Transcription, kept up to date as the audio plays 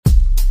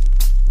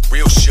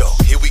Real show,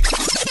 here we go.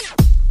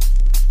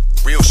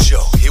 Real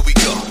show, here we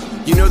go.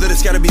 You know that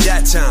it's gotta be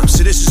that time,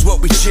 so this is what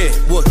we chant.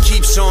 What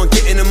keeps on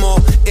getting them all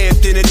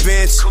amped in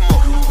advance? Come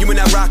on. You and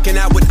I rocking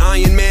out with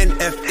Iron Man,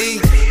 F.E.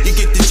 You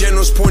get the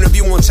general's point of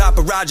view on top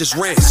of Roger's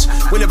rants.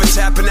 We're never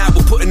tapping out,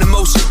 we're putting the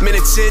most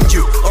minutes in.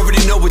 You already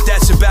know what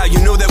that's about,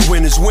 you know that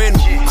winners win.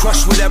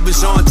 Crush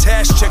whatever's on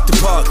task, check the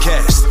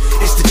podcast.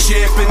 It's the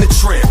champ and the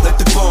tramp, let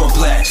the bomb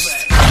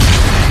blast.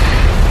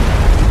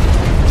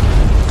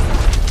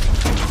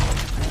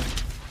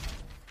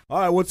 All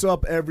right, what's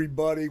up,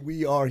 everybody?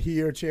 We are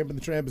here. Champ and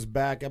the Tramp is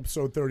back,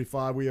 episode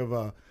 35. We have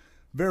a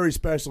very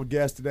special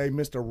guest today,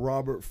 Mr.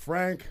 Robert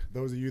Frank.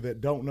 Those of you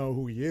that don't know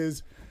who he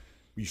is,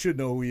 you should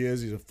know who he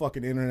is. He's a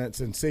fucking internet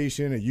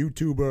sensation, a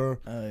YouTuber.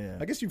 Oh, yeah.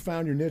 I guess you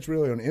found your niche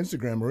really on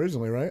Instagram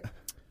originally, right?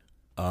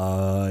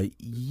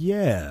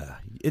 Yeah.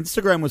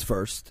 Instagram was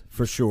first,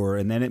 for sure,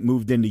 and then it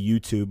moved into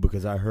YouTube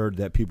because I heard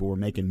that people were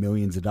making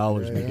millions of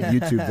dollars making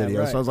YouTube videos.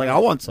 Right. So I was like, I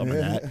want some of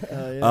that.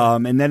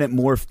 And then it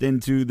morphed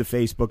into the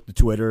Facebook, the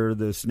Twitter,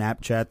 the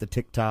Snapchat, the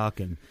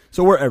TikTok, and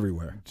so we're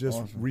everywhere.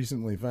 Just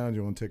recently found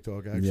you on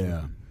TikTok, actually.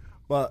 Yeah.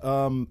 But,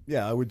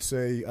 yeah, I would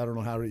say, I don't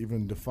know how to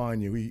even define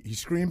you. He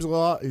screams a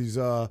lot. He's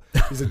a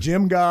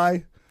gym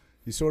guy.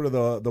 He's sort of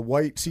the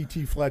white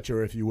C.T.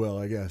 Fletcher, if you will,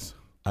 I guess.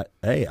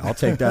 Hey, I'll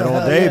take that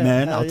all day,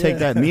 man. I'll take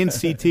that. Me and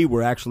CT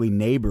were actually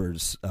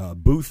neighbors,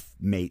 booth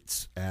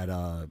mates at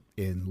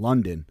in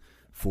London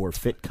for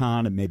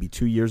FitCon, and maybe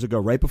 2 years ago,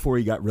 right before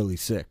he got really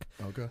sick.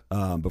 Okay.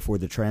 Before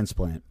the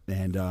transplant,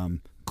 and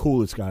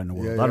coolest guy in the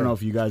world. Yeah. I don't know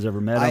if you guys ever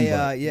met him.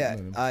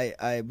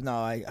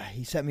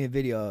 He sent me a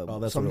video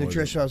of some what it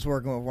nutrition I was. was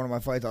working with. One of my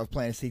fights, I was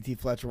playing CT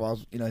Fletcher while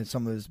I was,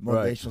 some of his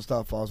motivational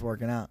stuff while I was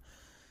working out,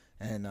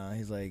 and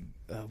he's like,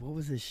 "What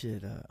was this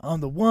shit?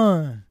 I'm the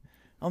one."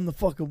 I'm the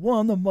fucking one.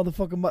 I'm the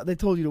motherfucking they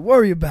told you to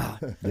worry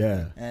about.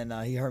 Yeah. And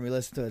he heard me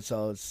listen to it,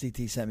 so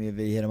CT sent me a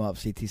video. Hit him up.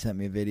 CT sent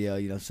me a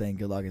video, saying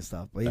good luck and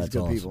stuff. But he's That's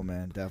good awesome. people,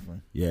 man.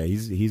 Definitely. Yeah,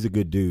 he's a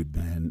good dude,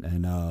 man.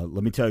 And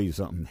let me tell you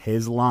something.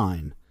 His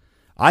line,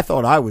 I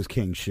thought I was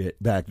king shit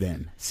back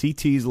then.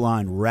 CT's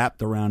line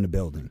wrapped around the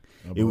building.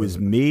 It was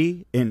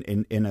me in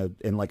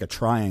like a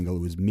triangle.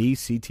 It was me,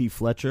 CT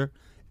Fletcher,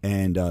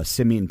 and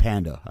Simeon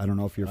Panda. I don't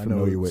know if you're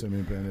familiar with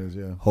Simeon Panda is,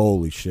 yeah.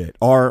 Holy shit.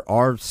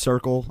 Our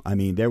circle, I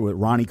mean, there were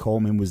Ronnie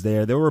Coleman was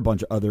there. There were a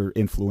bunch of other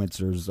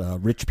influencers.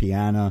 Rich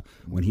Piana,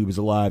 when he was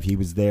alive, he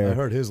was there. I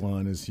heard his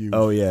line is huge.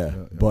 Oh, yeah.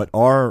 But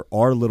our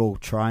little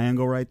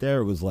triangle right there,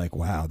 it was like,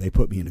 wow, they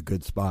put me in a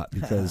good spot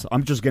because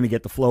I'm just going to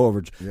get the flow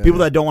over. People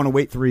that don't want to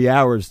wait 3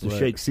 hours to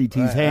shake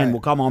CT's hand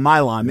will come on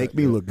my line, make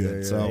me look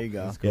good. So there you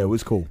go. Yeah, it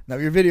was cool. Now,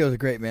 your videos are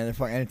great, man. They're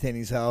fucking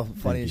entertaining as hell,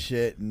 funny as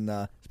shit, and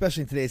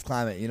especially in today's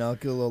climate, get a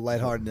little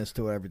lightheartedness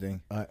to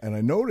everything. And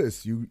I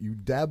noticed you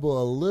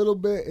dabble a little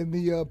bit in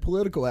the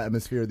political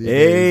atmosphere these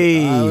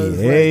days.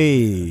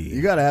 Hey.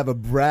 You got to have a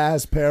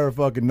brass pair of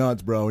fucking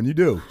nuts, bro, and you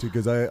do,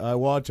 because I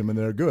watch them and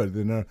they're good.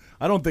 And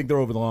I don't think they're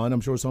over the line.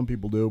 I'm sure some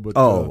people do, but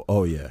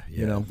yeah.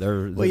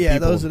 They're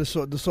those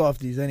are the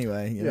softies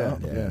anyway. Yeah.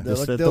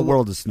 The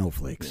world is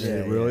snowflakes.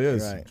 It really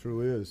is. Right. It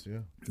truly is. Yeah.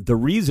 The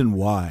reason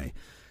why,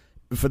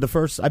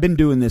 I've been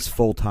doing this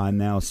full time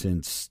now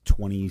since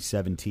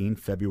 2017.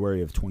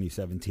 February of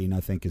 2017, I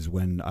think, is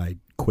when I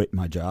quit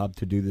my job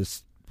to do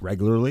this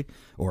regularly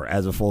or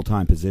as a full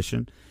time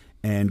position,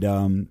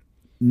 and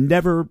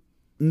never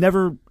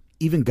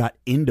even got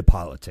into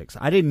politics.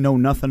 I didn't know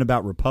nothing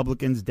about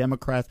Republicans,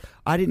 Democrats.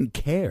 I didn't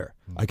care.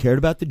 I cared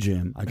about the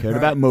gym. I cared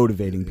about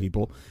motivating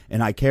people,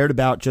 and I cared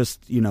about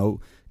just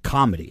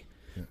comedy.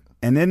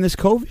 And then this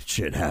COVID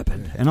shit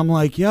happened, and I'm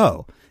like,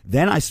 yo.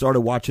 Then I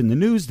started watching the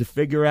news to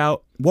figure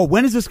out, well,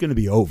 when is this going to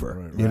be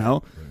over?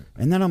 Right.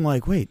 And then I'm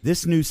like, wait,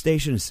 this news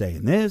station is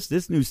saying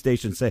this news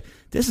station is saying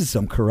this is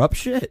some corrupt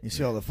shit. You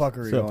see all the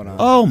fuckery going on.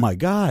 Oh my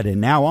God! And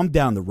now I'm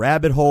down the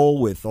rabbit hole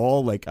with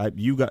all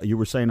you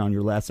were saying on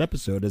your last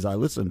episode as I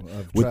listened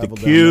with the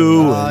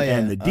Q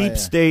and the deep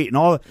state and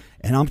all,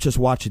 and I'm just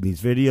watching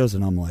these videos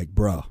and I'm like,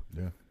 bro.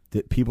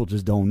 That people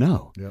just don't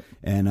know. Yep.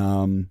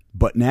 And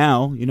but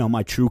now,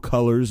 my true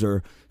colors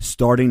are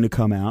starting to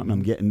come out, and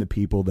I'm getting the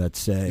people that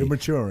say, you're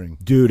maturing.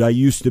 Dude, I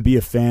used to be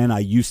a fan. I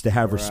used to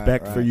have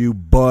respect for you,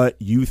 but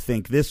you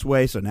think this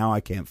way, so now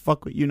I can't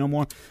fuck with you no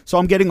more. So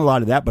I'm getting a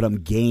lot of that, but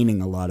I'm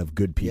gaining a lot of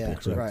good people. Yeah,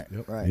 so,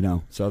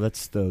 right. So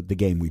that's the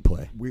game we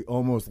play. We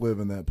almost live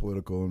in that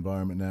political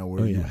environment now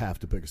where you have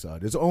to pick a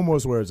side. It's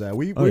almost where it's at.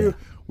 We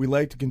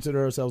like to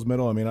consider ourselves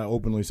middle. I mean, I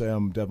openly say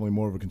I'm definitely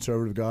more of a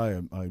conservative guy.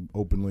 I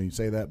openly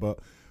say that, but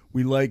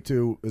we like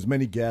to, as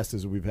many guests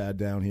as we've had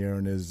down here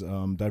and as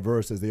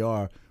diverse as they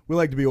are, we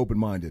like to be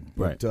open-minded.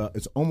 But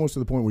it's almost to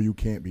the point where you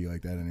can't be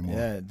like that anymore.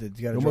 Yeah, you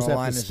got to almost draw a have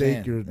line to in the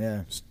stake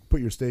sand.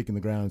 put your stake in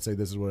the ground and say,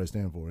 this is what I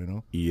stand for,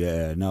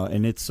 Yeah, no,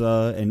 and it's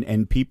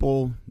and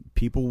people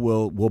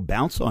will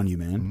bounce on you,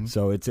 man. Mm-hmm.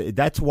 So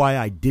that's why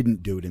I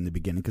didn't do it in the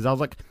beginning, because I was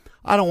like,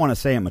 I don't want to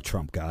say I'm a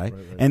Trump guy,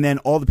 and then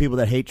all the people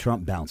that hate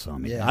Trump bounce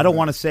on me. I don't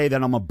want to say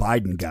that I'm a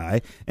Biden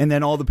guy, and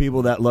then all the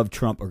people that love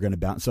Trump are going to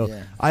bounce.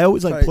 So I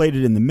always played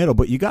it in the middle,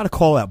 but you got to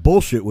call out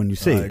bullshit when you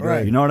see it.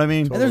 Right. You know what I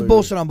mean? And there's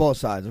bullshit on both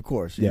sides, of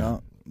course. You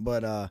know,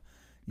 but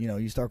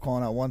you start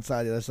calling out one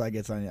side, the other side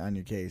gets on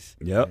your case.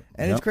 Yep.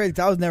 And it's crazy.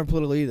 I was never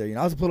political either.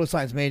 I was a political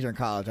science major in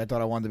college. I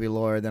thought I wanted to be a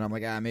lawyer. Then I'm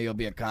like, maybe I'll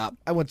be a cop.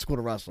 I went to school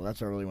to wrestle.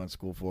 That's what I really went to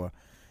school for.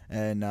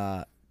 And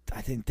I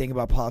didn't think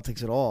about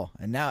politics at all.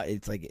 And now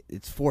it's like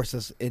it's forced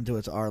us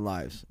into our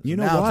lives. You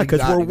know why?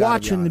 Because we're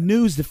watching the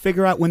news to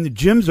figure out when the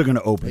gyms are going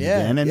to open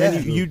again. And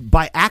then you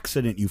by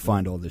accident, you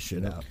find all this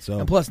shit out. So.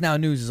 And plus now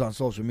news is on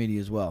social media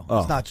as well.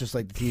 It's not just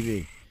like the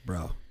TV.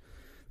 Bro.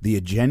 The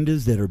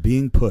agendas that are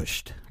being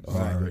pushed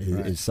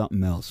is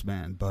something else,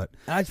 man. But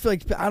I feel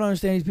like I don't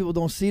understand these people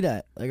don't see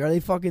that. Like, are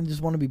they fucking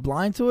just want to be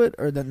blind to it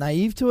or they're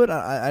naive to it?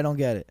 I don't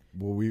get it.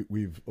 Well,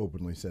 we've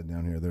openly said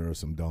down here there are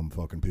some dumb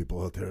fucking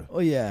people out there. Oh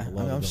yeah,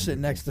 I'm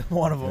sitting next to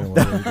one of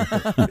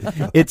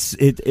them.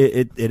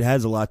 It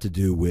has a lot to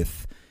do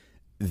with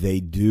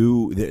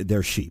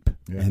they're sheep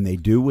and they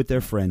do what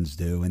their friends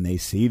do and they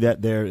see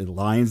that they're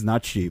lions,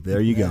 not sheep. There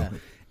you go,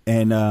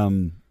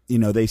 and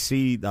they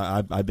see.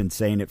 I've been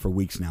saying it for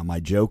weeks now. My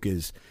joke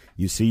is,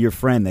 you see your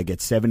friend that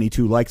gets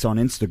 72 likes on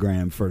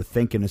Instagram for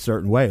thinking a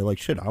certain way. Like,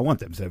 shit, I want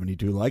them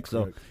 72 likes.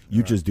 So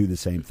you just do the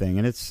same thing,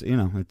 and it's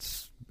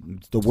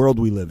the world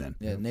we live in.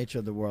 Yeah, nature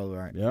of the world,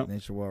 right? Yeah, nature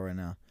of the world right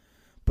now.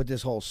 But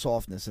this whole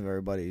softness of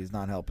everybody is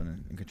not helping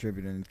and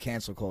contributing. And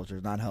cancel culture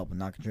is not helping,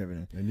 not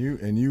contributing.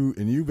 And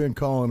you've been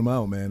calling them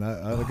out, man.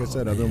 Like I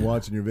said, I've been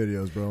watching your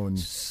videos, bro. And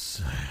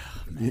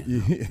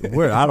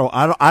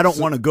I don't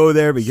want to go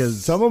there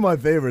because some of my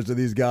favorites are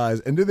these guys.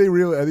 And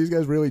are these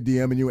guys really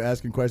DMing you,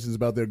 asking questions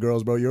about their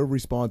girls, bro? Your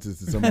responses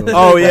to some of those.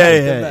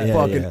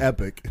 Fucking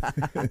epic.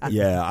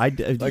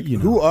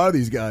 Who are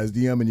these guys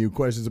DMing you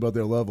questions about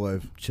their love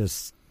life?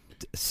 Just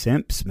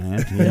simps,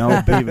 man.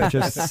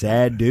 Just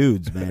sad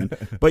dudes, man.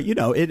 But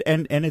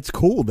and it's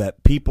cool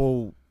that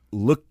people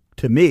look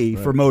to me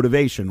for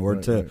motivation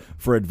or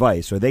for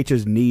advice, or they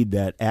just need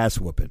that ass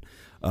whooping.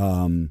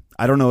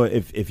 I don't know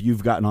if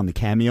you've gotten on the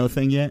Cameo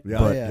thing yet.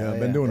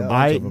 I've been doing a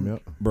bunch of them. Yeah.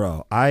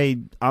 Bro,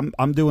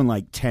 I'm doing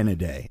like 10 a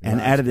day,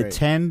 and out of the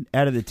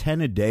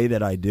 10 a day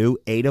that I do,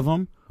 8 of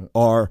them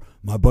are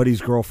my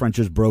buddy's girlfriend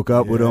just broke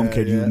up with him.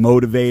 Could you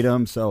motivate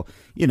him? So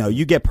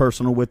you get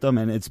personal with them,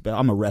 and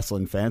I'm a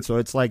wrestling fan, so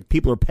it's like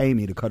people are paying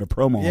me to cut a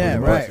promo. Yeah,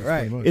 on them.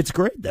 right. It's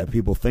great that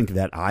people think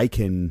that I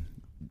can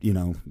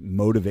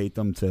motivate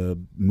them to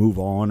move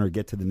on or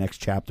get to the next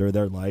chapter of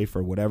their life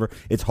or whatever.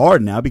 It's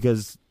hard now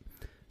because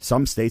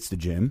some states the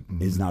gym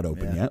is not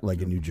open yet,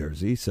 like in New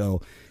Jersey.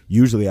 So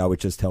usually I would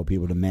just tell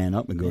people to man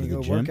up and go to the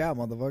gym. Work out,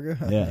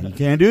 motherfucker. Yeah, you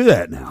can't do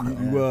that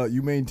now.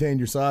 You maintained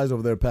your size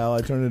over there, pal.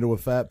 I turned into a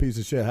fat piece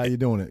of shit. How you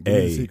doing it? Give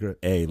me the secret.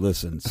 Hey,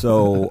 listen.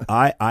 So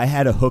I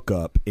had a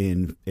hookup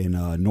in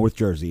North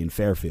Jersey in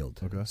Fairfield.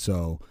 Okay.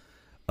 So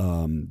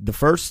the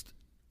first.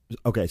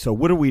 Okay, so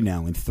what are we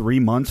now in 3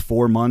 months,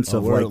 4 months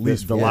of like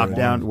the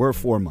lockdown? We're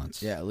 4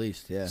 months. Yeah, at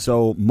least. Yeah.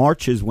 So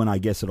March is when I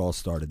guess it all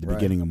started. The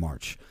beginning of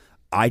March.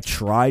 I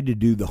tried to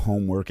do the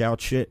home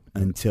workout shit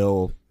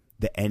until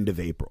the end of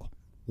April.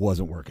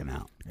 Wasn't working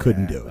out.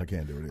 Couldn't do it. I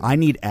can't do it either. I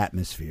need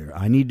atmosphere.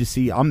 I need to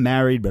see. I'm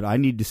married, but I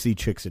need to see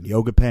chicks in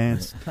yoga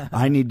pants.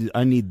 I need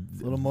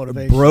little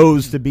motivation.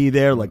 Bros to be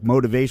there, like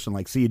motivation,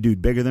 like see a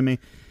dude bigger than me.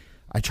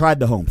 I tried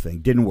the home thing.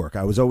 Didn't work.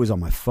 I was always on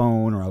my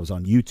phone, or I was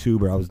on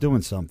YouTube, or I was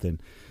doing something.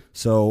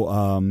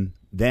 So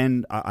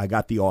then I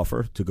got the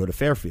offer to go to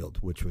Fairfield,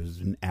 which was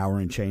an hour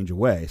and change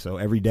away. So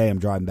every day I'm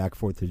driving back and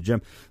forth to the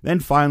gym. Then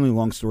finally,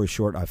 long story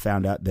short, I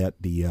found out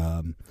that the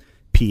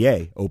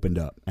PA opened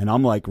up. And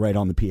I'm like right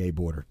on the PA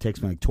border. It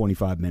takes me like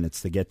 25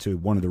 minutes to get to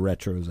one of the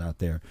retros out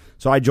there.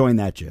 So I joined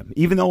that gym.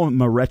 Even though I'm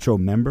a retro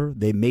member,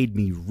 they made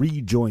me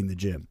rejoin the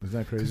gym. Is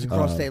that crazy?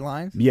 Cross state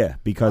lines? Yeah,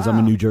 because I'm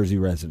a New Jersey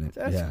resident.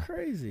 That's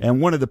crazy.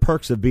 And one of the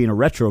perks of being a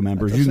retro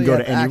member is you can go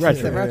to any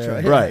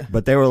retro. Right.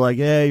 But they were like,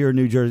 yeah, you're a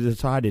New Jersey.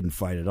 So I didn't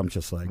fight it. I'm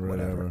just like,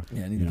 whatever.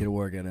 Yeah, I need to get a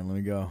workout in. Let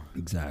me go.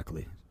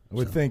 Exactly. I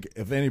would think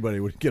if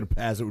anybody would get a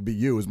pass, it would be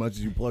you, as much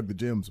as you plug the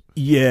gyms.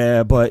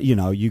 Yeah, but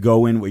you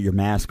go in with your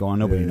mask on,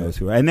 nobody knows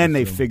who, and then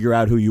they figure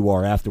out who you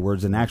are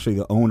afterwards. And actually,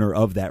 the owner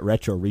of that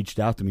retro reached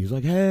out to me. He's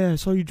like, "Hey, I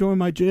saw you join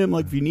my gym.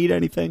 Like, if you need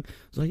anything," I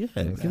was like,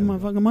 "Yeah, give me my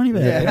fucking money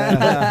back."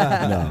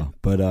 Yeah. No,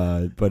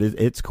 but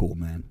it's cool,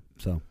 man.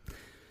 So.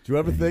 Do you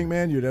ever think,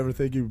 man, you'd ever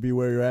think you'd be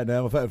where you're at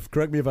now?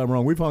 Correct me if I'm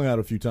wrong. We've hung out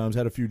a few times,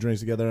 had a few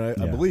drinks together.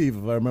 And I believe,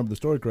 if I remember the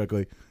story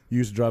correctly, you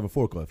used to drive a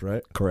forklift,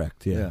 right?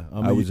 Correct, yeah.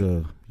 I was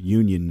a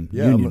union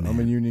I'm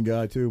a union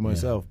guy, too,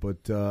 myself.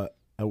 Yeah.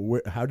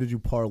 But how did you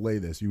parlay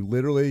this? You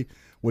literally,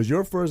 was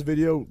your first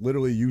video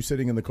literally you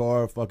sitting in the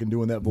car fucking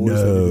doing that voice?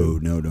 No.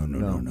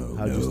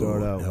 How'd you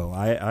start out?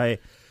 No,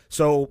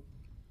 so...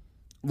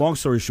 Long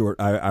story short,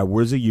 I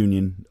was a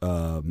union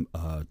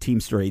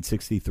Teamster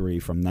 863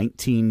 from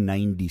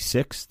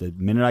 1996. The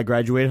minute I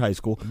graduated high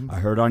school, I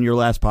heard on your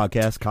last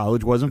podcast,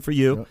 college wasn't for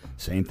you. Yep.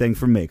 Same thing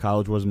for me.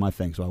 College wasn't my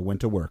thing, so I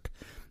went to work.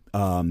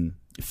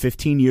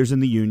 15 years in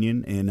the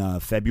union. In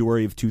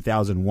February of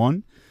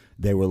 2001,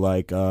 they were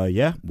like,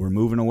 yeah, we're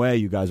moving away.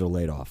 You guys are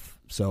laid off.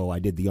 So I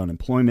did the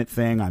unemployment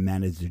thing. I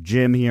managed the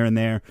gym here and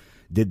there.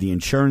 Did the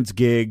insurance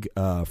gig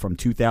from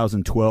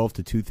 2012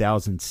 to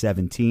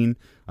 2017.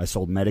 I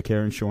sold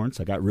Medicare insurance.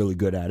 I got really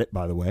good at it,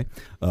 by the way.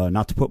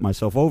 Not to put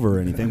myself over or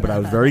anything, but I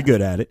was very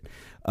good at it.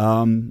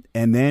 And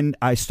then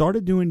I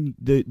started doing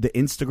the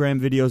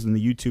Instagram videos and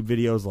the YouTube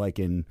videos like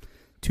in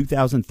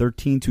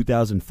 2013,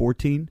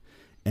 2014.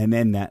 And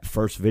then that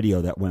first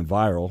video that went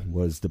viral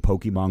was the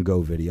Pokemon Go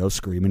video,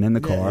 screaming in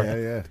the car.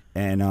 Yeah.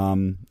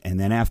 And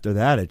then after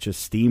that, it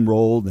just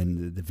steamrolled,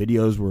 and the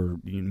videos were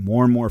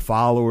more and more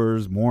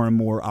followers, more and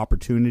more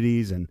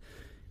opportunities, and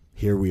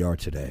here we are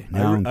today.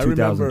 Now in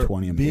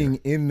 2020, I'm being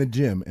in the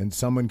gym and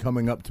someone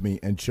coming up to me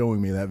and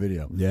showing me that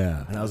video.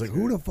 Yeah. And I was like,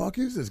 who the fuck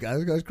is this guy?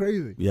 This guy's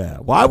crazy. Yeah.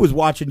 Well, I was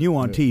watching you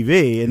on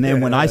TV, and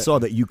then when I saw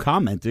that you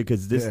commented,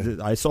 because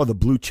I saw the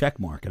blue check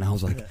mark, and I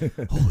was like,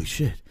 holy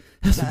shit.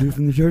 That's the dude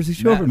from the Jersey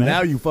Shore, man.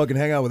 Now you fucking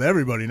hang out with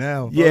everybody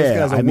now. Yeah.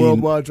 This guy's a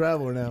worldwide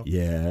traveler now.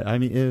 Yeah. I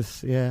mean,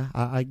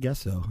 I guess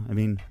so. I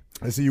mean,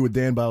 I see you with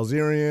Dan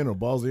Balzerian or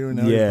Balzerian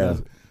now. Yeah.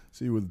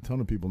 See you with a ton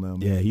of people now,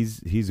 man. Yeah,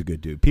 he's a good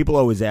dude. People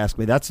always ask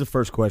me. That's the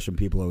first question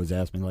people always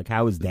ask me. Like,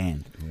 how is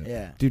Dan?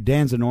 Yeah. Dude,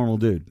 Dan's a normal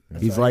dude.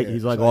 He's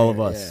like all of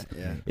us.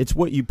 Yeah. It's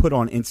what you put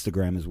on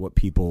Instagram is what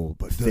people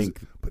think.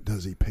 But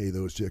does he pay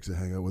those chicks to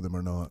hang out with him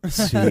or not?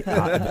 See,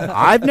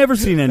 I've never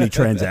seen any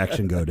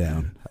transaction go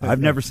down. I've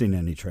never seen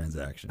any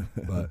transaction.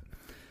 But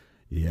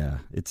yeah,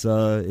 it's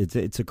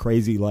a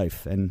crazy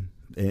life, and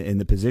in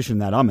the position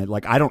that I'm in,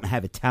 like I don't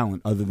have a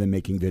talent other than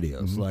making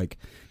videos. Mm-hmm. Like,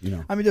 you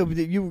know. I mean, dude,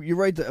 you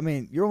write. I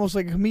mean, you're almost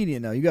like a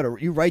comedian now.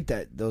 You write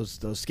those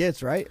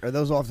skits, right? Or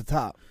those off the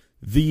top?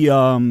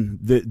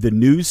 The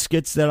news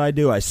skits that I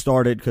do, I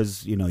started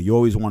because you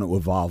always want to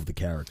evolve the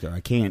character.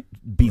 I can't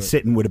be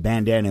sitting with a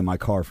bandana in my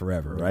car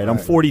forever, right? I'm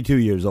 42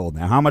 years old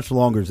now. How much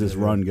longer is this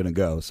run going to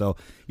go? So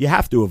you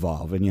have to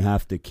evolve, and you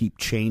have to keep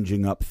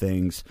changing up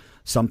things.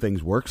 Some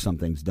things work, some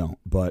things don't.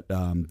 But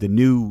the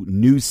new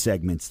news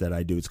segments that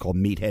I do, it's called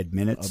Meathead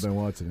Minutes. I've been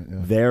watching it.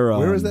 Yeah.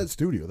 Where is that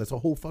studio? That's a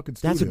whole fucking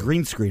studio. That's a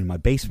green screen in my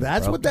basement.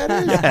 That's bro. what that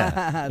is?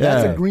 Yeah.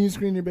 That's a green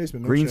screen in your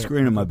basement. No green shit.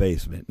 screen in my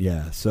basement,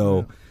 yeah.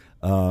 So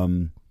the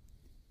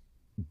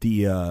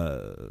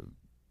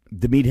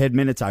Meathead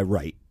Minutes I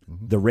write.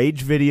 Mm-hmm. The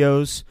Rage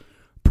videos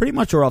pretty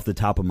much are off the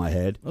top of my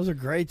head. Those are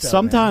great.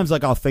 Sometimes,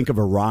 like, I'll think of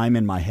a rhyme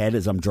in my head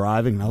as I'm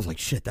driving, and I was like,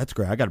 "Shit, that's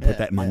great! I got to put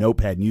that in my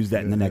notepad and use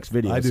that in the next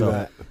video." I do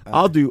that.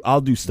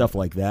 I'll do stuff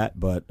like that,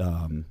 but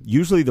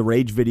usually the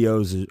Rage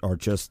videos are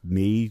just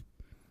me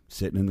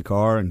sitting in the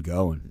car and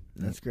going.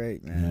 That's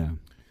great, man. Yeah.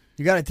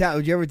 You got a talent.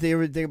 Would you ever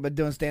think about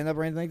doing stand up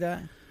or anything like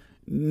that?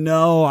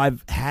 No,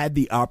 I've had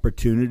the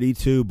opportunity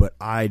to, but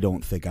I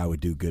don't think I would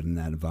do good in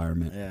that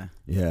environment.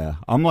 Yeah.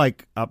 I'm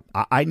like,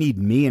 I need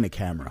me and a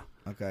camera.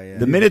 Okay, yeah.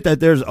 The minute that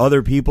there's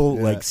other people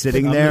like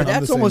sitting there,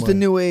 that's almost a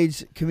new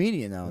age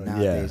comedian though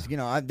nowadays.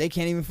 Yeah. They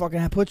can't even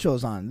fucking put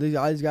shows on. These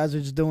guys are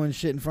just doing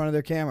shit in front of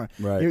their camera.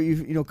 Right.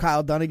 You know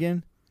Kyle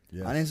Dunnigan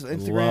on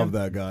Instagram. Love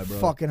that guy, bro.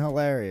 Fucking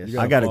hilarious.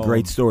 I got a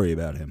great story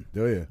about him.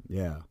 Do you?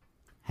 Yeah.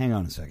 Hang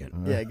on a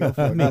second. Yeah, go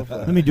for it.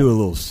 Let me do a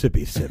little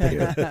sippy sip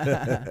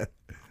here.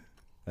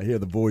 I hear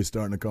the voice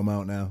starting to come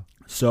out now.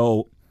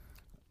 So,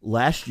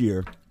 last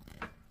year,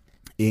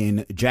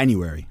 in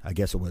January, I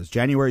guess it was,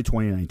 January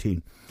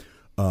 2019,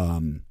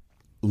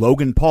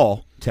 Logan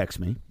Paul texted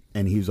me,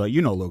 and he's like,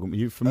 Logan,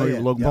 you familiar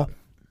with Logan Paul?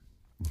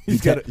 You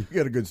got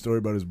a good story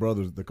about his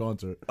brothers at the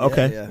concert.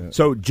 Okay. Yeah.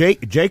 So,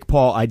 Jake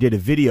Paul, I did a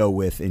video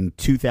with in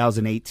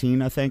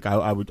 2018, I think.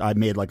 I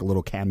made like a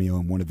little cameo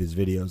in one of his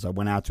videos. I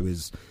went out to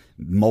his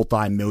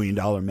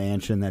multi-million-dollar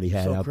mansion that he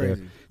had out there.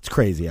 It's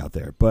crazy out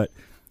there. But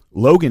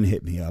Logan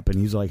hit me up, and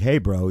he's like, hey,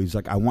 bro, he's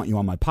like, I want you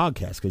on my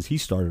podcast, because he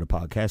started a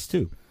podcast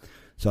too.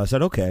 So I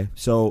said, okay.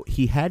 So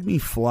he had me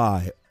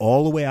fly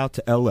all the way out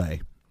to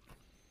L.A.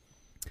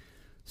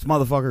 This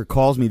motherfucker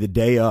calls me the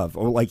day of,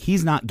 or like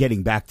he's not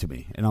getting back to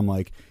me. And I'm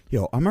like,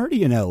 yo, I'm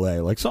already in L.A.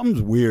 Like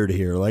something's weird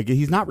here. Like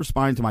he's not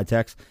responding to my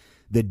text.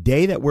 The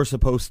day that we're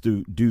supposed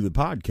to do the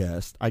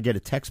podcast, I get a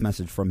text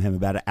message from him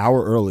about an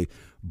hour early.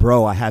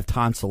 Bro, I have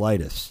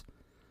tonsillitis.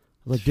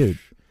 I'm like, dude,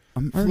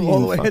 I'm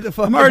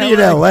already in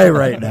L.A.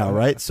 right now,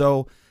 right?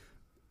 So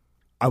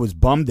I was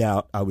bummed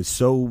out. I was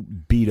so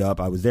beat up.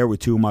 I was there with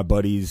two of my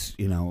buddies,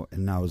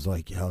 and I was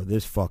like, yo,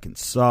 this fucking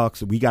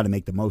sucks. We got to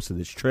make the most of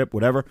this trip,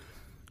 whatever.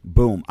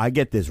 Boom. I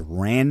get this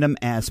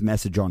random-ass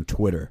message on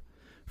Twitter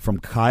from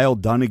Kyle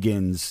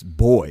Dunnigan's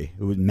boy,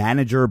 who was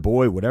manager,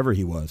 boy, whatever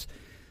he was,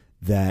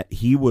 that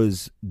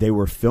they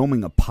were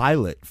filming a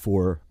pilot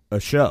for a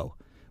show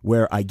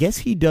where I guess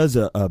he does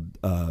a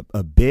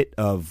bit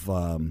of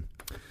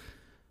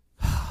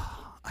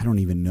I don't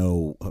even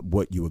know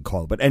what you would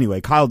call it. But anyway,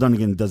 Kyle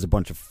Dunnigan does a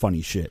bunch of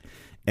funny shit.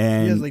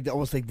 And he does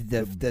almost like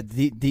the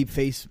deep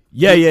face.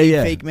 Yeah.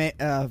 Fake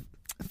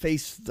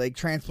face like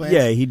transplant.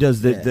 Yeah, he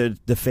does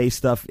the face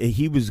stuff.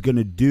 He was going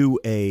to do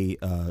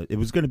it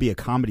was going to be a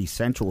Comedy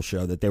Central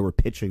show that they were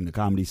pitching to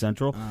Comedy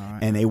Central,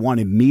 and they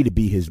wanted me to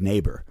be his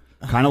neighbor.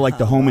 Kind of like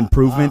the home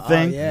improvement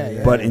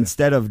thing, but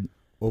instead of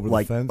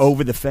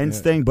over the fence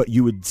thing, but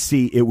you would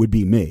see it would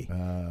be me.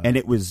 And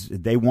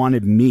they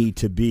wanted me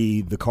to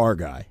be the car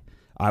guy.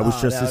 I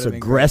was just this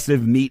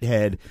aggressive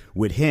meathead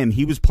with him.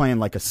 He was playing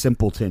like a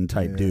simpleton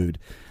type dude.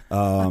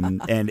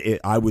 And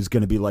I was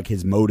going to be like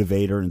his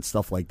motivator and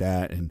stuff like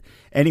that. And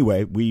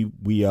anyway, we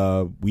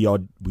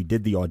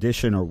did the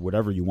audition or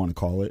whatever you want to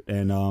call it,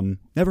 and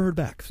never heard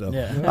back. So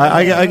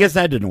I guess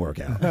that didn't work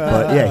out.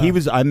 But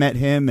yeah, I met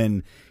him,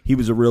 and he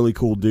was a really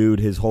cool dude.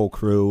 His whole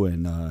crew,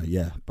 and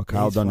but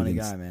Kyle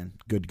Dunnigan's a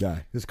good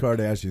guy. His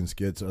Kardashian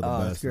skits are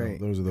the best. Great.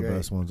 Those are the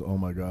best ones. Oh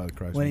my God,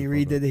 Christ! When he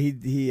redid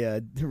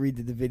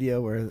the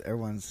video where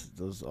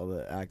all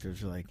the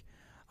actors are like,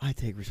 I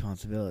take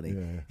responsibility.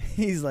 Yeah.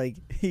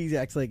 He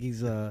acts like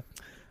he's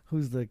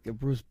who's the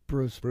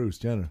Bruce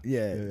Jenner.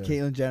 Yeah.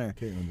 Caitlyn Jenner.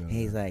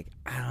 He's like,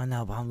 I don't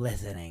know, but I'm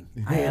listening.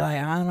 I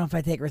don't know if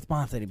I take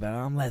responsibility, but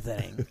I'm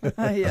listening.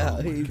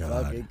 Yeah, he's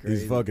fucking crazy.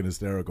 He's fucking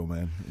hysterical,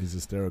 man. He's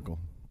hysterical.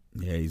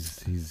 Yeah,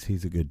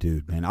 he's a good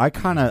dude, man. I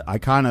kind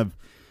of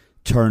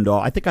turned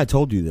off. I think I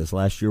told you this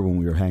last year when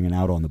we were hanging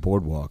out on the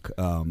boardwalk.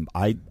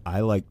 I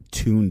like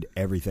tuned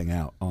everything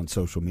out on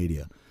social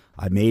media.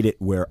 I made it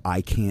where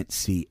I can't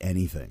see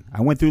anything.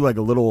 I went through like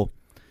a little,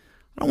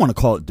 I don't want to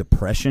call it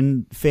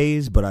depression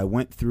phase, but I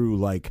went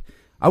through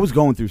I was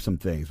going through some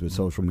things with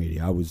social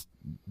media. I was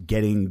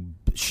getting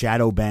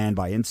shadow banned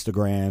by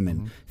Instagram,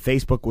 and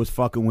Facebook was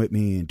fucking with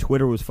me, and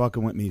Twitter was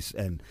fucking with me.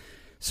 And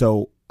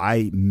so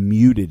I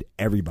muted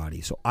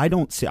everybody. So I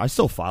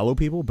still follow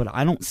people, but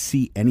I don't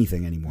see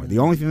anything anymore. The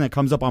only thing that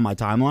comes up on my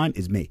timeline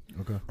is me,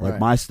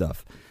 my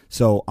stuff.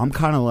 So I'm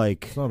kind of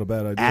like it's not a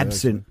bad idea,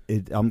 absent.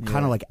 I'm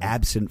kind of like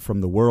absent from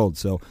the world.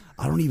 So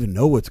I don't even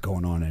know what's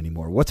going on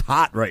anymore. What's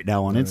hot right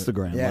now on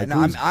Instagram?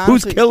 Yeah,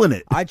 who's killing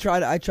it? I try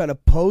to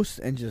post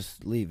and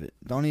just leave it.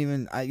 Don't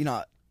even.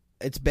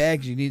 It's bad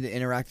because you need to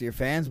interact with your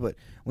fans. But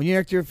when you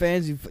interact with your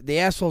fans, the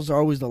assholes are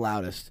always the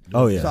loudest.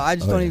 Oh yeah. So I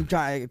just don't even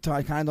try.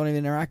 I kind of don't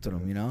even interact with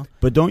them. You know.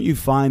 But don't you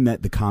find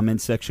that the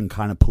comment section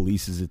kind of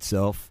polices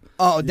itself?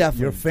 Oh,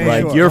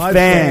 definitely. Your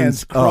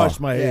fans crush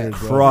my haters.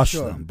 Crush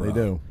them, bro. They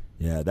do.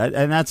 Yeah,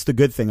 that's the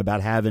good thing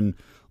about having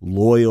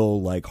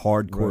loyal,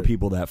 hardcore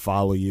people that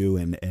follow you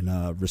and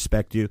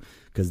respect you,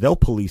 because they'll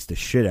police the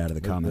shit out of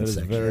the comment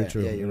section. Very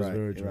true. Yeah, you're right.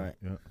 Very true. Right.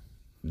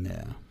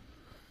 Yeah.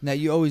 Now,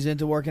 you always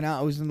into working out?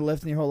 Always into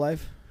lifting your whole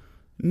life?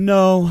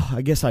 No,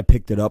 I guess I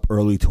picked it up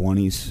early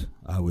 20s.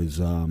 I was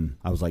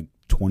like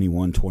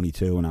 21,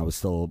 22, and I was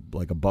still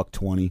like a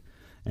 $120,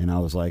 and I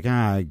was like,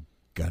 I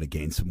got to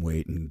gain some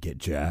weight and get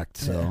jacked.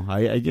 So I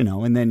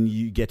and then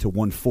you get to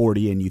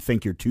 140 and you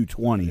think you're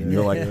 220 and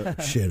you're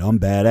like, shit, I'm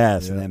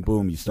badass. And then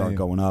boom, you start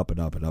going up and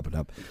up and up and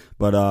up.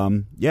 But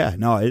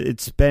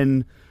it's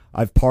been,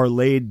 I've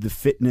parlayed the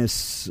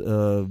fitness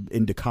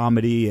into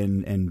comedy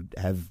and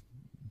have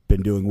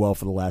been doing well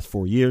for the last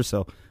 4 years.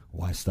 So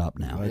why stop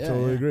now? I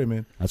totally agree,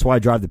 man. That's why I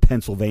drive to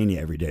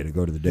Pennsylvania every day to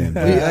go to the damn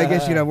gym. I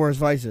guess you'd have worse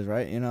vices,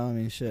 right?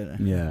 Shit.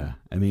 Yeah.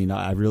 I mean,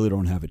 I really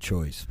don't have a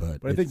choice.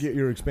 But I think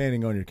you're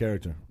expanding on your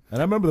character.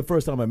 And I remember the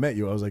first time I met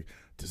you, I was like,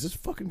 does this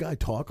fucking guy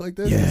talk like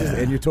this? Yeah.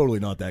 And you're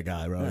totally not that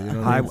guy, bro. You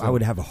know what I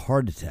would have a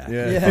heart attack.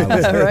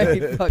 Yeah.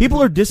 Right.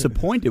 People are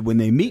disappointed when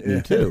they meet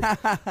me, too.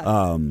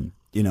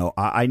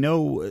 I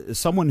know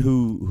someone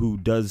who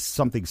does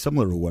something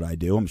similar to what I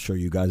do. I'm sure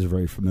you guys are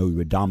very familiar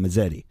with Dom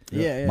Mazzetti.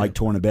 Yeah. Mike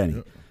Tornabene.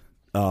 Yeah.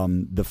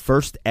 The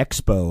first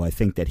expo I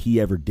think that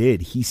he ever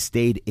did, he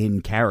stayed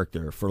in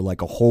character for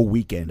like a whole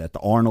weekend at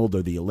the Arnold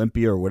or the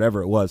Olympia or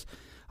whatever it was.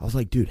 I was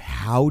like, dude,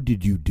 how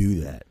did you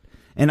do that?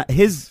 And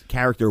his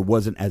character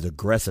wasn't as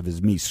aggressive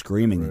as me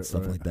screaming and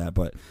stuff like that.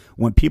 But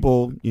when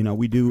people,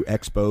 we do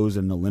expos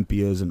and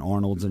Olympias and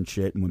Arnolds and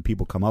shit, and when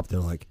people come up, they're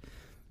like,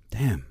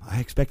 damn, I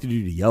expected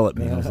you to yell at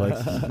me. I was like,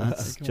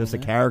 that's just a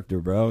character,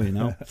 bro,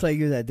 It's like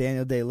you're that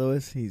Daniel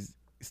Day-Lewis. He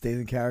stays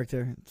in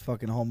character. It's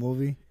fucking whole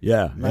movie.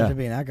 Yeah. Imagine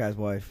being that guy's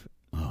wife.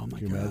 Oh, my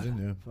God.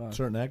 Imagine? Yeah.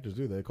 Certain actors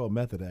do. They call it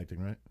method acting,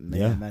 right?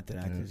 Yeah. Method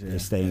actors, They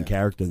stay in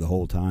character the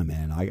whole time,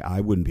 man.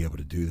 I wouldn't be able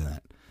to do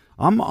that.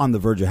 I'm on the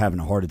verge of having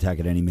a heart attack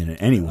at any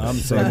minute anyway. I'm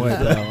the same way,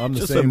 pal. I'm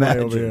the same way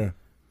over here.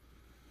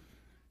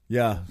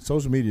 Yeah,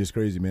 social media is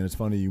crazy, man. It's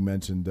funny you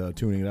mentioned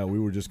tuning it out. We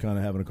were just kind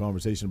of having a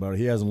conversation about it.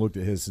 He hasn't looked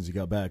at his since he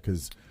got back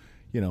because,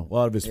 a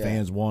lot of his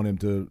fans want him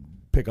to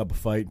pick up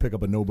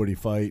a nobody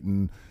fight,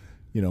 and,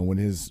 when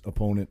his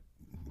opponent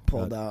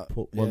pulled out.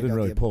 Didn't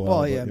really pull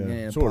out.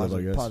 Sort of,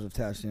 I guess. Positive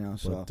test,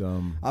 So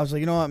but, I was like,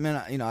 you know what,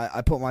 man.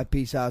 I put my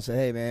piece out. Said,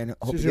 hey, man,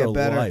 hope you get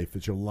better. Life.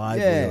 It's your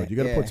livelihood. You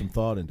got to put some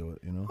thought into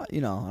it. And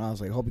I was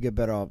like, hope you get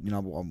better. Let me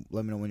know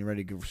when you're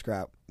ready to give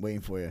scrap.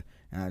 Waiting for you.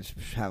 And I just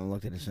haven't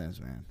looked at it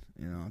since, man.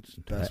 It's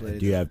the best way to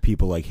do. You have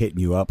people like hitting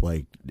you up,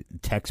 like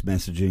text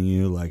messaging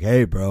you, like,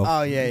 hey, bro.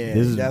 Oh yeah,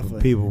 this definitely.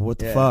 Is people. What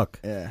the fuck?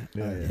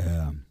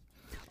 Yeah.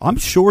 I'm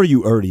sure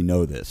you already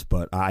know this,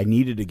 but I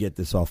needed to get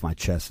this off my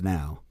chest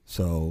now.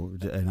 So,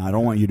 and I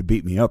don't want you to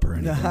beat me up or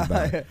anything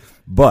about it.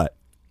 But,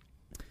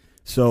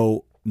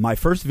 so my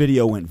first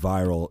video went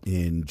viral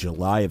in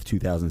July of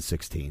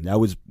 2016. That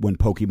was when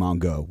Pokemon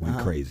Go went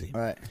crazy.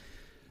 All right.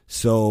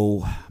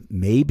 So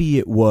maybe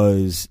it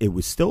was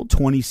still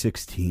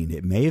 2016.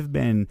 It may have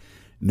been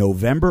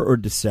November or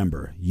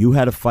December. You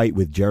had a fight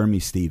with Jeremy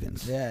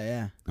Stevens.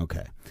 Yeah.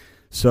 Okay.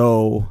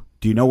 So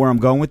Do you know where I'm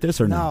going with this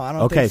or no? No, I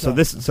don't Okay, think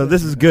so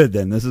this is good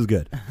then. This is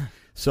good.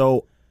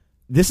 So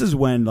this is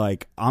when,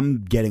 like,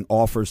 I'm getting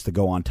offers to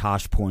go on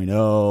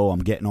Tosh.0. I'm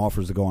getting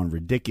offers to go on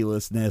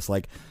Ridiculousness.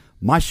 Like,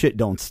 my shit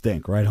don't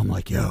stink, right? I'm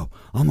like, yo,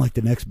 I'm like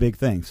the next big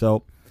thing.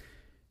 So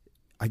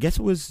I guess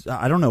it was,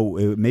 I don't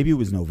know, maybe it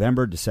was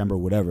November, December,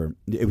 whatever.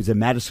 It was at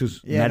Madison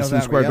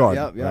Square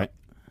Garden, right?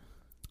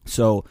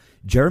 So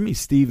Jeremy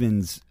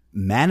Stevens'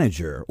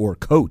 manager or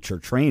coach or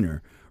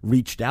trainer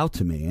reached out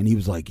to me, and he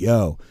was like,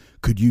 yo,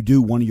 could you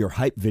do one of your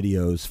hype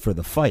videos for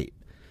the fight?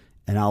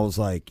 And I was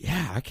like,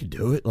 yeah, I could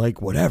do it,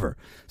 like, whatever.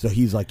 So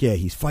he's like, yeah,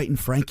 he's fighting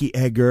Frankie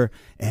Edgar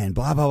and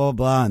blah, blah, blah,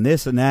 blah, and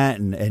this and that,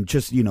 and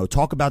just, you know,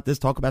 talk about this,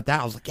 talk about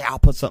that. I was like, yeah, I'll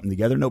put something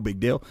together, no big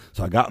deal.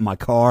 So I got in my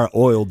car,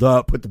 oiled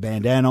up, put the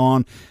bandana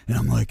on, and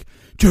I'm like,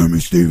 Jeremy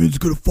Stevens is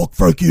going to fuck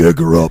Frankie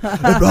Edgar up. And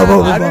blah, blah, blah,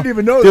 blah. I didn't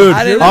even know Dude,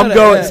 that. I'm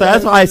going, so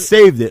that's why I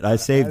saved it. I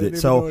saved it. know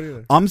So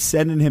either. I'm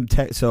sending him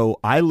text. So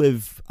I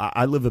live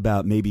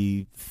about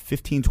maybe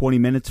 15, 20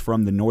 minutes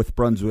from the North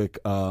Brunswick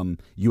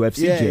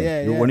UFC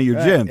gym, one of your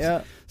gyms.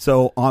 Yeah.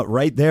 So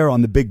right there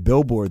on the big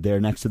billboard there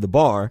next to the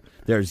bar,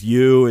 there's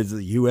you as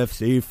the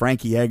UFC,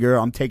 Frankie Edgar.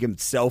 I'm taking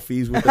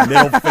selfies with the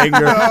middle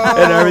finger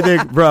and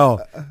everything. Bro,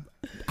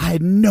 I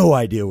had no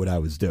idea what I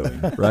was doing,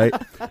 right?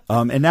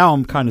 And now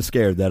I'm kind of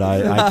scared that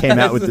I came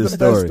out with this the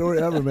best story. story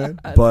ever, man.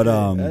 But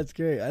That's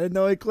great. I didn't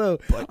know a clue.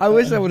 I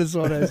wish I would have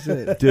saw that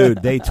shit.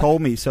 dude, they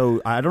told me,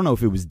 so I don't know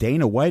if it was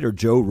Dana White or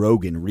Joe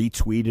Rogan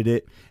retweeted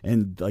it,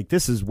 and like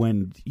this is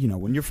when, you know,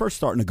 when you're first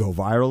starting to go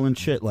viral and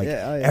shit, like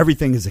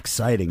everything is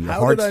exciting. Your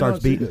heart starts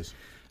beating.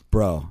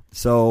 Bro,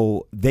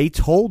 so they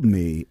told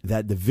me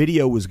that the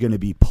video was going to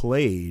be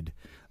played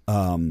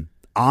on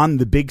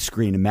the big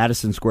screen in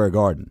Madison Square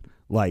Garden.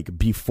 Like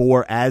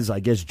before, as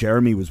I guess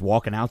Jeremy was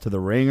walking out to the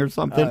ring or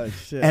something,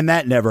 and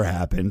that never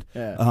happened.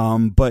 Yeah.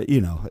 But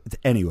you know,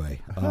 anyway,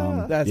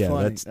 that's yeah,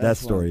 funny. that's Funny.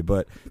 story.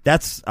 But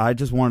I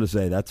just wanted to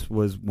say that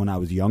was when I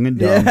was young and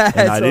dumb, Yeah,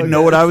 and I didn't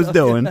know what I was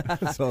doing.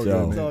 It's all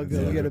So, good. It's all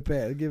good. We get a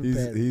pat. Give a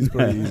pat. He's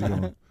pretty easy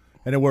going.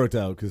 And it worked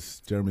out because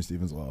Jeremy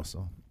Stevens lost.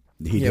 So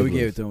He Yeah, did we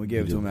gave lose. it to him. We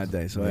gave it to him that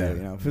day. So Yeah.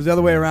 you know, if it was the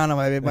other way around, it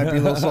might be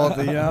a little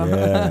salty. You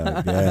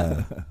know.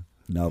 Yeah.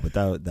 No, but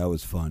that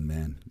was fun,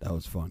 man. That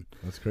was fun.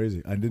 that's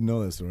crazy. I didn't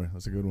know that story.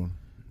 That's a good one.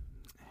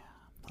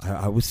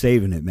 I was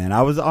saving it, man.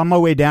 I was on my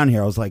way down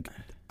here. I was like,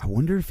 I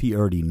wonder if he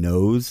already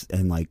knows,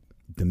 and like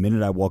the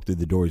minute I walk through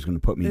the door, he's going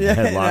to put me in a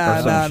headlock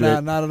or some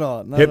shit. Not at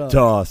all. Not Hip at all.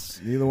 toss.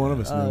 Neither one of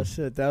us Oh knew.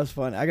 shit, that was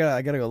fun. I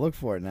gotta go look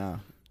for it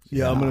now.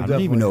 Yeah, I'm gonna I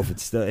don't even definitely- know if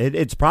it's still.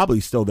 It's probably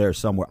still there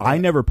somewhere. I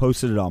never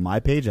posted it on my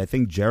page. I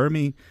think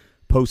Jeremy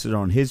posted it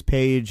on his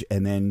page,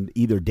 and then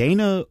either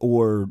Dana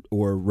or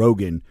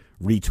Rogan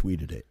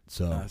retweeted it.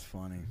 So That's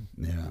funny.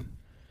 yeah,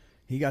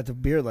 He got the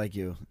beard like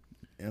you. You know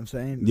what I'm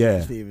saying?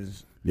 Yeah.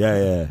 Stevens.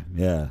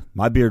 yeah.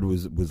 My beard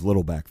was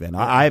little back then.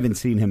 I haven't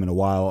seen him in a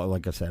while.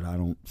 Like I said, I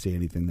don't see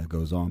anything that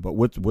goes on. But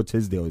what's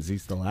his deal? Is he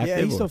still active?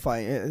 Yeah, he's or- still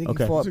fighting. I think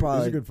Okay. he fought He's a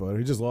probably. good fighter.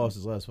 He just lost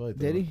his last fight.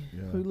 Did though. he?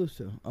 Yeah. Who did he lose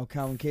to? Oh,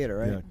 Calvin Cater,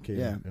 right? Yeah,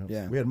 Cater,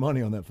 Yeah. We had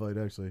money on that fight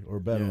actually, or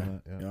bet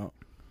on that.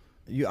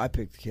 Yeah, I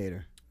picked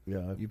Cater.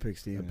 yeah. You picked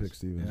Stevens. I picked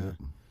Stevens. Yeah.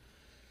 Yeah.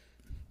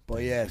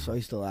 But yeah, so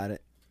he's still at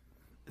it.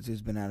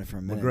 He's been at it for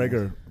a minute.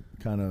 McGregor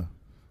kind of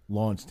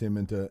launched him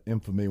into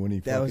infamy when he.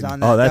 That was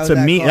fucking, on. Oh, that's that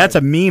a was meme. that That's a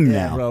card. meme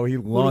Yeah. now. Bro, he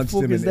launched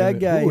fuck him is in. that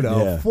guy? Who the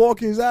Yeah.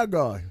 fuck is that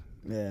guy?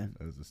 Yeah,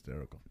 That was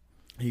hysterical.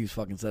 he was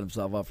fucking set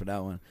himself up for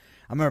that one.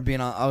 I remember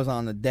being on. I was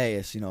on the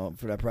dais, you know,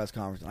 for that press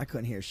conference. And I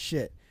couldn't hear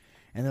shit,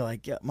 and they're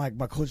like, "Yeah, my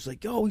coach was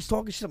like, yo, he's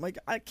talking shit." I'm like,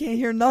 I can't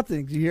hear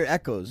nothing. You hear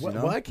echoes. You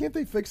know, Why can't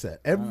they fix that?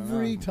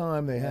 Every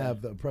time they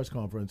have the press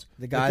conference,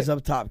 the guys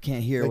up top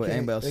can't hear what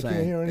anybody else they saying.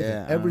 can't hear anything.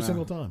 Yeah, I Every don't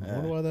single know. time. I Yeah.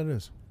 wonder why that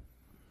is.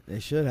 They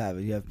should have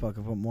it. You have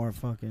fucking put more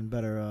fucking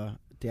better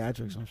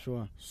theatrics, I'm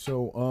sure.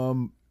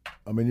 So,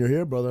 I mean, you're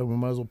here, brother. We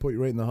might as well put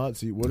you right in the hot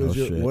seat. What Oh, is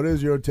your shit. What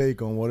is your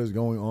take on what is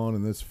going on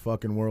in this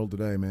fucking world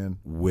today, man?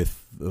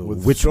 With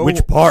With which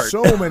part?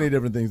 So many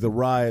different things: the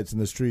riots in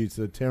the streets,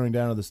 the tearing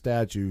down of the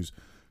statues,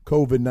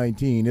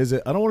 COVID-19. Is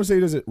it? I don't want to say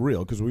is it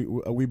real because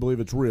we believe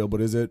it's real,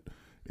 but is it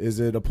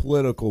a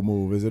political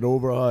move? Is it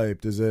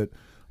overhyped? Is it?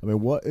 I mean,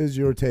 what is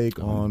your take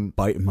on?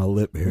 biting my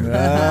lip here.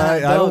 I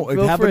don't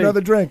Feel have free. another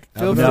drink.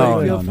 Feel Have free.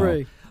 another Feel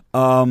drink.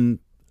 free.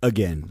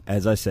 Again,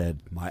 as I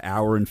said, my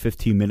hour and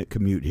 15-minute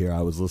commute here,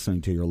 I was listening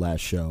to your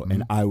last show,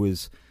 and I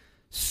was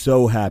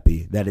so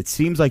happy that it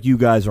seems like you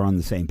guys are on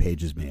the same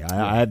page as me.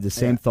 I have the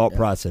same thought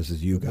process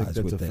as you I think guys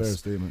that's with a fair this.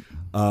 statement.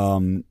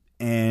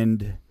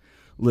 And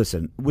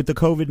listen, with the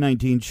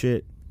COVID-19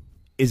 shit,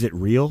 is it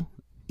real?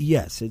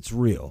 Yes, it's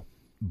real.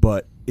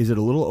 But is it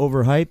a little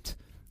overhyped?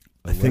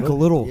 I think a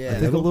little. Yeah. I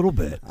think a little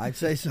bit. I'd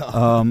say so.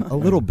 A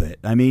little bit.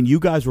 I mean, you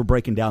guys were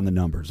breaking down the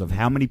numbers of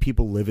how many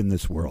people live in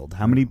this world,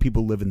 how many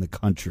people live in the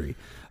country,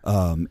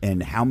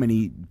 and how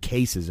many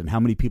cases and how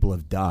many people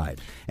have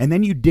died. And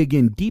then you dig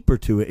in deeper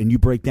to it and you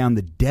break down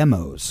the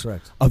demos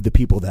Correct. of the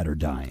people that are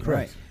dying.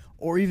 Right.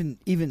 Or even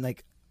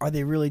like are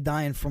they really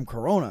dying from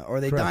corona? Or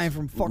are they dying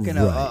from fucking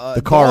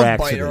the car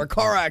accident or a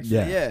car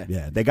accident?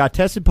 Yeah. They got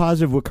tested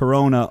positive with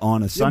corona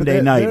on a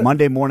Sunday night.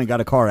 Monday morning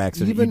got a car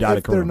accident. Even you died if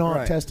of corona. they're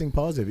not testing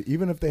positive,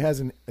 even if they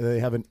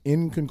have an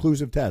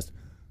inconclusive test,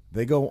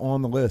 they go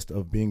on the list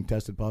of being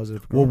tested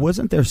positive. Well,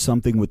 wasn't there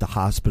something with the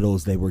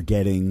hospitals? They were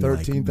getting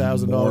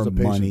 $13,000 a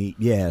patient. Money.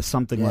 Yeah,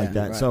 something like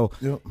that. Right. So,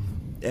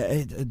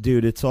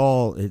 dude, it's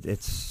all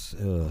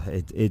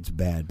it's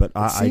bad. But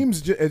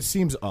it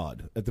seems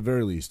odd at the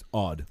very least.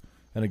 Odd.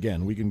 And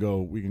again, we can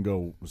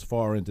go as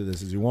far into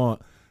this as you want.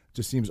 It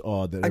just seems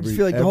odd that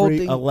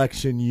every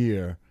election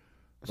year,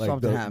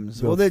 something happens.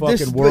 The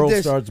fucking world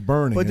starts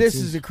burning. But this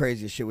is the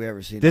craziest shit we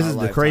ever seen. This is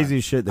the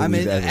craziest shit that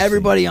we've ever seen.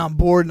 Everybody on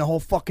board in the whole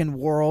fucking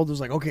world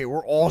was like, okay,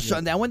 we're all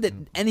shutting down. When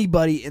did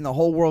anybody in the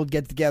whole world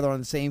get together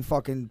on the same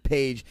fucking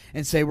page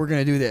and say we're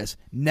going to do this?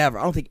 Never.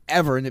 I don't think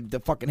ever in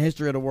the fucking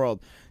history of the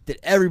world did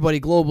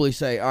everybody globally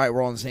say, all right,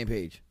 we're all on the same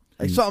page.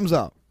 Like, something's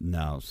up.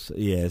 No,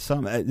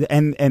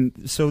 and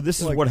so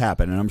this is what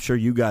happened, and I'm sure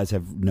you guys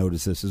have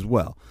noticed this as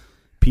well.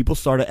 People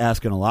started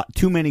asking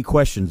too many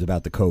questions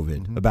about the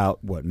COVID about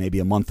maybe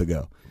a month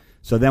ago.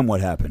 So then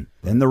what happened?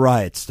 Then the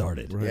riots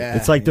started. Right. Yeah,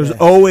 it's like there's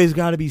always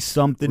got to be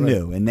something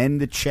new, and then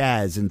the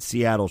Chaz in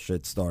Seattle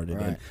shit started,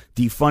 and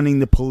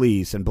defunding the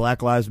police and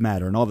Black Lives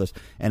Matter and all this.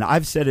 And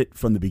I've said it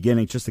from the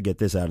beginning, just to get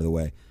this out of the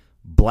way: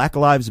 Black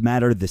Lives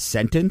Matter, the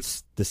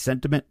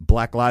sentiment,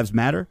 Black Lives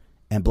Matter.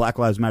 And Black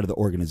Lives Matter, the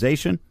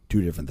organization,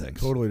 two different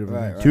things. Totally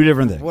different things. Two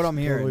different things. What I'm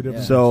hearing.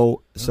 Totally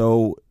different.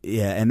 So,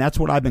 and that's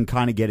what I've been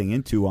kind of getting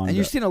into on. And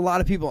you've seen a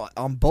lot of people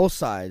on both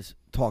sides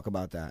talk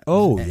about that.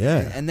 Oh,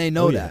 and they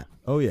know that.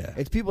 Oh, yeah.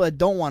 It's people that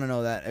don't want to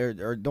know that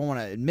or don't want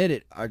to admit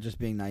it are just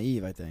being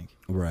naive, I think.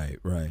 Right.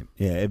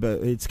 Yeah,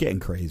 but it's getting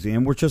crazy.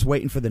 And we're just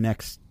waiting for the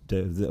next...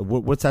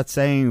 what's that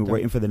saying? We're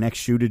waiting for the next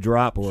shoe to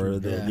drop or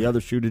the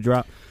other shoe to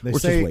drop.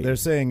 They're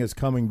saying it's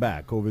coming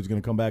back. COVID's going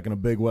to come back in a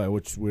big way,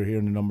 which we're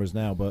hearing the numbers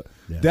now. But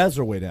deaths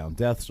are way down.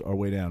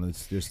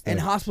 It's just and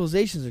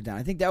hospitalizations are down.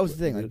 I think that was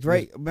the thing. Like,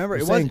 right? Remember,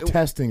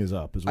 testing is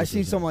up. I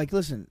seen someone like,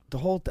 listen, the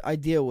whole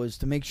idea was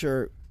to make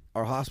sure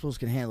our hospitals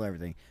can handle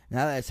everything.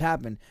 Now that it's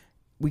happened,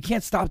 we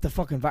can't stop the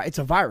fucking virus. It's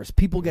a virus.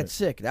 People get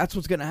sick. That's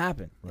what's going to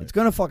happen. Right. It's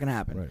going to fucking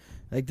happen. Right.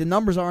 Like, the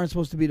numbers aren't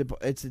supposed to be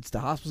it's the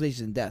hospitalizations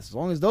and deaths. As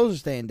long as those are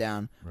staying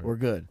down, we're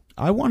good.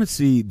 I want to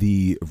see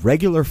the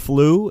regular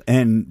flu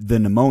and the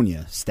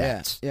pneumonia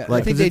stats. Yeah.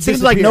 Like, I think it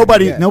seems like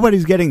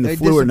nobody's getting the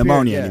flu or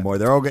pneumonia anymore.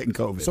 They're all getting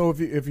COVID. So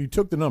if you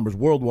took the numbers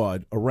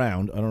worldwide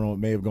around, I don't know, it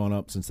may have gone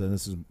up since then.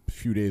 This is a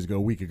few days ago,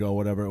 a week ago,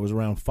 whatever. It was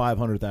around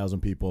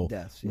 500,000 people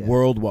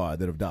worldwide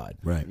that have died.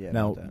 Right. Yeah,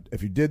 now,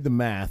 if you did the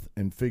math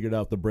and figured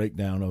out the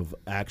breakdown of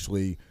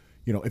actually...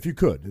 if you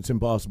could, it's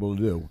impossible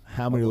to do.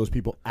 How many of those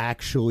people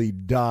actually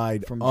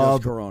died from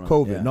of corona.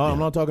 COVID? Yeah. No, I'm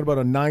not talking about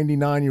a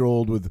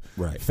 99-year-old with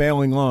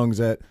failing lungs.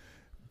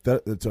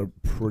 That's a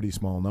pretty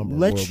small number.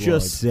 Let's worldwide.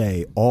 just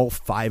say all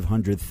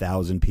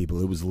 500,000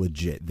 people, it was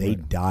legit. They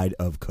died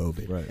of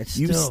COVID. Right.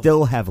 You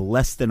still have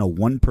less than a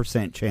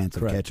 1% chance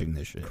of catching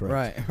this shit.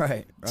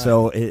 Right.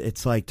 So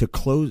it's like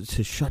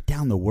to shut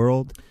down the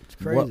world. It's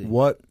crazy.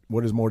 What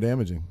is more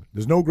damaging?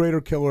 There's no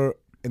greater killer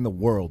in the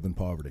world than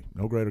poverty.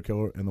 No greater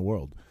killer in the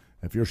world.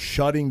 If you're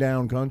shutting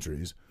down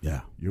countries,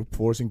 you're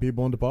forcing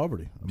people into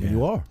poverty. I mean,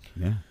 you are.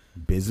 Yeah.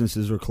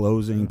 Businesses are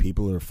closing.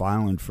 People are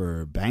filing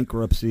for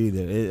bankruptcy.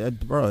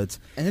 Bro, it's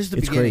and this is the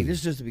beginning. Crazy. This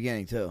is just the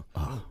beginning too.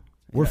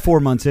 We're 4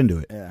 months into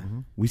it. Yeah,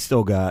 we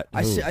still got.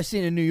 I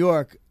seen in New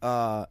York,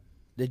 the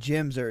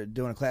gyms are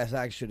doing a class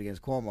action suit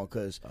against Cuomo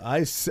because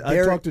I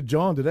talked to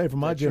John today from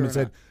my gym and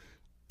said,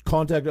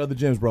 contact other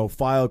gyms, bro.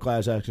 File a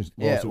class action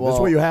lawsuit. That's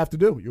what you have to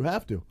do. You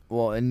have to.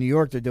 Well, in New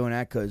York, they're doing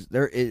that because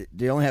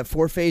they only have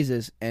 4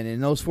 phases, and in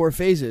those 4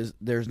 phases,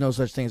 there's no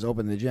such thing as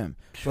opening the gym.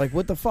 So, like,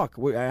 what the fuck?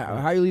 How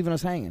are you leaving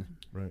us hanging?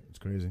 Right, it's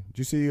crazy. Did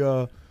you see,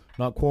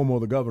 not Cuomo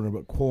the governor,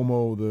 but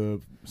Cuomo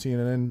the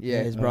CNN?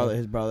 Yeah, his brother.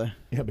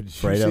 Yeah, but did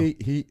Fredo. you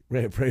see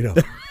Fredo?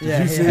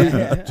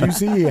 Did you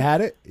see he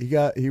had it? He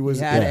had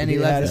it, and he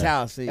left his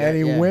house. And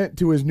he went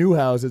to his new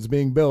house that's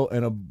being built,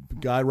 and a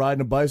guy riding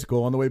a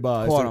bicycle on the way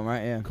by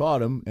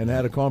caught him and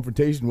had a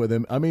confrontation with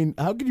him. I mean,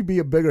 how could you be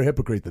a bigger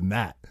hypocrite than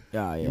that?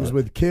 Yeah. He was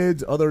with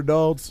kids, other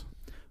adults.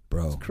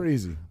 Bro, it's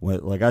crazy.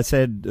 Like I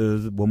said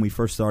when we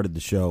first started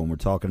the show, and we're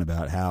talking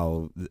about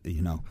how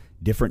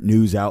different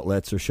news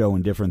outlets are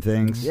showing different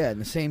things. Yeah,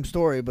 the same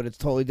story, but it's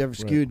totally different,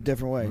 skewed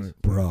different ways.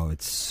 Right. Bro,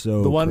 it's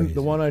so crazy.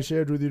 The one I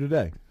shared with you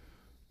today,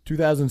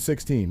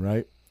 2016,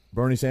 right?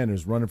 Bernie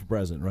Sanders running for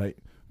president, right?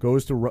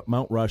 Goes to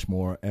Mount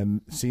Rushmore,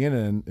 and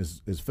CNN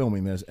is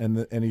filming this,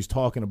 and he's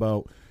talking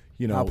about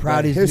how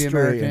proud he's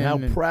history and how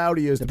proud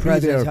he is to be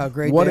there, how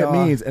great what they it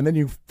are. means, and then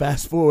you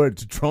fast forward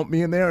to Trump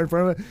being there in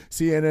front of it,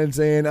 CNN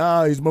saying,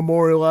 he's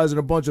memorializing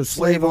a bunch of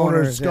slave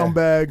owners,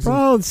 scumbags.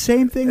 Bro, the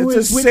same thing. It's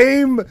the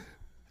same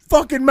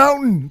fucking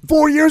mountain,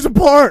 4 years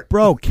apart.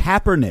 Bro,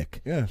 Kaepernick.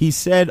 Yeah. He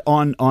said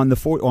on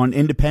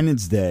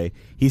Independence Day,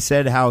 he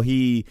said how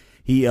he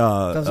He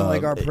doesn't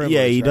like our privilege.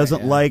 Yeah, he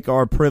doesn't like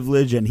our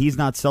privilege, and he's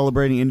not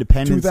celebrating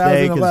Independence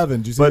Day.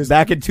 2011. But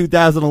back in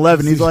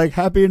 2011, he's like,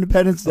 "Happy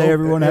Independence Day,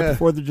 everyone! Happy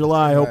 4th of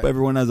July. I hope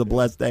everyone has a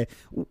blessed day."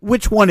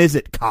 Which one is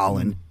it,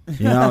 Colin?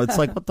 You know, it's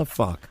like, what the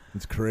fuck?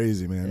 It's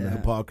crazy, man. Yeah. The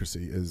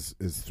hypocrisy is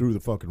through the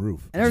fucking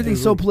roof. And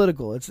everything's so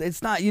political.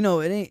 It's not, you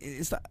know, it ain't.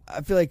 It's not,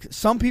 I feel like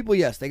some people,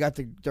 yes, they got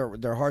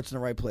their hearts in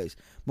the right place.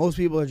 Most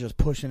people are just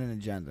pushing an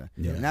agenda,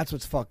 and that's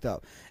what's fucked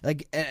up.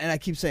 Like, and I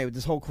keep saying with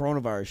this whole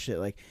coronavirus shit,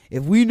 like,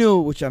 if we knew,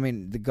 which I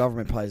mean, the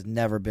government probably has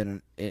never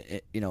been,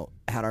 you know,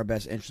 had our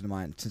best interest in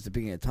mind since the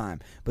beginning of time.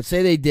 But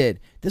say they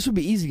did, this would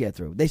be easy to get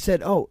through. They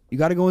said, "Oh, you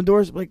got to go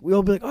indoors." Like, we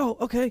all be like, "Oh,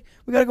 okay,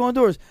 we got to go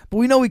indoors," but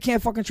we know we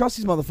can't fucking trust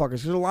these motherfuckers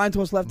because they're lying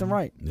to us left and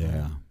right.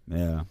 Yeah.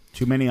 Yeah,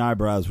 too many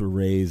eyebrows were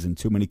raised and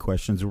too many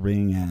questions were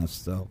being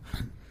asked. So,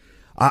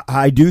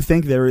 I do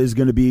think there is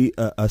going to be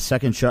a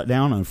second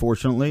shutdown.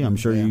 Unfortunately, I'm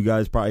sure you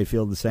guys probably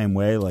feel the same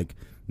way. Like,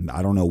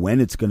 I don't know when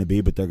it's going to be,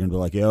 but they're going to be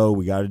like, "Yo,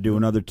 we got to do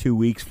another 2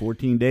 weeks,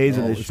 14 days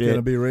of this shit." It's going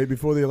to be right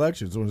before the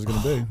elections. When it's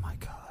going to be? Oh my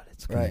god,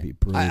 it's going to be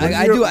brutal.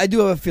 I do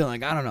have a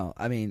feeling. I don't know.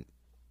 I mean,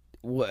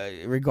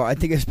 I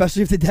think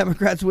especially if the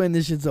Democrats win,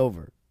 this shit's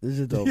over. This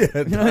is over. Yeah,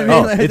 you know what I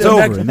mean? Like, it's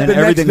over, and then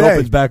everything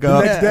opens back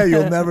up. The next day,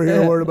 you'll never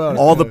hear a word about it.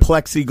 All the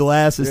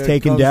plexiglass is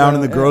taken down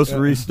in the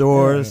grocery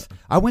stores. Yeah.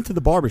 I went to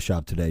the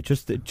barbershop today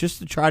just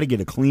to try to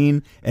get a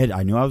clean. And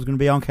I knew I was going to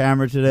be on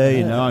camera today.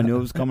 You know, I knew it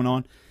was coming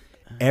on.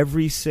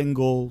 Every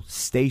single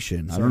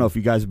station, I don't know if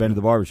you guys have been to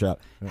the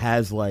barbershop,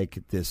 has like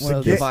this.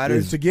 To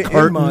get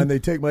in mine, they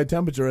take my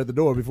temperature at the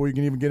door before you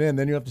can even get in.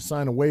 Then you have to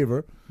sign a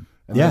waiver.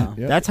 Yeah,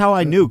 that's how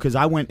I knew, because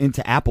I went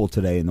into Apple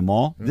today in the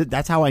mall.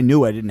 That's how I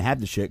knew I didn't have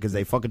the shit, because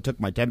they fucking took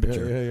my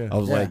temperature. I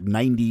was like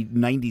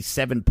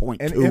 97.2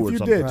 and or if you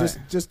something. did,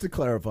 just to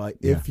clarify,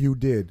 if you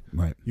did,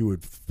 you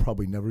would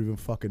probably never even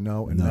fucking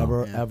know and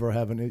never ever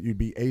have it. You'd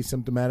be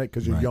asymptomatic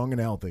because you're young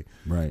and healthy.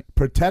 Right.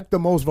 Protect the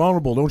most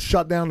vulnerable. Don't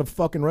shut down the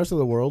fucking rest of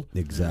the world.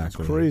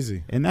 Exactly. It's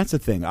crazy. And that's the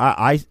thing.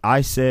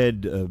 I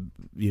said,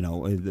 you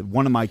know,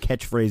 one of my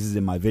catchphrases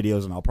in my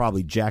videos, and I'll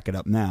probably jack it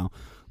up now,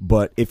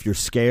 but if you're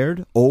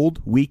scared, old,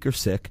 weak, or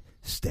sick,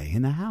 stay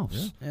in the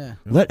house. Yeah.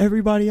 Let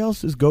everybody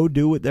else go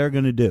do what they're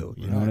going to do.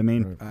 You know what I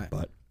mean? Right.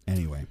 But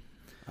anyway.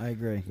 I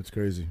agree. It's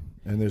crazy.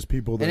 And there's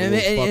people that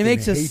it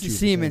makes us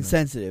seem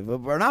insensitive.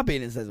 We're not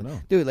being insensitive. No.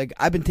 Dude, like,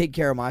 I've been taking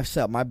care of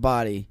myself, my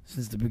body,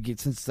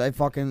 since I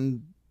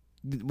fucking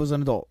was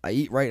an adult. I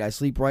eat right. I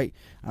sleep right.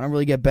 I don't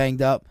really get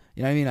banged up.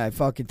 You know what I mean? I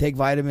fucking take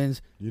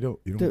vitamins. You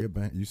don't get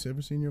banged. You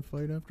ever seen your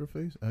fight after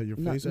face? Your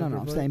face after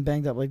I'm fight? staying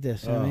banged up like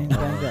this. You know what I mean?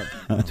 Banged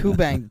up.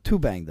 Too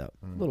banged up.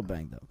 A little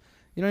banged up.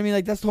 You know what I mean?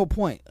 Like, that's the whole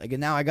point. Like, and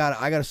now I got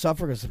to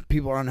suffer because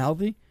people are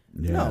unhealthy.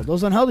 Yeah. No,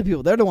 those unhealthy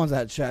people, they're the ones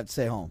that should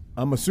stay home.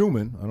 I'm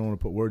assuming. I don't want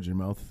to put words in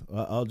your mouth.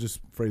 I'll just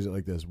phrase it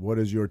like this. What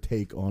is your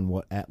take on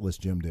what Atlas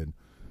Gym did?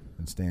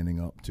 And standing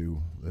up to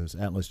this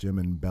Atlas Gym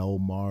in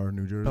Belmar,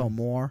 New Jersey.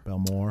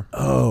 Belmar.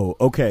 Oh,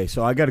 okay.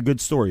 So I got a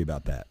good story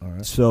about that. All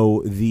right.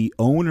 So the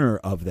owner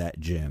of that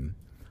gym,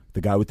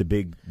 the guy with the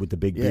big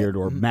beard,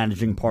 or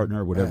managing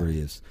partner, whatever he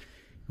is,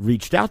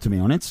 reached out to me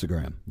on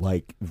Instagram,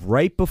 like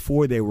right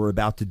before they were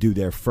about to do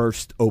their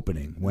first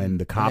opening, when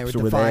the cops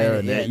were there.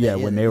 And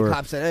the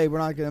cops said, "Hey, we're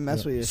not going to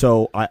mess with you."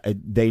 So I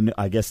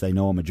guess they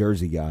know I'm a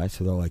Jersey guy,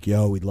 so they're like,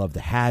 "Yo, we'd love to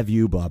have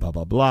you." Blah blah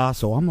blah blah.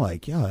 So I'm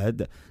like, "Yo,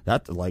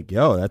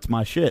 that's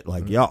my shit."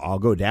 Like, "Yo, I'll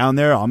go down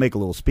there. I'll make a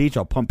little speech.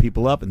 I'll pump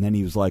people up." And then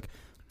he was like,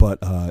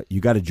 "But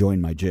you got to join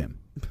my gym."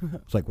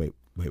 It's like, wait,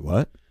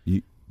 what?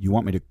 You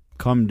want me to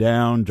come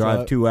down,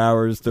 drive 2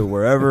 hours to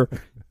wherever?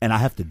 And I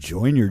have to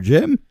join your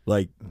gym?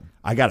 Like,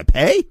 I got to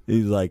pay?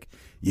 He's like,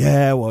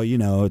 yeah, well, you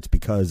know, it's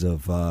because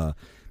of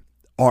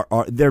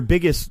their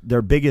biggest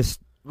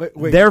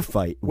their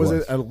fight was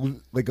it a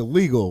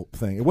legal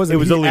thing? It wasn't. It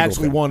was he a legal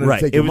actually thing. wanted to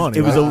take your money.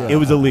 It was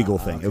a legal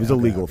thing. It was a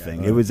legal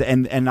thing. It was,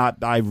 and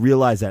I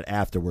realized that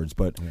afterwards.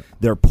 But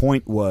their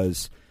point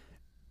was,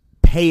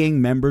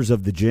 paying members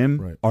of the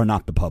gym are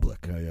not the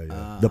public.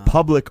 The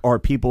public are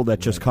people that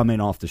just come in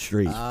off the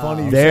street.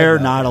 They're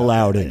not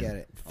allowed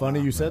in. Funny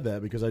you said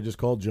that, because I just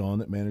called John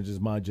that manages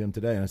my gym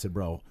today, and I said,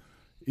 bro,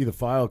 either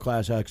file a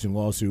class action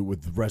lawsuit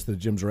with the rest of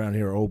the gyms around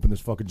here, or open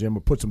this fucking gym, or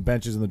put some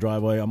benches in the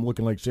driveway. I'm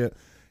looking like shit.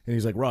 And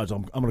he's like, Raj,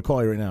 I'm going to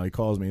call you right now. He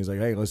calls me. He's like,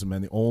 hey, listen,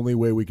 man, the only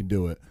way we can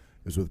do it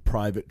is with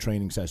private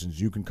training sessions.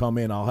 You can come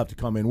in. I'll have to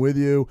come in with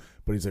you.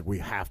 But he's like, we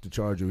have to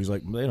charge you. He's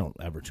like, they don't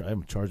ever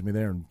haven't charged me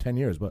there in 10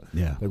 years. But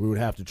like, we would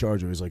have to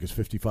charge you. He's like, it's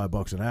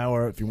 $55 an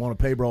hour. If you want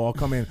to pay, bro, I'll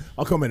come in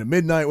at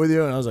midnight with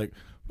you. And I was like,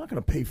 I'm not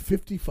going to pay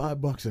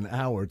 $55 an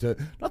hour to.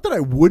 Not that I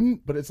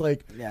wouldn't, but it's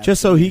like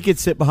just so he could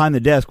sit behind the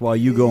desk while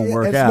you go and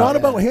work out. It's not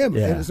about him.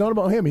 It's not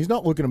about him. He's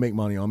not looking to make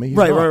money on me. He's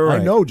right.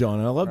 I know John,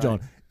 and I love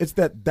John. It's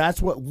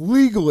that's what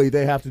legally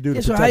they have to do.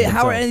 To protect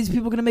how are any of these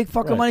people going to make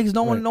fucking money? Because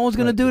no one's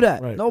going to do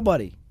that. Right.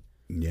 Nobody.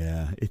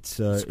 Yeah, it's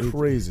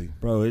crazy,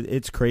 bro.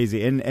 It's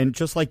crazy, and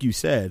just like you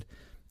said,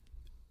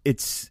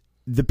 it's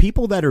the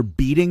people that are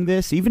beating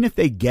this. Even if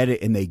they get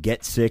it and they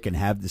get sick and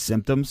have the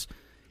symptoms,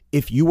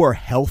 if you are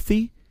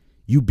healthy,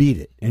 you beat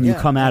it and you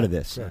come out of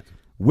this. Correct.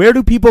 Where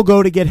do people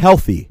go to get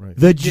healthy? Right.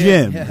 The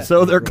gym. Yeah.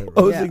 So they're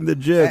closing the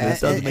gym. And,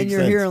 This doesn't make and you're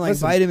sense. hearing like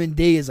vitamin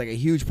D is like a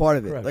huge part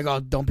of it. Correct. Like, oh,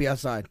 don't be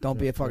outside. Don't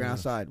be fucking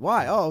outside.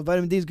 Why? Oh,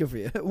 vitamin D is good for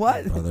you.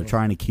 What? Bro, they're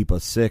trying to keep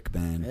us sick,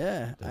 man.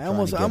 Yeah, They're I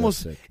trying to get us almost.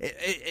 sick.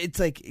 It's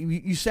like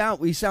we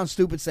sound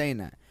stupid saying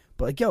that,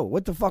 but like, yo,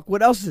 what the fuck?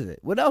 What else is it?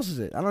 What else is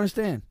it? I don't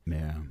understand.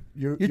 Yeah.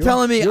 You're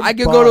telling me your I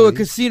could go to a body-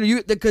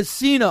 casino? The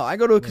casino. I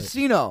go to a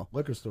casino,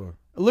 liquor store.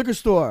 a liquor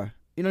store.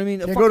 You know what I mean?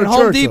 Can't a go to fucking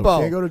Home church, though. Depot.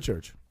 Can't go to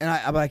church.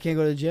 But I can't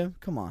go to the gym.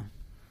 Come on.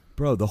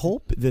 Bro,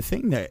 the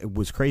thing that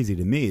was crazy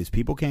to me is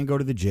people can't go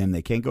to the gym,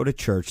 they can't go to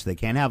church, they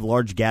can't have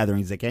large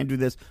gatherings, they can't do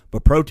this,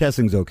 but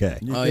protesting's okay.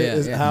 Oh It yeah,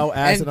 is yeah. how And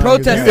asinine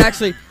protests is that?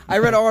 actually. I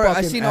read an article. I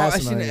Fucking seen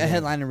asinine, a yeah.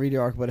 headline in Read the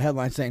article, but a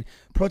headline saying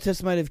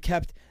protests might have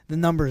kept the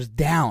numbers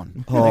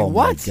down. Oh Like,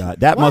 what? my god,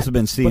 that What? must have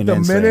been CNN.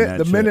 But saying that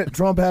the shit. minute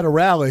Trump had a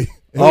rally,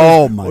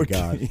 Oh my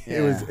god,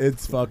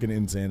 it's fucking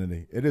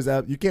insanity. It is.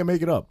 You can't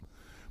make it up.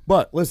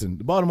 But listen,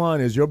 the bottom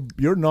line is your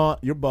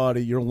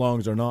body, your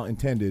lungs are not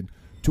intended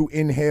to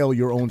inhale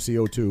your own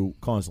CO2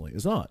 constantly.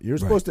 It's not. You're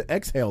supposed to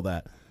exhale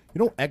that. You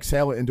don't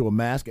exhale it into a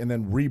mask and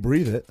then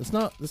rebreathe it. It's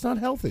not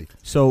healthy.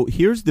 So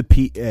here's the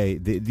PA.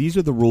 These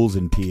are the rules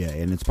in PA,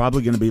 and it's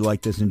probably going to be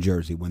like this in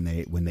Jersey when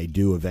they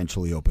do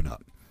eventually open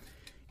up.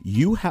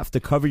 You have to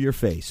cover your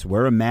face,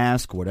 wear a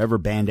mask, whatever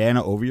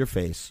bandana over your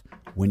face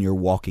when you're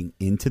walking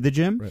into the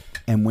gym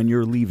and when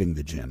you're leaving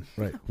the gym.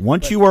 Right.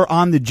 Once you are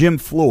on the gym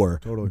floor,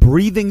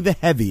 breathing the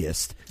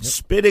heaviest,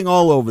 spitting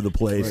all over the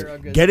place,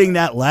 getting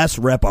that last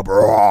rep up.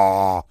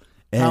 Raw,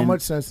 and How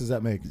much sense does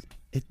that make?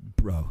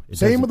 bro?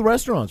 Same with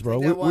restaurants,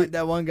 bro.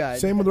 That one guy.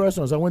 Same with the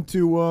restaurants. I went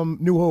to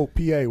New Hope,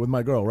 PA, with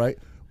my girl. Right,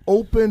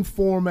 open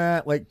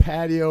format, like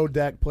patio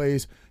deck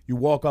place. You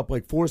walk up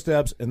like 4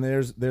 steps, and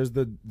there's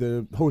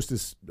the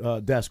hostess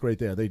desk right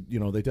there. They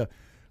tell.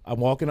 I'm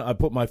walking. I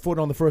put my foot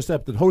on the first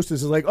step. The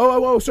hostess is like,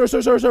 "Oh, sir,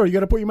 you got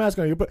to put your mask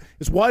on.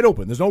 It's wide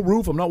open. There's no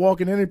roof. I'm not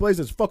walking any place.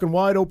 It's fucking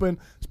wide open.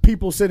 There's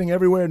people sitting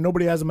everywhere.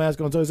 Nobody has a mask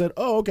on." So I said,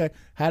 "Oh, okay."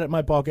 Had it in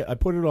my pocket. I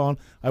put it on.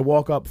 I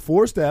walk up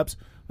 4 steps.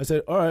 I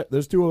said, "All right,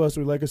 there's 2 of us.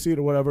 We'd like a seat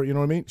or whatever." You know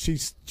what I mean? She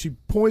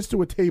points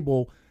to a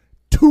table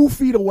 2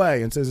 feet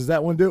away and says, "Is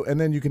that one due?" And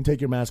then you can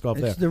take your mask off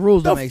there. The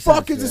rules don't make sense.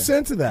 The fuck is the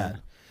sense of that?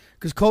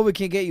 Because COVID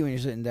can't get you when you're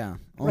sitting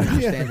down. Only when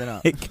you're standing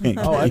up.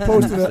 Oh,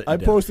 I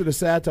posted a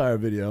satire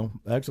video.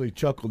 Actually,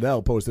 Chuck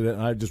Liddell posted it,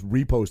 and I just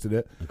reposted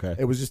it. Okay.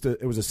 It was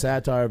a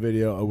satire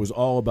video. It was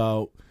all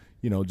about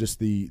just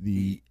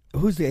the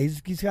Who's the?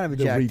 He's kind of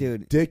a jack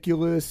dude.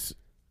 Ridiculous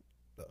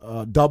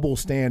double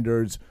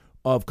standards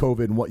of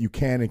COVID and what you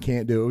can and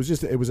can't do.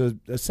 It was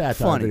a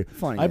satire video.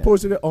 Funny. I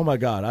posted it. Oh my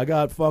god, I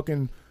got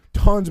fucking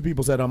tons of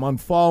people said, "I'm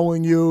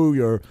unfollowing you.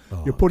 You're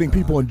putting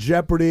people in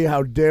jeopardy.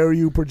 How dare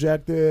you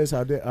project this?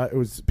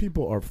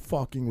 People are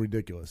fucking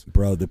ridiculous,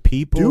 bro. The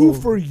people do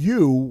for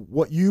you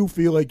what you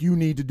feel like you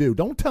need to do.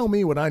 Don't tell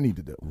me what I need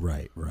to do.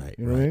 Right.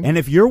 You know what I mean? And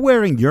if you're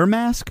wearing your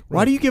mask,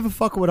 why do you give a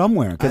fuck what I'm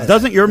wearing? Because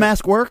doesn't your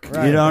mask work?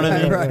 Right, you know what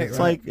I mean? right, It's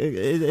right. like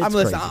it's I'm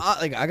listening.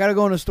 crazy. I gotta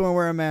go in the store and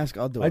wear a mask.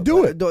 I'll do it. I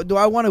do it. Do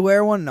I want to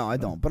wear one? No, I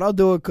don't. But I'll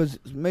do it because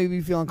maybe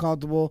you feel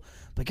uncomfortable.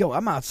 Like, yo,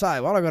 I'm outside.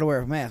 Why do I gotta wear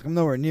a mask? I'm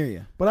nowhere near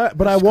you.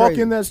 But I walk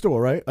in that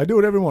store, right? I do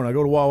it every morning. I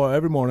go to Wawa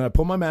every morning. I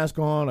put my mask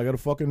on. I got a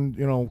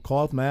fucking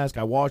cloth mask.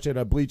 I wash it.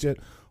 I bleach it.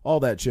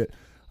 All that shit.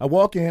 I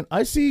walk in.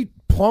 I see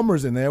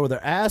plumbers in there with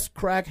their ass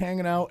crack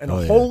hanging out and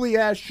a holy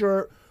ass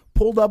shirt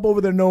pulled up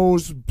over their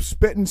nose,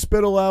 spitting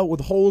spittle out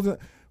with holes in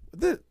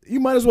it.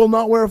 You might as well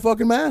not wear a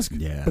fucking mask.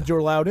 Yeah. But you're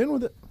allowed in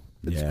with it.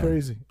 It's Yeah.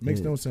 crazy. It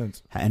makes no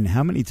sense. And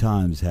how many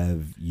times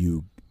have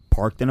you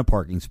parked in a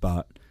parking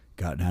spot,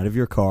 gotten out of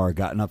your car,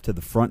 gotten up to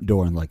the front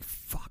door, and like,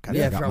 fuck, I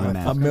forgot my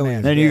mask. A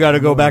million. Then you got to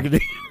go back into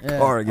your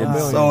car again.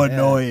 It's so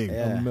annoying.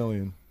 Yeah. A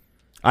million.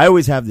 I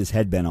always have this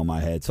headband on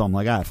my head, so I'm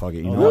like, fuck it.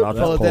 You know what? I'll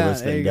just pull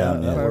this thing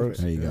down. That Yeah. works.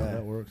 There you go.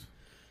 That works.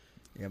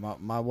 Yeah,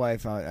 my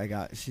wife,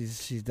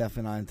 she's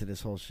definitely not into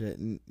this whole shit,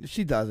 and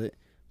she does it,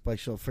 but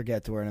she'll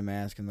forget to wear a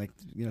mask, and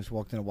she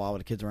walked in a while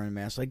with the kids wearing a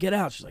mask, like, get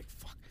out. She's like,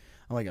 fuck.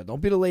 I'm like,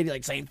 don't be the lady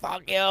like saying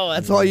fuck you.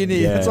 That's all you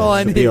need. Yeah, That's all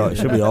I need.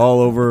 She'll be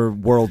all over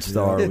World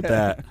Star with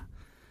that.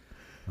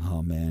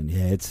 Oh man,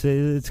 yeah,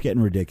 it's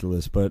getting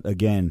ridiculous. But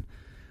again,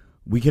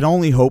 we can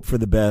only hope for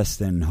the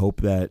best and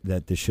hope that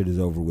this shit is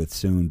over with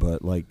soon.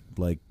 But like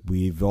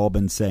we've all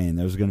been saying,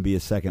 there's going to be a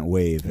second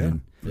wave,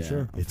 and for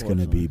sure. it's going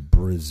to be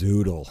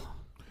brutal.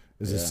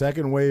 Is the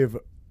second wave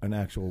an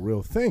actual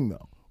real thing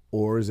though,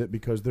 or is it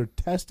because they're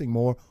testing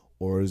more,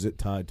 or is it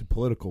tied to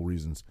political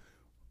reasons?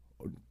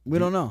 We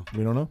don't know.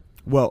 We don't know.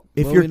 Well,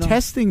 if Well, you're we know.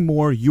 testing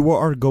more, you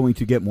are going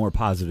to get more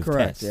positive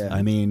Correct, tests. yeah.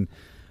 I mean,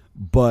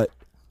 but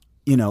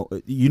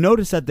you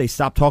notice that they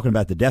stopped talking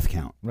about the death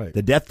count. Right.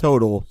 The death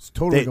total. It's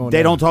totally they going they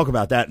down. don't talk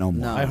about that no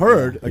more. No. I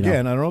heard Yeah.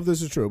 again. I don't know if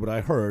this is true, but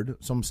I heard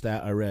some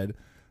stat I read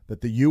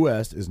that the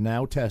U.S. is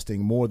now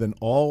testing more than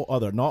all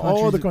other, not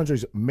all other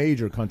countries,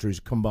 major countries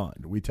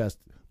combined. We test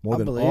more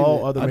than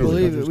all other I major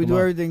believe countries it. We do combined.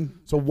 everything.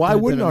 So why to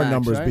the wouldn't our max,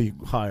 numbers right?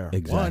 be higher?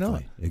 Exactly. Why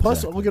not? Exactly.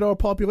 Plus, look at our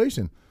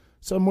population.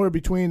 somewhere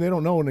between, they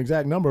don't know an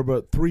exact number,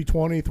 but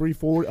 320,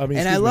 340. I mean,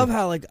 and I love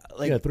how like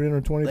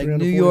 320, like 340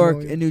 New York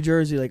million. and New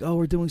Jersey, like, oh,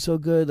 we're doing so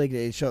good. Like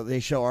they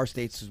show our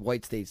states as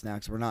white states now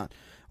because we're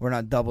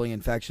not doubling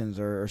infections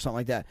or something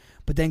like that.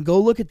 But then go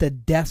look at the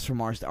deaths from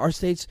our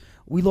states.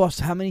 We lost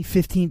how many?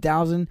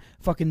 15,000.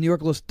 Fucking New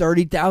York lost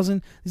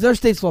 30,000. These other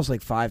states lost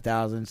like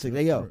 5,000. So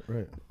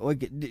Right.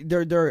 like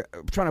they're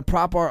trying to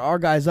prop our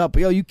guys up.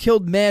 But, you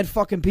killed mad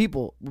fucking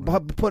people.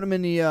 Put them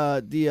in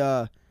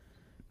the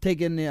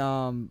taking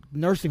the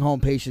nursing home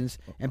patients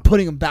and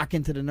putting them back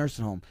into the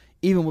nursing home,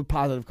 even with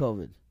positive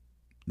COVID.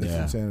 That's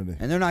insanity.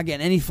 And they're not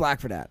getting any flack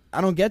for that.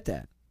 I don't get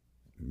that.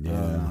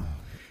 Yeah.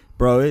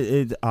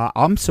 Bro,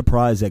 I'm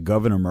surprised that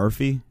Governor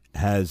Murphy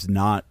has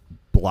not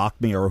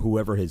blocked me, or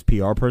whoever his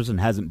PR person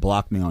hasn't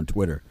blocked me on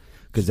Twitter.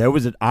 Because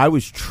I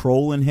was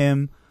trolling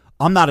him.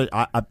 I'm not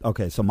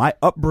okay, so my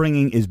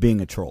upbringing is being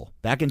a troll.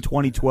 Back in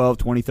 2012,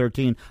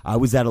 2013, I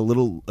was that a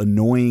little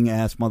annoying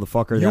ass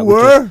motherfucker. You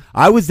were?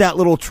 I was that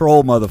little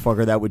troll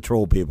motherfucker that would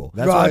troll people.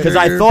 That's Roger, because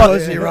I thought,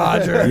 pussy,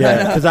 Roger.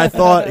 Yeah, because I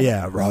thought,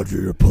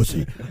 Roger, you're a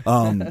pussy.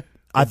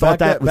 I thought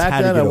that was back how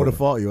to then get I would over. have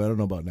fought you. I don't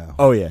know about now.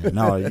 Oh yeah,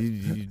 no,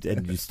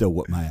 you still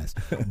whoop my ass.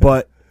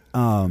 But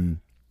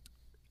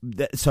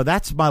so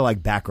that's my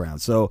like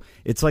background. So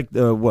it's like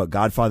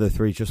Godfather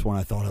 3. Just when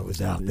I thought I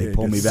was out, they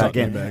pulled me back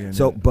in.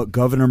 So, but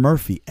Governor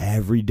Murphy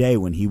every day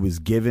when he was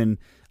given,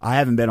 I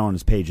haven't been on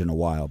his page in a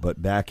while,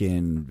 but back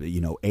in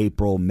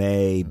April,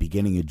 May,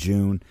 beginning of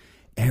June,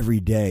 every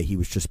day he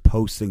was just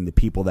posting the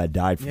people that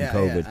died from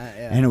COVID,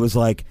 and it was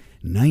like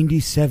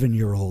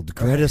 97-year-old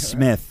Greta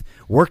Smith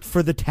worked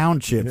for the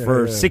township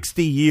for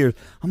 60 years.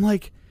 I'm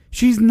like,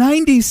 she's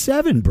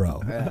 97, bro.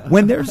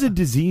 When there's a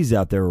disease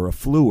out there or a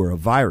flu or a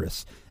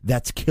virus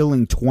that's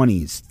killing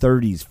 20s,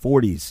 30s,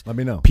 40s, let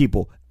me know.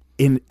 People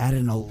at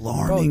an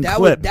alarming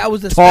clip. That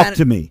was Talk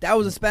to me. That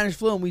was a Spanish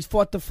flu, and we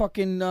fought the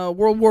fucking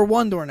World War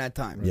I during that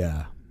time.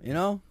 Yeah. You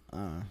know?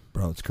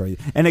 Bro, it's crazy.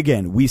 And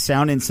again, we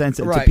sound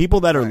insensitive to Right.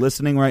 people that are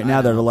listening right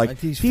now that are like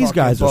these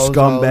guys are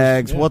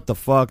scumbags. What the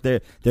fuck?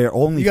 They're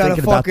only you got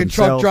thinking a about fucking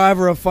themselves. truck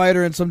driver, a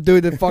fighter, and some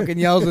dude that fucking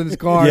yells in his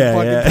car and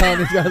fucking telling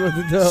these guys what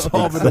to do.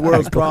 Solving the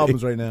world's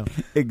problems right now.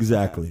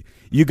 Exactly.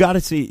 You got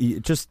to see.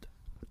 Just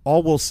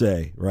all we'll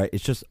say, right?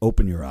 It's just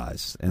open your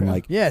eyes and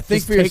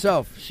think for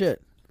yourself.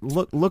 Shit.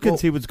 Look and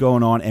see what's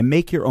going on and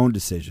make your own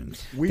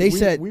decisions.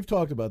 We've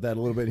talked about that a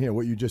little bit here.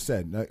 What you just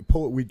said. Now,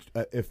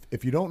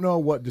 if you don't know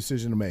what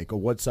decision to make or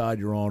what side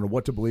you're on or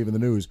what to believe in the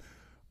news,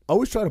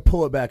 always try to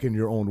pull it back into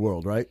your own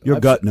world, right?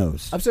 Your gut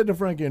knows. I've said to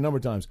Frankie a number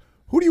of times,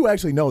 who do you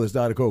actually know that's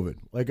died of COVID?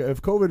 Like,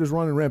 if COVID is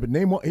running rampant,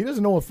 name one. He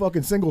doesn't know a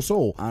fucking single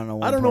soul. I don't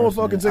know. I don't know a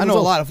fucking single soul. I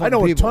know a lot of fucking people.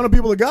 I know a people. ton of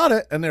people that got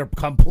it, and they're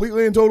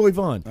completely and totally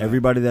fine.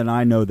 Everybody that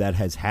I know that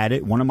has had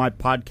it, one of my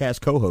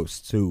podcast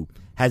co-hosts who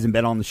hasn't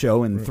been on the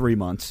show in 3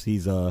 months,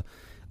 he's a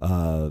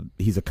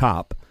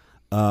cop.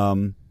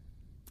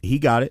 He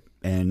got it,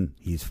 and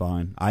he's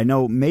fine. I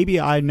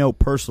know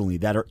personally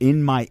that are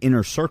in my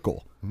inner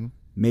circle.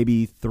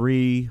 Maybe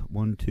 3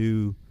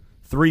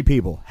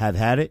 people have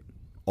had it.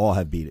 All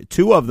have beat it.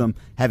 2 of them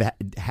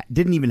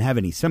didn't even have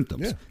any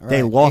symptoms. Yeah.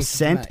 They lost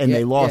scent and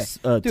they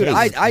lost Dude,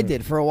 taste. I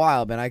did for a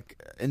while, but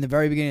in the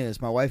very beginning of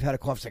this, my wife had a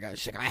cough.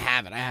 She's like, I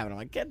have it. I'm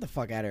like, get the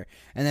fuck out of here.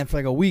 And then for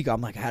like a week,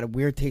 I'm like, I had a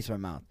weird taste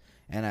in my mouth.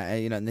 And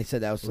and they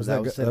said that was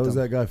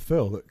that guy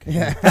Phil.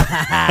 Yeah.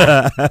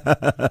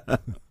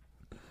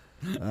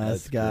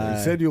 This guy.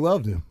 He said you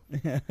loved him.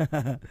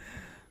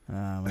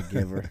 I'm a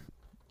giver.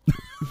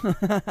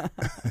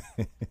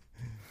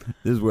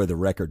 This is where the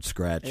record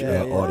scratch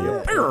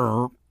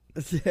audio.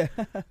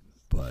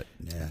 But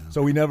yeah.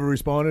 So he never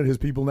responded. His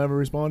people never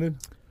responded.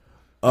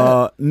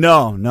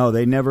 No,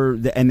 they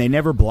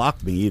never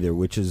blocked me either,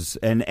 which is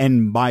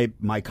and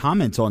my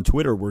comments on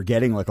Twitter were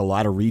getting like a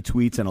lot of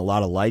retweets and a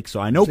lot of likes, so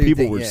I know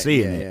people were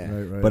seeing it.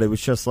 Right. But it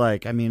was just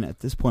like, I mean, at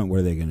this point, what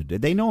are they going to do?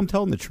 They know I'm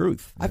telling the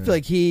truth. I feel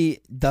like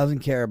he doesn't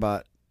care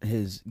about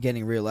his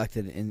getting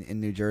reelected in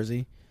New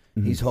Jersey.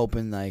 Mm-hmm. He's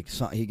hoping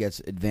he gets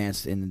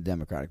advanced in the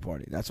Democratic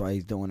Party. That's why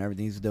he's doing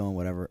everything he's doing,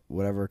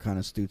 whatever kind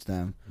of suits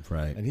them.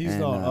 Right. And he's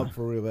not up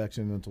for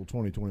re-election until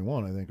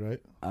 2021, I think, right?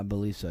 I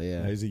believe so,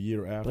 yeah. He's a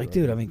year after. Like,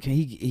 dude, I mean,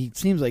 he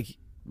seems like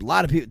a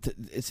lot of people.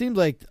 It seems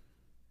like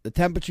the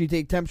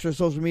temperature of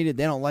social media,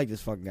 they don't like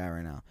this fucking guy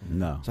right now.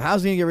 No. So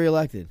how's he gonna get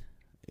reelected?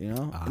 You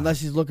know,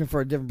 unless he's looking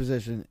for a different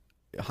position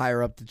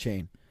higher up the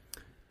chain.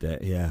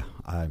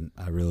 I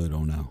really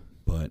don't know,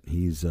 but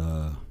he's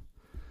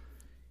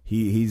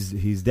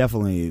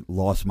definitely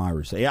lost my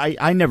respect.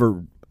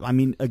 I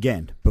mean,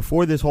 again,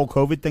 before this whole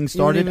COVID thing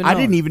started, I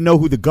didn't even know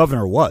who the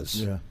governor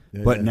was. Yeah.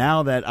 But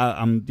now that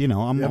I'm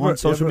on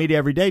social media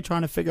every day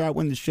trying to figure out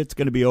when this shit's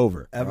going to be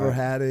over. Ever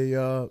had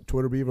a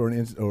Twitter beef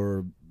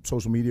or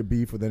social media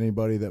beef with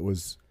anybody that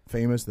was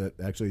famous that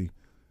actually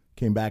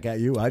came back at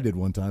you. I did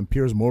one time.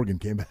 Piers Morgan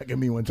came back at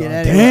me one time.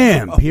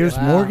 Damn, Piers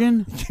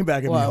Morgan? He came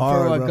back at me What,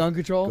 hard, for what, bro. gun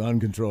control? Gun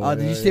control.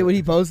 Did you see what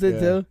he posted,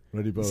 too?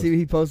 What did he post? See,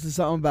 he posted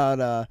something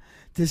about,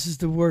 this is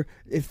the worst.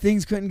 If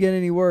things couldn't get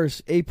any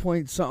worse,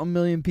 8-point-something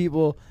million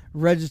people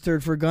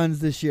registered for guns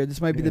this year.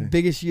 This might be the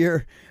biggest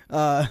year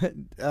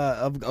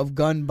of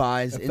gun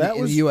buys in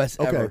the U.S.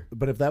 ever.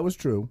 But if that was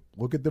true,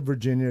 look at the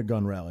Virginia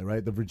gun rally,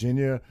 right? The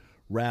Virginia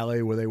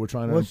rally where they were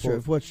trying to...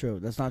 What's true?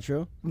 That's not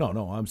true?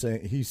 No,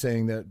 he's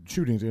saying that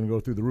shooting's going to go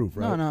through the roof,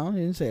 right? No, he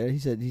didn't say that. He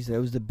said it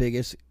was the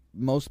biggest...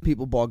 Most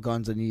people bought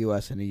guns in the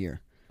U.S. in a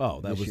year.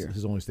 Oh, that was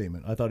his only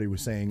statement. I thought he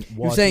was saying...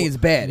 You're saying it's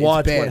bad.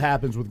 Watch it's bad. what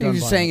happens with gun violence.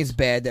 He was saying it's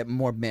bad that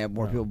more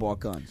people bought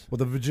guns. Well,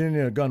 the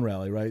Virginia gun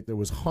rally, right? There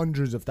was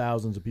hundreds of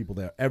thousands of people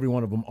there. Every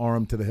one of them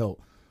armed to the hilt.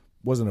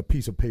 Wasn't a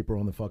piece of paper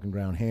on the fucking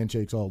ground.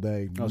 Handshakes all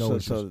day.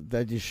 So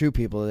that you shoot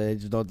people, they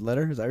just don't let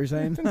her? Is that what you're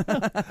saying?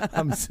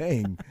 I'm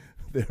saying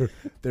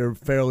they're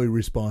fairly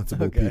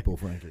responsible people,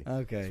 Frankie.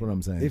 Okay. That's what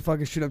I'm saying. They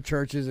fucking shoot up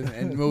churches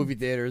and movie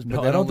theaters, but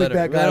No, they I don't think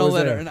that guy was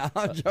there. No,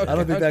 I'm joking. I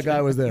don't think that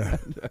guy was there.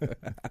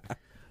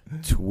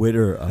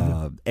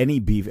 Twitter, any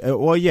beef?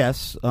 Well,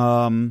 yes.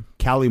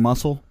 Cali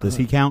Muscle, does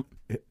he count?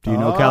 Do you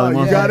know Cali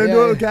Muscle? You got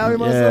into it with Cali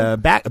Muscle? Yeah,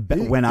 back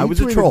when I was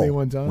a tweeted troll. me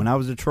one time. When I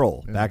was a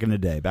troll, back in the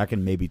day, back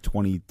in maybe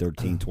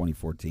 2013,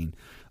 2014.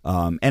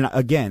 And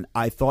again,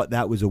 I thought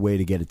that was a way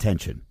to get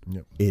attention,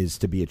 is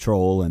to be a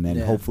troll and then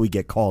hopefully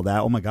get called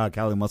out. Oh my God,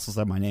 Cali Muscle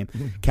said my name.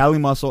 Cali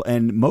Muscle,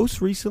 and most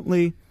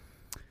recently...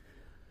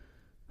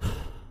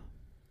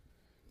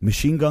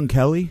 Machine Gun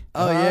Kelly.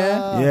 Oh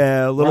yeah,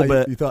 yeah, a little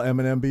bit. You thought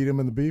Eminem beat him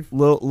in the beef?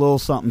 Little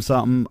something.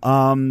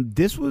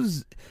 This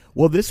was.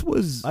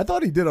 I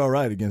thought he did all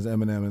right against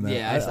Eminem in that.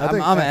 Yeah,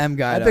 I'm an M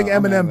guy. I think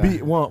Eminem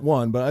beat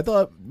won, but I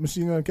thought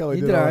Machine Gun Kelly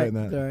did all right in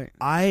that.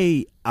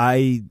 Right.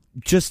 I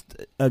just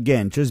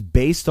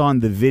based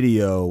on the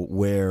video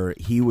where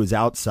he was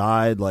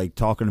outside, like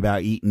talking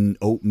about eating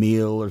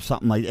oatmeal or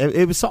something like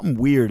it was something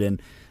weird,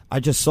 and I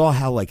just saw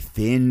how like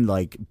thin,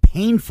 like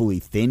painfully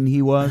thin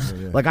he was.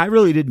 Like I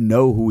really didn't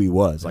know who he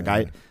was.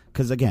 Like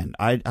because again,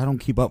 I don't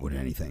keep up with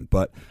anything,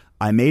 but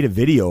I made a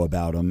video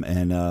about him,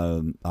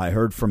 and I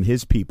heard from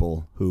his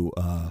people who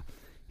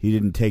he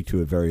didn't take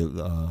to it very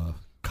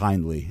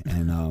kindly,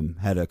 and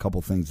had a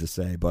couple things to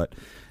say. But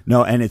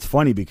no, and it's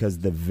funny because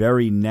the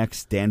very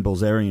next Dan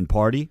Bilzerian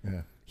party.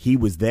 Yeah. He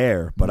was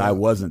there, but I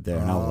wasn't there.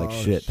 And I was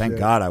like, shit, thank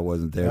God I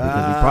wasn't there,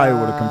 because he probably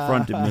would have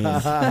confronted me.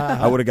 And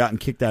I would have gotten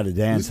kicked out of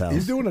Dan's house.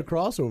 He's doing a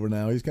crossover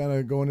now. He's kind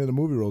of going into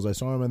movie roles. I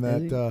saw him in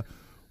that.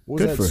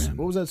 What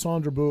was that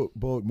Sandra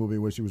Bullock movie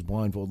where she was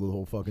blindfolded the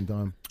whole fucking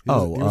time? He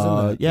was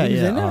in that. Yeah. He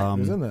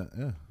was in that,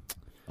 yeah.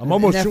 I'm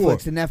almost sure.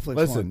 The Netflix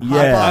Listen, one.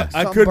 Yeah.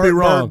 I could be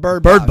wrong.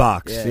 Bird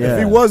Box. Yeah. If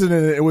he wasn't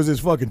in it, it was his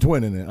fucking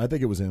twin in it. I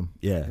think it was him.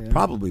 Yeah.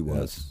 Probably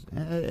was.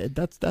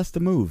 That's the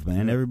move,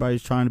 man.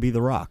 Everybody's trying to be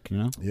The Rock, you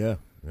know? Yeah.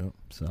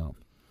 So,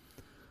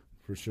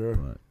 for sure.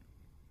 But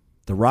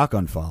The Rock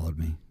unfollowed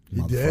me.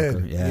 He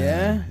did.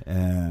 Yeah.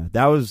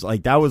 That was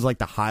like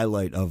the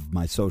highlight of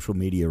my social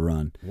media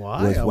run.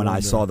 Why? Was when I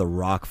saw The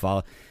Rock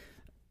follow.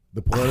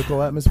 The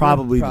political atmosphere?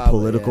 Probably the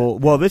political.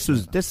 Yeah. Well,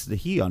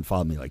 he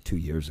unfollowed me like 2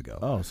 years ago.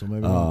 Oh, so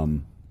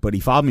maybe. But he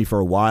followed me for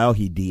a while.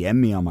 He DM'd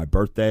me on my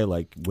birthday.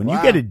 Like, when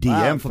you get a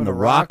DM from The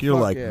Rock, you're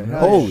like,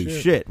 holy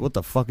shit, what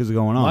the fuck is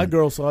going on? My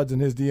girl slides in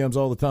his DMs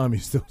all the time. He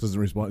still doesn't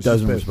respond.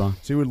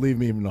 She would leave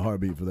me even a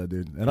heartbeat for that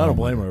dude. And I don't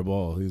blame her at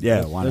all.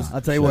 Why not? I'll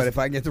tell you what, if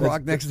I get The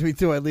Rock next to me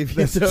too, I'd leave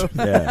you too.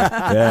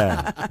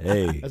 Yeah.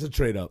 Hey. That's a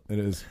trade up. It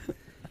is.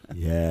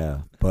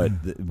 Yeah, but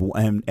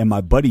and my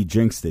buddy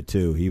jinxed it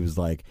too. He was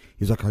like,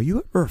 are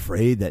you ever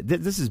afraid that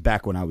this is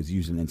back when I was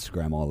using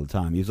Instagram all the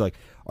time? He was like,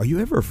 are you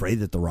ever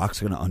afraid that The Rock's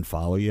going to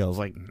unfollow you? I was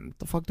like, what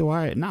the fuck do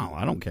I? No,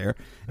 I don't care.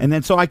 And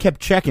then so I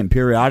kept checking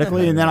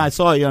periodically, and then I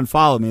saw he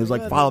unfollowed me. He was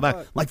like, follow back.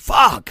 I'm like,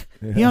 fuck,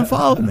 he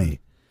unfollowed me.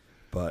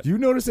 But do you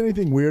notice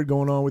anything weird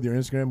going on with your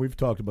Instagram? We've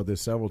talked about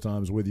this several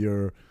times with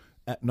your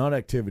not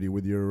activity,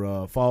 with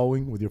your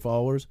following, with your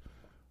followers.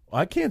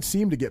 I can't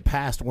seem to get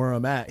past where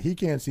I'm at. He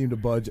can't seem to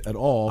budge at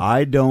all.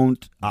 I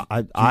don't.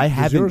 I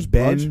haven't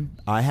been.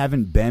 I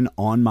haven't been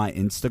on my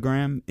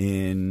Instagram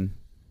in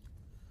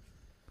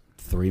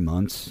 3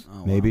 months,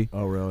 maybe.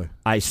 Wow. Oh, really?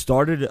 I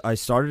started a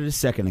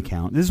second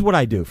account. This is what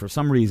I do. For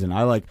some reason,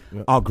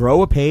 I'll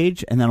grow a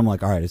page, and then I'm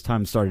like, all right, it's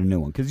time to start a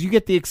new one, because you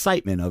get the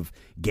excitement of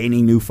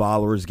gaining new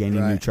followers,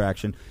 gaining new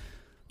traction.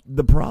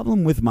 The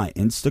problem with my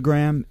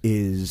Instagram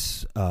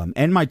is,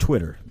 and my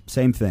Twitter,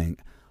 same thing.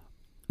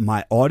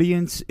 My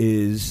audience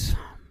is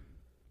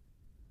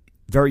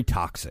very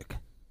toxic.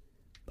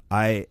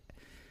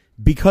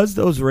 Because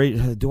those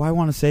do I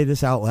want to say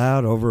this out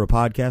loud over a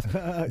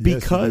podcast?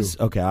 Because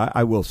yes, okay,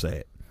 I will say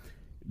it.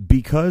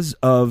 Because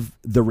of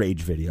the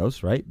rage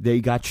videos, right? They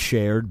got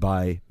shared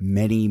by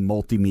many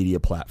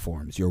multimedia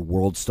platforms. Your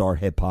World Star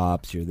Hip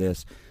Hops, your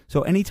this.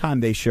 So anytime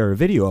they share a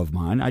video of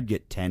mine, I'd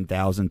get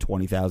 10,000,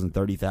 20,000,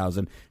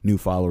 30,000 new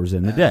followers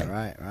in a day.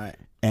 Right.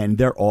 And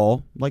they're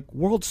all like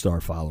World Star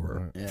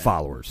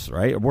followers,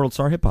 right? World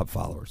Star Hip Hop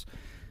followers.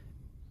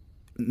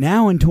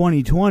 Now in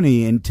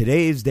 2020, in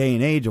today's day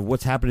and age of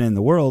what's happening in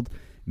the world,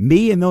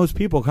 me and those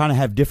people kind of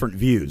have different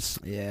views.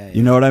 Yeah,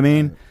 you know what I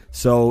mean?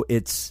 So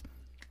it's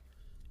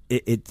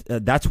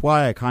that's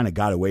why I kind of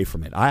got away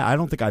from it. I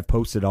don't think I've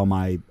posted on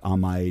my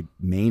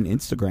main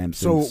Instagram since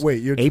So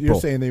wait, you're April.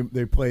 saying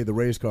they play the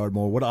race card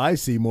more. What I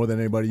see more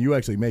than anybody, you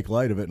actually make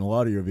light of it in a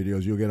lot of your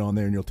videos. You'll get on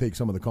there and you'll take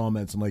some of the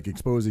comments and like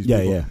expose these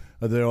people. Yeah.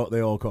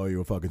 They all call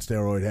you a fucking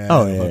steroid head.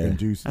 Oh, fucking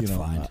juice. That's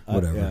fine.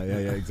 Whatever.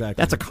 Yeah, exactly.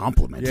 That's a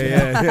compliment.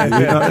 Yeah.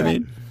 You know what I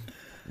mean?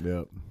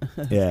 Yep.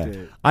 Yeah.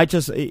 I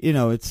just,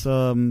 it's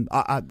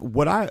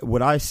what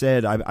I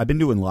said. I've been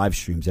doing live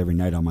streams every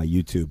night on my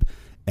YouTube,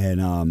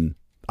 and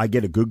I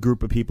get a good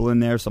group of people in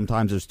there.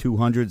 Sometimes there's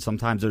 200,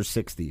 sometimes there's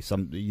 60.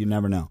 You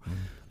never know.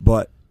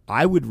 But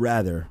I would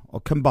rather,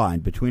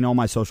 combined between all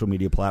my social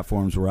media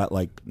platforms, we're at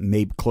like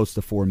maybe close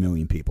to 4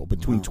 million people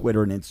between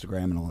Twitter and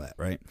Instagram and all that,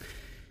 right?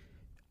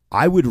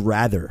 I would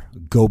rather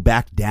go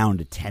back down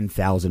to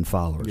 10,000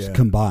 followers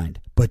combined,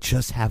 but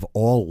just have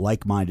all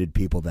like-minded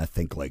people that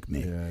think like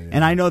me.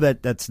 And I know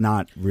that that's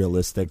not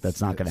realistic. That's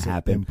not going to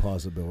happen.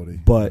 Impossibility.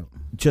 But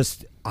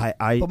just But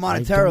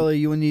monetarily,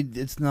 you would need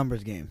it's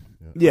numbers game.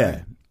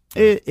 Yeah.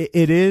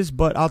 It is,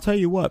 but I'll tell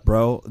you what,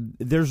 bro.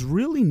 There's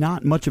really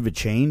not much of a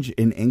change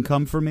in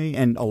income for me,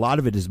 and a lot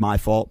of it is my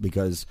fault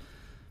because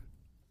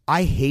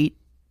I hate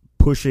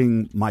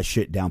pushing my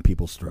shit down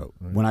people's throat.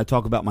 Right. When I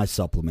talk about my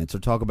supplements or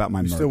talk about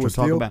my merch or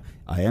talk about,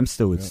 I am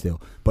still with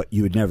Steel, but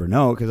you would never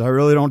know because I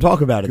really don't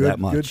talk about it that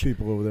much. Good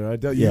people over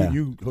there.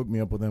 You hooked me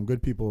up with them.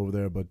 Good people over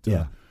there, but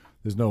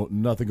there's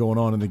nothing going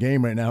on in the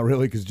game right now,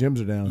 really, because gyms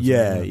are down.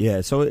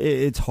 So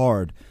it's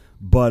hard,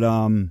 but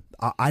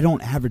I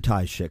don't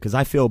advertise shit because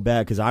I feel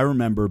bad because I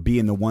remember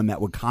being the one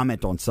that would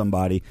comment on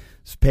somebody's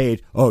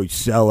page, oh,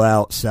 sell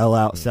out. So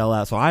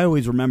I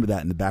always remember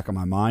that in the back of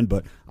my mind,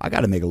 but I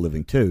got to make a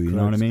living too. You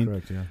know what I mean?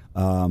 Correct,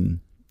 yeah.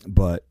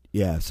 But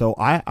yeah, so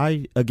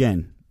I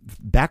again,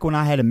 back when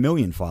I had 1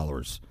 million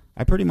followers,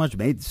 I pretty much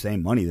made the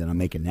same money that I'm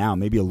making now,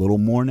 maybe a little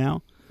more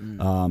now.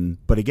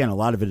 But again, a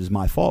lot of it is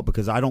my fault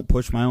because I don't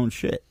push my own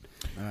shit.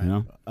 Right. You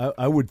know?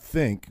 I would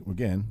think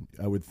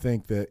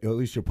that at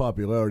least your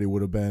popularity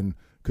would have been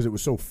because it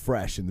was so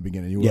fresh in the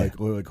beginning. You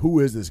were like,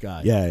 who is this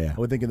guy? Yeah. I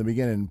would think in the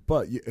beginning,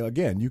 but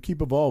again, you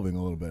keep evolving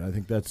a little bit. I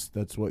think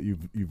that's what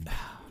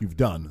you've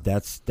done.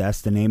 That's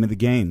the name of the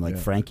game. Like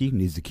Frankie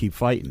needs to keep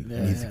fighting,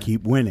 needs to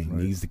keep winning,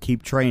 needs to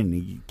keep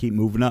training, keep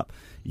moving up.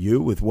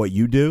 You with what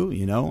you do,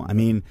 you know. I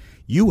mean,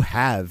 you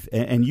have,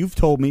 and you've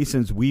told me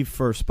since we've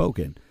first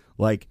spoken,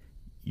 like.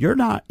 You're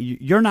not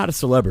a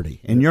celebrity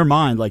in your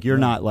mind. Like you're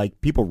not like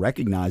people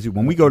recognize you.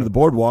 When we go to the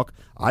boardwalk,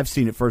 I've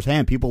seen it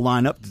firsthand. People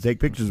line up to take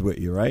pictures with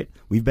you, right?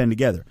 We've been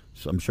together.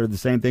 So I'm sure the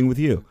same thing with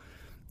you.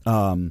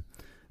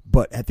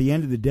 But at the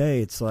end of the day,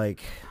 it's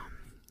like,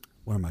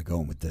 where am I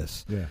going with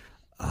this? Yeah.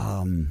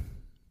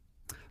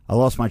 I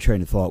lost my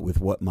train of thought with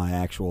what my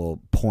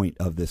actual point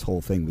of this whole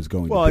thing was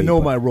going to be. Well, I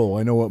know my role.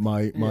 I know what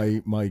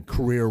my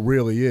career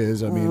really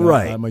is. I mean,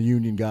 I'm a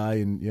union guy,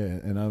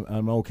 and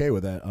I'm okay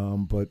with that.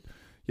 But.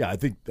 Yeah, I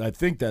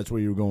think that's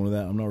where you were going with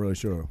that. I'm not really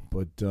sure,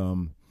 but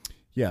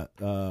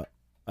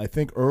I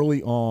think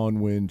early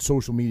on when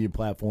social media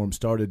platforms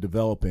started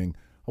developing,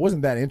 I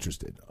wasn't that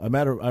interested. I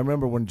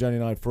remember when Jenny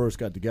and I first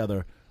got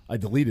together, I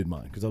deleted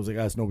mine because I was like,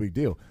 "That's no big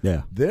deal."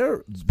 Yeah,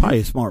 it's probably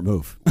a smart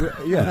move.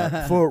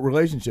 Yeah, for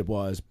relationship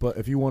wise, but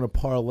if you want to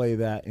parlay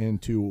that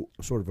into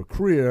sort of a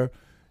career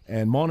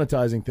and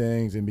monetizing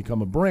things and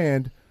become a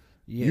brand.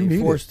 You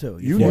need it.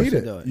 You need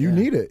it. You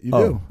need it. You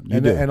do.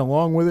 And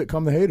along with it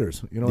come the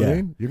haters. You know what I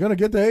mean? You're going to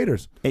get the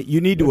haters.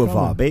 You need to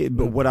evolve. But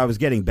what I was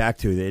getting back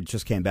to, it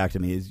just came back to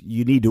me, is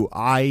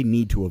I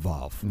need to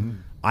evolve. Mm-hmm.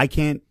 I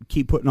can't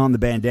keep putting on the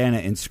bandana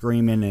and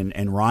screaming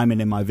and rhyming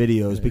in my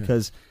videos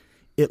because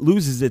it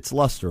loses its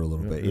luster a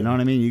little bit. You know what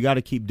I mean? You got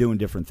to keep doing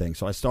different things.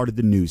 So I started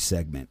the news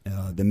segment,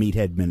 the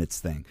Meathead Minutes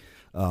thing.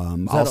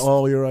 Is that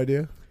all your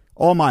idea?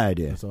 All my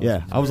idea. Awesome.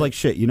 Yeah. I was like,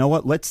 shit, you know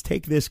what? Let's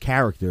take this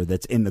character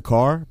that's in the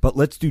car, but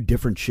let's do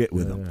different shit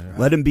with him. Yeah.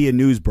 Let him be a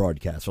news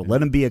broadcaster.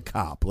 Let him be a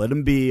cop. Let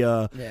him be,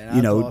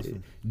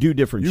 awesome. Do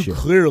different shit. You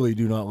clearly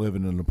do not live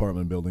in an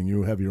apartment building.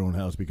 You have your own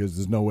house because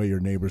there's no way your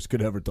neighbors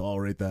could ever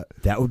tolerate that.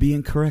 That would be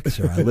incorrect,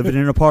 sir. I live in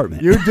an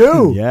apartment. You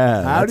do?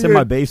 Yeah. That's in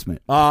my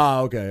basement.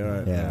 Ah, okay. All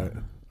right. Yeah.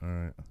 All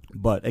right.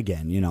 But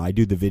again, I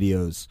do the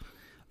videos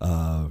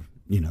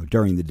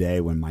during the day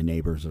when my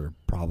neighbors are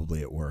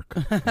probably at work.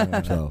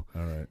 So,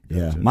 all right.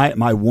 Gotcha. Yeah,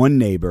 my one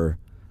neighbor,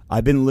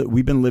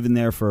 we've been living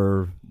there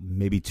for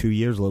maybe 2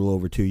 years, a little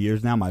over 2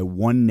 years now. My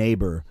one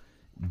neighbor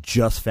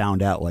just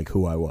found out like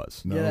who I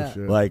was. No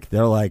shit. Like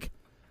they're like,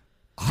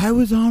 I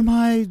was on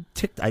my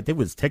TikTok. I think it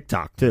was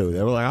TikTok too.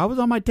 They were like, I was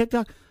on my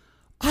TikTok.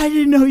 I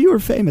didn't know you were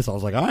famous. I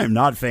was like, I am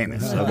not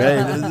famous.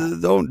 Okay,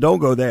 don't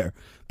go there.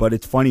 But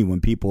it's funny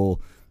when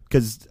people.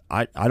 Because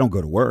I don't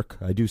go to work.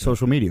 I do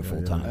social media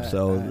full time.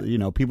 So,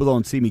 people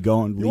don't see me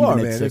going. You are,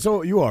 man.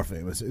 You are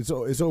famous.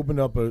 It's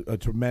opened up a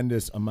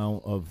tremendous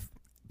amount of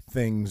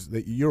things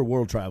that you're a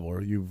world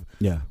traveler. You've,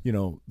 Yeah. you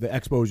know, the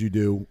expos you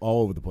do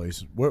all over the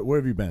place. Where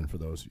have you been for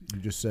those? You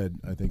just said,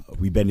 I think.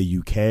 We've been to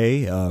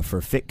UK for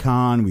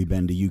FitCon. We've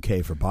been to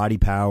UK for Body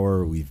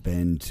Power. We've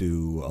been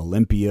to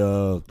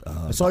Olympia.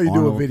 I saw you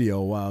do a video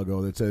a while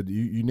ago that said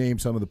you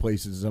named some of the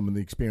places, some of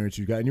the experience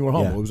you got, and you were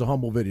humble. Yeah. It was a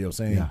humble video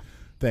saying,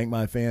 thank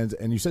my fans.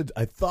 And you said,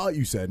 I thought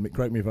you said,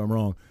 correct me if I'm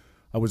wrong,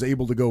 I was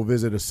able to go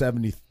visit a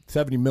 $70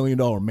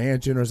 million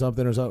mansion or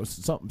something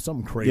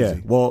something crazy. Yeah,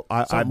 well,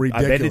 I've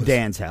been to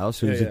Dan's house,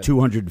 who's a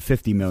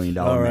 $250 million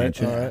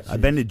mansion. Right.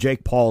 I've been to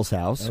Jake Paul's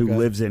house, who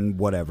lives in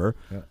whatever.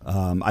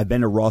 Yeah. I've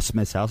been to Ross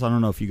Smith's house. I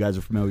don't know if you guys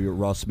are familiar with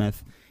Ross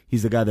Smith.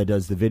 He's the guy that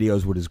does the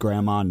videos with his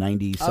grandma,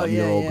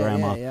 90-something-year-old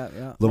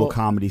grandma, little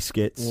comedy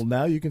skits. Well,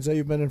 now you can say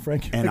you've been in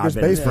Frankie and Edgar's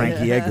I've been basement. in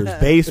Frankie Edgar's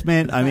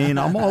basement. I mean,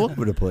 I'm all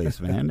over the place,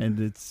 man. And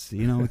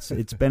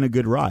it's been a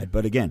good ride.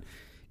 But again,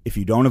 if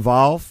you don't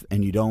evolve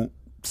and you don't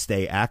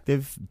stay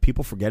active,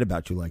 people forget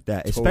about you like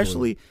that. Totally.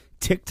 Especially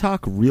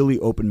TikTok really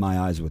opened my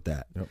eyes with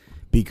that. Yep.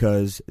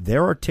 Because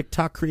there are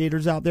TikTok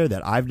creators out there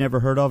that I've never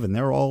heard of, and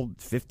they're all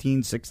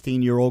 15,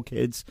 16-year-old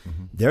kids.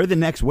 Mm-hmm. They're the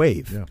next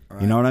wave. Yeah.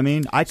 Right. You know what I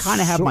mean? I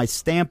kind of have my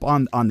stamp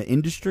on the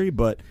industry,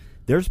 but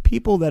there's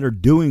people that are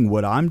doing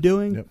what I'm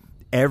doing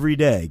every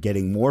day,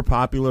 getting more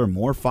popular,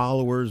 more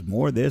followers,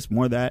 more this,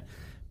 more that.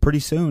 Pretty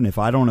soon, if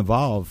I don't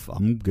evolve,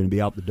 I'm going to be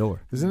out the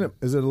door. Is it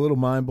a little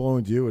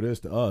mind-blowing to you? It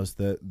is to us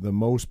that the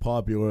most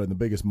popular and the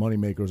biggest money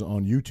makers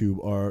on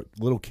YouTube are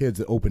little kids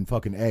that open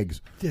fucking eggs.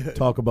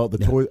 Talk about the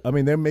toy. I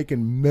mean, they're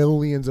making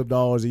millions of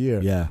dollars a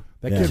year. Yeah.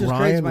 That kid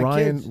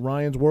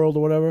Ryan's World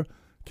or whatever,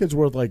 kid's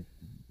worth like,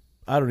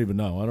 I don't even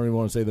know. I don't even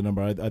want to say the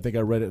number. I think I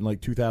read it in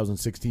like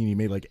 2016. He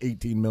made like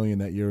 $18 million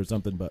that year or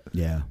something. But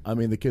I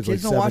mean, the kid's like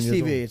 7 don't watch years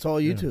TV. old. It's all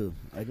YouTube.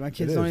 Like my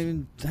kids don't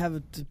even have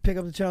to pick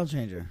up the channel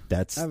changer.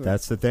 That's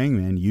the thing,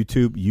 man.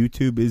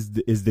 YouTube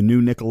is the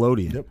new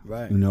Nickelodeon. Yep.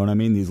 Right. You know what I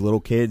mean? These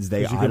little kids,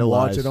 they idolize. You can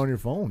watch it on your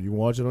phone. You can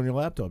watch it on your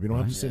laptop. You don't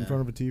have to sit in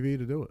front of a TV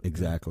to do it.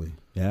 Exactly.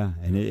 Yeah,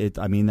 and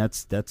I mean,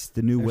 that's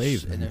the new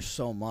wave. And there's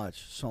so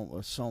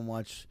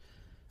much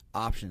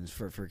options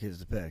for kids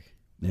to pick.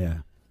 Yeah.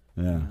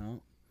 Yeah. You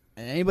know?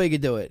 And anybody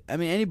could do it. I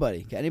mean,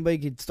 anybody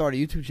could start a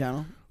YouTube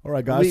channel. All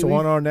right, guys. So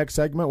on our next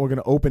segment, we're going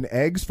to open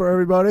eggs for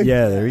everybody.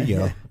 Yeah, there you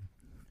go.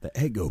 The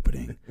egg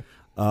opening.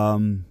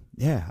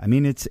 Yeah, I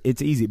mean it's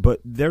easy,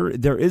 but there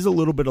is a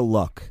little bit of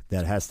luck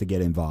that has to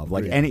get involved.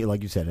 Like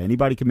like you said,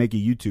 anybody can make a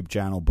YouTube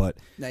channel, but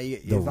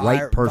the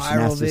right person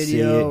has to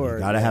see it. You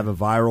got to have a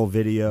viral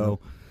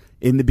video.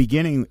 In the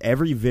beginning,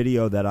 every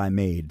video that I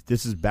made,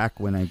 this is back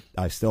when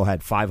I still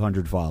had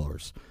 500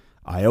 followers.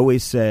 I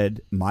always said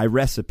my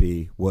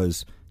recipe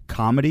was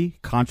comedy,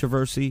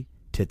 controversy,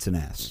 tits and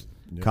ass.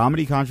 Yep.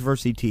 Comedy,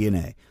 controversy,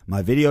 T&A.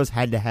 My videos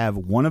had to have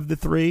one of the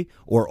three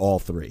or all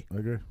three.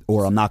 Okay.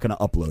 Or I'm not going to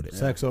upload it.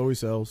 Sex always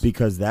sells.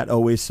 Because that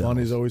always sells.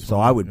 Money's always fun. So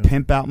I would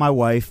pimp out my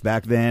wife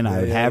back then. I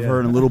would have her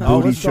in little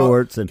booty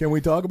shorts. And can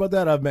we talk about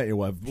that? I've met your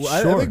wife. Sure.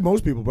 I think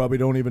most people probably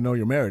don't even know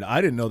you're married.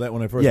 I didn't know that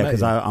when I first met you. Yeah,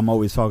 because I'm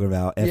always talking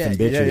about effing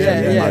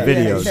bitches in my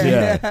videos.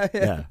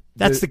 Yeah.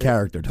 That's the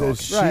character talk.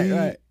 Does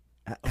she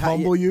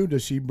humble you?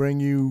 Does she bring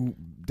you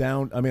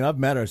down? I mean, I've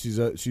met her.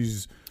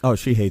 Oh,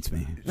 she hates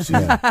me.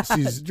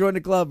 She's join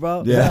the club,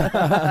 bro.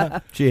 Yeah,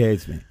 she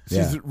hates me.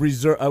 She's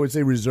reserved. I would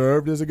say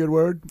reserved is a good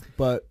word,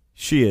 but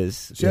she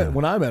is.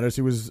 When I met her,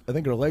 she was. I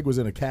think her leg was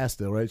in a cast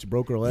still, right? She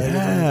broke her leg.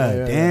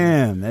 Yeah,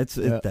 damn. That's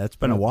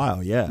been a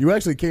while. Yeah. You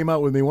actually came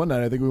out with me one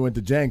night. I think we went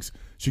to Jenks.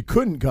 She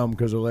couldn't come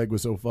because her leg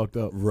was so fucked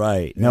up.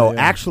 Right. No,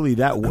 actually,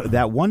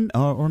 that one,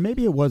 or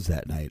maybe it was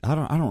that night. I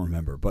don't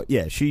remember. But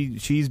yeah,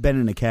 she's been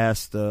in a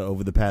cast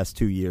over the past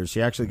 2 years. She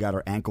actually got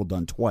her ankle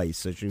done twice.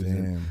 So she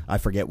was I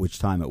forget which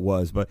time it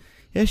was, but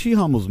yeah, she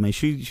humbles me.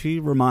 She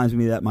reminds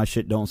me that my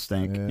shit don't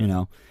stink. You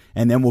know.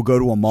 And then we'll go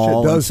to a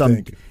mall,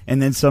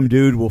 and then some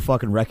dude will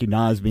fucking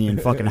recognize me in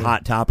fucking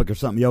Hot Topic or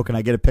something. Yo, can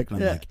I get a pic?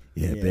 And I'm like,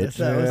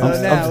 bitch,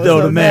 I'm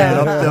still the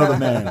man. I'm still the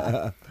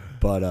man.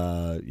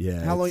 But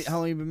yeah. How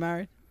long you been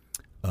married?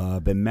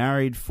 Been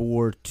married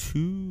for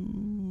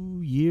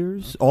 2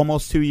 years,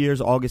 almost 2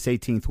 years. August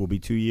 18th will be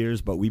 2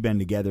 years, but we've been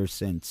together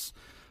since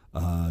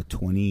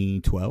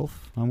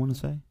 2012. I want to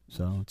say.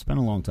 So it's been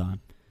a long time.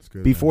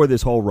 Good, before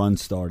this whole run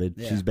started,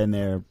 she's been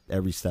there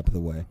every step of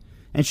the way,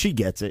 and she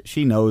gets it.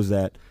 She knows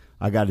that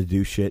I got to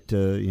do shit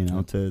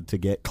to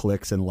get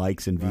clicks and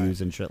likes and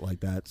views and shit like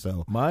that.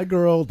 So my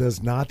girl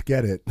does not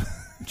get it.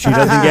 She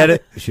doesn't get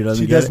it. She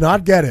does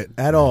not get it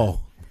at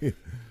all.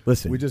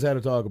 Listen, we just had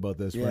to talk about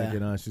this, Frank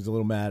and I. She's a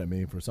little mad at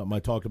me for something I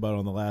talked about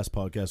on the last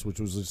podcast, which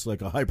was just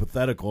like a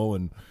hypothetical,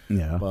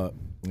 but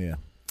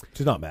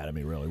she's not mad at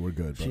me, really. We're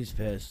good. She's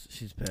pissed.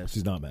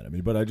 She's not mad at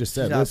me, but I just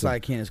said, she's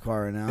outside Keena's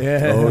car right now.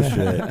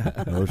 Yeah.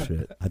 Oh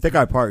shit. I think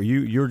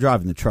you were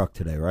driving the truck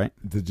today, right?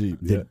 The Jeep.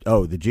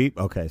 The Jeep.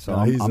 Okay, so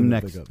I'm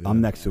next. Pickup, I'm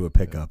next to a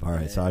pickup. All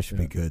right, so I should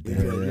be good.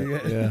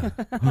 Yeah.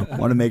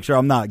 Want to make sure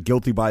I'm not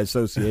guilty by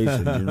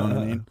association. You know what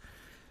I mean?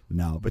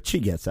 No, but she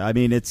gets it. I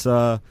mean, it's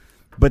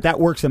But that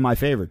works in my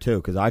favor, too,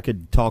 because I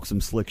could talk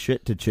some slick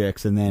shit to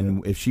chicks, and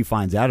then if she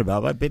finds out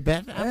about it,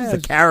 that was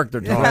a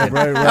character talk.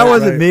 That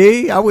wasn't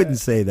me. I wouldn't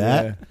say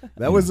that. Yeah.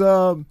 That was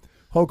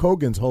Hulk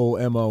Hogan's whole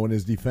MO in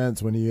his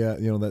defense when he,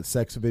 that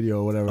sex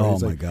video or whatever. Oh,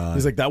 he's my like, God.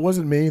 He's like, that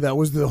wasn't me. That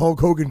was the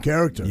Hulk Hogan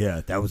character. Yeah,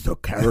 that was the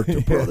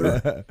character,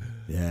 brother.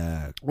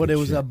 Yeah. What, it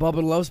was Bubba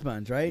the Love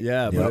Sponge, right?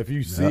 Yeah, but if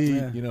you see,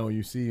 Yep.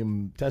 you see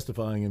him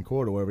testifying in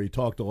court or whatever, he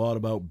talked a lot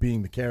about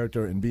being the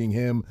character and being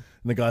him.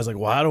 And the guy's like,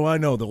 well, how do I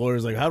know? The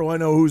lawyer's like, how do I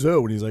know who's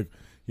who? And he's like,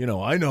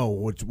 I know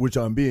which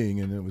I'm being.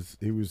 And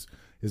he was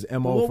his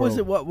MO. What was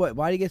it?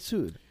 Why did he get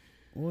sued?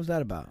 What was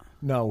that about?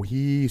 No,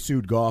 he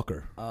sued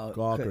Gawker.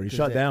 Gawker. He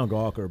shut down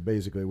Gawker,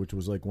 basically, which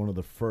was like one of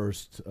the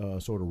first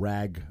sort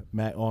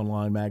of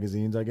online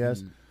magazines, I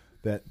guess,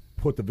 that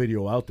put the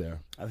video out there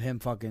of him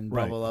fucking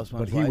right. Bubba Love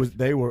Sponge.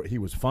 But he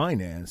was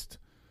financed.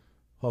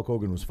 Hulk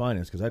Hogan was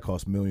financed because that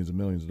cost millions and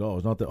millions of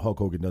dollars. Not that Hulk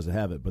Hogan doesn't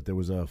have it, but there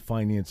was a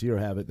financier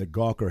have it that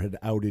Gawker had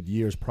outed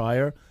years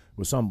prior. It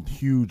was some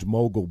huge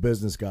mogul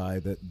business guy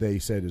that they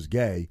said is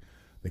gay.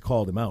 They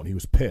called him out, and he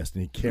was pissed,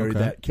 and he carried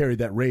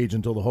that rage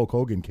until the Hulk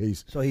Hogan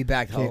case. So he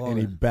backed Hulk Hogan. And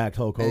he backed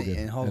Hulk Hogan.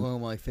 And Hulk Hogan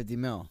won like $50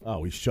 million.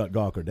 Oh, he shut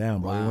Gawker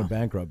down, bro. Wow. He went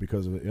bankrupt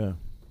because of it, yeah.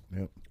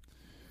 Yep.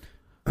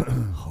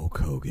 Hulk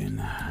Hogan.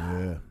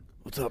 Yeah.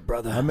 What's up,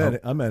 brother? I met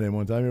him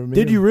one time. You ever meet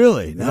Did him? you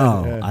really? Yeah,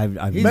 No. yeah.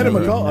 I've met him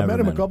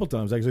never a couple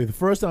times, actually. The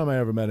first time I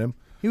ever met him.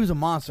 He was a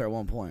monster at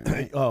one point,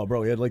 right? Oh,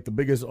 bro, he had like the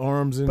biggest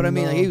arms. But I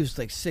mean, he was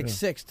like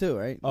 6'6" too,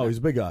 right? Oh, he's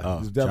a big guy.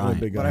 He's definitely giant.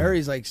 a big guy. But I heard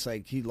he's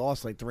like he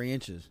lost like 3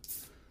 inches.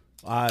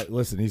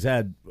 Listen, he's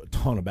had a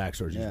ton of back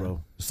surgeries, Yeah.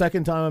 bro. The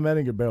second time I met him,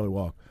 he could barely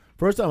walk.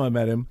 First time I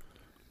met him,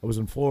 I was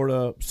in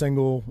Florida,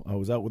 single. I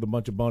was out with a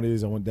bunch of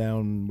buddies. I went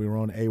down. We were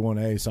on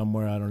A1A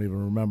somewhere. I don't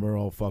even remember.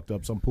 All fucked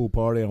up. Some pool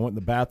party. I went in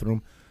the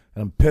bathroom,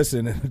 and I'm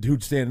pissing, and a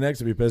dude standing next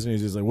to me pissing.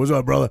 He's just like, "What's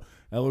up, brother?"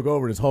 And I look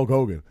over, and it's Hulk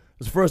Hogan.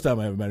 It's the first time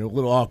I ever met him. A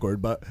little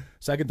awkward, but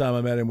second time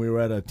I met him, we were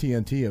at a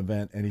TNT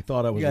event, and he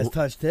thought I was. You guys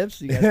touch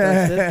tips? You guys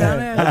touch tips down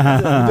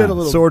there? We did a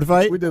little sword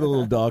fight. We did a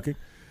little docking.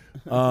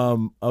 I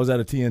was at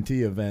a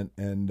TNT event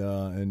and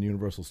in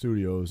Universal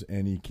Studios,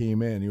 and he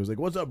came in. He was like,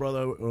 "What's up,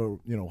 brother? Or,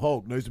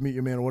 Hulk, nice to meet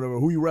you, man, or whatever.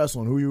 Who you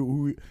wrestling? Who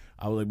you?"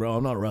 I was like, "Bro,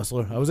 I'm not a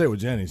wrestler. I was there with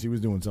Jenny. She was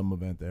doing some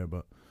event there,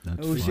 but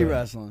Who was she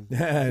wrestling?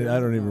 I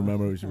don't even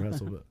remember who she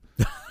wrestled,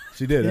 but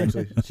she did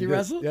actually. She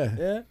wrestled?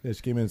 Yeah.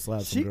 She came in and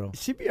slapped some girl.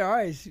 She'd be all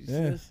right.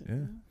 Yeah.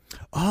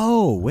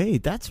 Oh,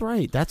 wait, that's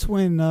right. That's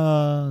when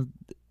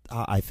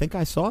I think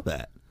I saw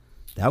that.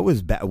 That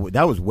was that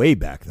was way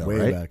back, though, Way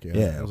right? back, yeah.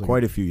 Yeah, Like,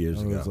 quite a few years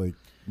ago. It was like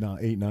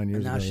 8-9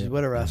 years Now ago. she's yeah.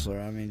 with a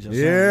wrestler. I mean, just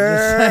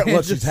Yeah. saying, Well,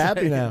 just she's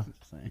happy saying. now.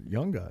 Just saying.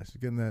 Young guy. She's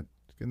getting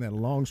that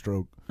long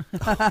stroke.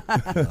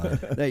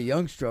 That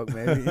young stroke,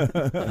 maybe.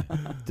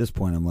 At this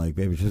point, I'm like,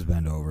 baby, just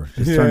bend over.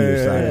 Just turn to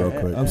your side real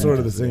quick. I'm sort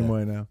of the same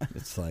way now.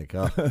 It's like,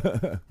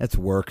 that's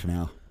work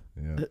now.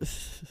 Yeah.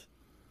 That's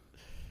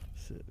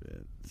it,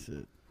 man. That's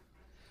it.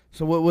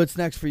 So what's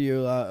next for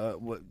you?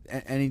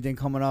 Anything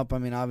coming up? I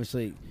mean,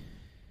 obviously,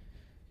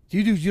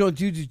 you don't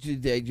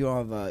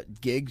have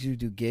gigs? You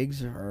do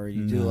gigs, or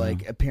you do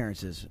like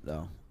appearances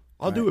though?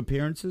 I'll do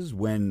appearances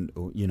when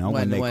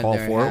When they when call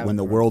they're for it. When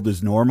the world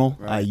is normal,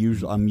 Right.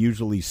 I'm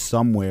usually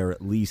somewhere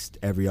at least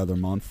every other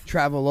month.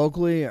 Travel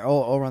locally or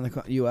all around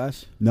the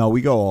U.S.? No,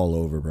 we go all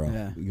over, bro.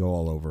 Yeah. We go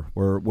all over.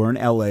 We're in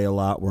L.A. a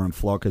lot. We're in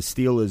Florida because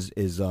Steel is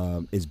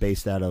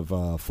based out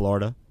of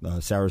Florida,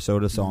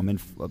 Sarasota. So I'm in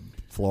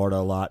Florida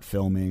a lot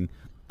filming.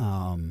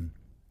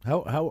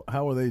 How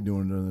are they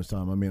doing during this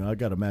time? I mean, I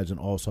got to imagine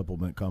all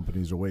supplement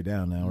companies are way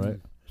down now, right?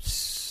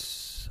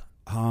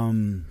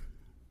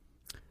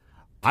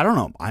 I don't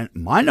know.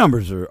 My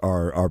numbers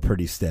are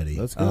pretty steady.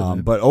 That's good,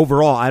 man. But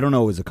overall, I don't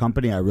know. As a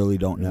company, I really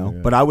don't know.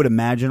 Yeah. But I would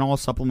imagine all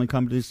supplement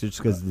companies, just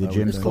because the I would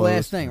gym's It's the closed.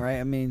 last thing, right?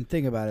 I mean,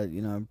 think about it.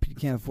 You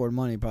can't afford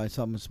money. Probably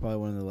supplement's probably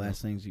one of the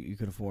last things you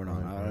could afford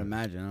on. I would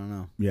imagine. I don't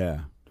know. Yeah.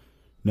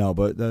 No,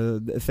 but the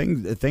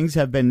things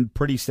have been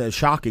pretty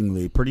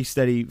shockingly pretty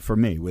steady for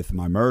me with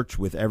my merch,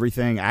 with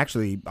everything.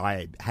 Actually,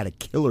 I had a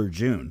killer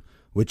June,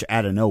 which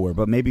out of nowhere,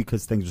 but maybe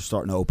because things are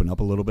starting to open up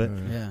a little bit.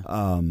 Yeah.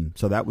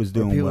 So that was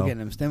doing People well. getting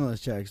them stimulus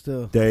checks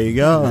too. There you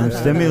go. Them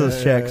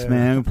stimulus checks,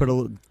 man. We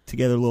put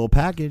together a little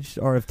package,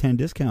 RF10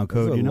 discount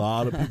code. There's a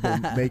lot of people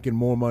making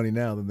more money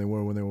now than they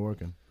were when they were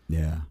working.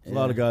 Yeah. There's a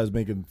lot of guys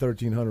making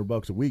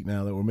 $1,300 a week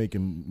now that were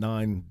making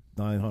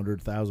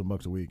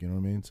 $900,000 a week. You know what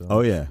I mean?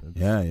 So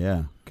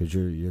Yeah. Because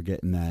you're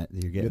getting that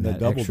that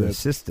double extra dip.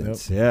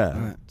 assistance. Yep. Yeah,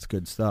 Right. it's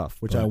good stuff.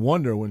 Which But- I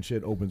wonder when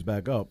shit opens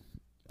back up.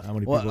 How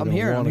many people Well, are I'm gonna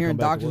hearing wanna come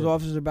back to doctors' work?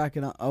 offices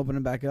are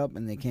opening back up,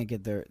 and they can't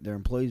get their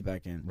employees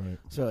back in. Right.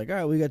 So like, all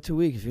right, we got 2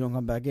 weeks. If you don't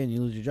come back in,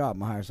 you lose your job. I'm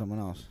gonna hire someone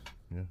else.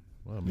 Yeah.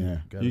 Well, I mean,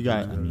 Yeah, you you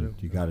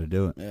got to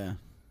do it. Yeah.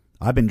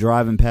 I've been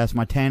driving past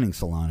my tanning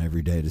salon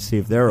every day to see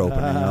if they're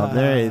opening up.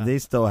 They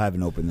still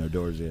haven't opened their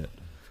doors yet.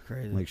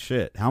 crazy. Like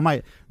shit. How am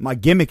I? My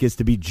gimmick is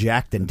to be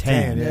jacked and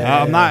tan.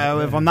 I'm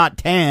not. If I'm not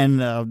tan,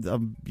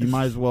 you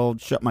might as well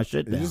shut my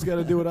shit down. You just got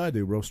to do what I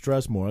do, bro.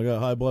 Stress more. I got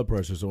high blood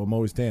pressure, so I'm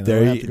always tan.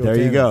 There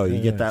you go.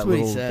 You get that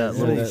little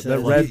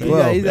that red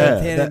glow. He's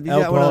that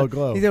alcohol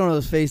glow. He's got one of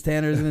those face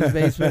tanners in his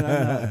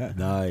basement.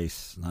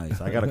 Nice.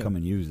 I got to come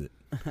and use it.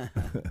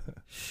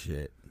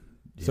 Shit.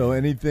 Yeah. So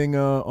anything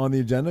on the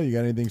agenda? You got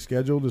anything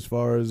scheduled as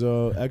far as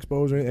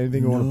expos or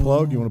anything you want to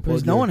plug? You want to plug?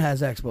 Because no one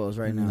has expos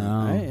right now.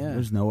 No, right? Yeah.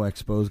 There's no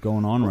expos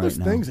going on right now. There's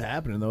things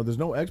happening though. There's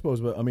no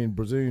expos, but I mean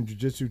Brazilian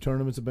Jiu-Jitsu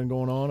tournaments have been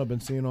going on. I've been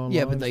seeing online.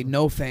 Yeah, but like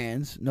no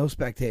fans, no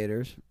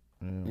spectators.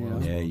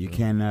 You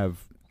can't have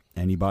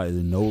anybody.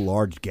 No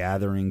large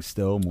gatherings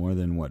still. More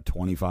than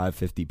 25,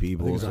 50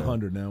 people. I think it's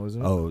 100 now,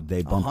 isn't it? Oh,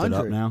 they bumped 100? it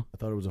up now. I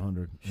thought it was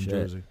 100 in Shit.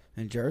 Jersey.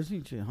 In Jersey,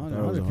 100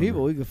 100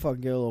 people, we could fucking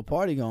get a little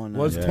party going. It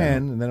was now. 10,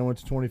 and then it went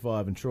to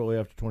 25, and shortly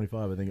after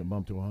 25, I think it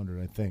bumped to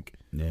 100. I think.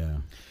 Yeah.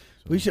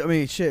 So. We should. I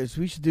mean, shit.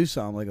 We should do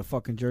something like a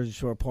fucking Jersey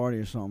Shore party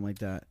or something like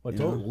that. I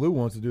told Lou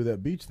wants to do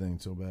that beach thing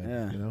so bad.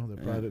 Yeah. You know, the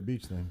private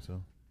beach thing.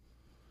 So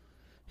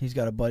he's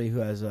got a buddy who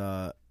has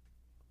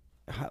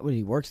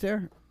he works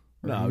there.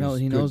 No,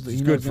 he knows the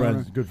good friends.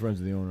 owner? Good friends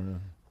of the owner. Yeah.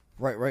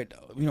 Right.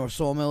 You know where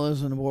Sawmill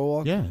is in the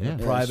boardwalk? Yeah.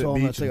 Private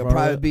beach. It's like a in front of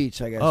private it.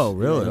 beach, I guess. Oh,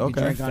 really? You can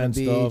Okay. drink on the Fenced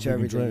beach, off, you can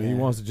everything. drink. He yeah.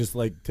 wants to just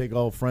like take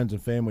all friends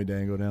and family day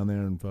and go down there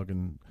and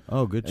fucking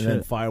Oh, good and then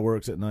shit.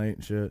 fireworks at night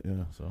and shit.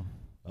 Yeah. So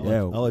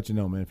I'll let you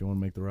know, man, if you want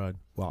to make the ride.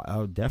 Well,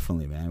 oh,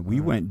 definitely, man.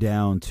 We went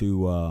down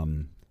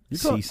to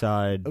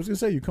Seaside. I was gonna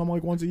say you come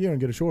like once a year and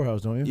get a shore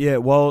house, don't you? Yeah.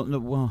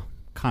 Well,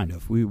 kind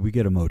of. We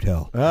get a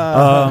motel.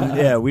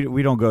 Yeah,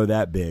 we don't go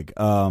that big.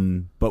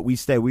 But we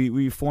stay.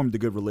 We formed a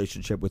good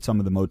relationship with some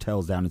of the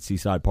motels down at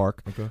Seaside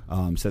Park. Okay.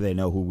 So they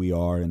know who we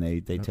are and they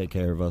take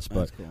care of us. But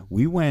That's cool.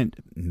 we went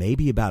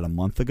maybe about a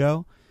month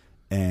ago,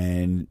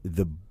 and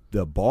the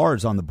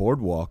bars on the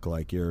boardwalk,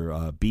 like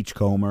your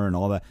Beachcomber and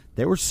all that,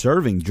 they were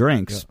serving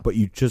drinks, but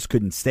you just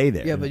couldn't stay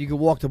there. Yeah, but you could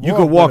walk the You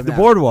boardwalk. could walk the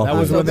boardwalk. That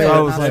was Not when so they bad,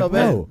 I was not like, so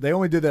bad. no. They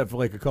only did that for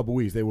like a couple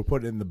weeks. They would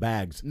put it in the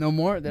bags. No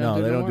more. They No,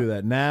 they don't more? do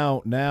that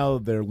now. Now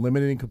they're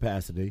limiting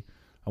capacity.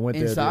 I went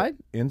Inside?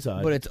 there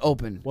inside, But it's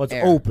open. well, it's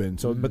air. open.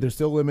 So, but they're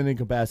still limiting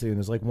capacity, and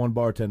there's like one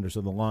bartender,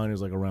 so the line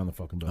is like around the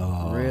fucking building.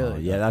 Oh,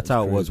 Really? Yeah, that's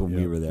how it was crazy. when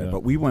we Yeah, were there. yeah.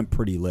 But we went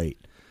pretty late.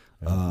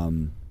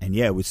 And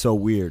yeah, it was so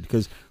weird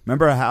because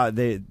remember how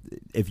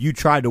if you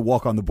tried to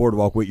walk on the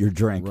boardwalk with your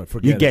drink, Right,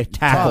 forget you it. get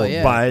tackled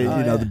by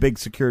yeah. the big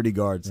security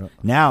guards. Yeah.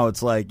 Now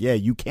it's like, yeah,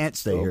 you can't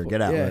stay here. Get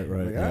out. Yeah, Right, like,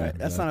 all right. yeah,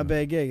 That's not a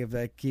bad gig if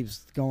that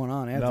keeps going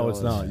on after No, all it's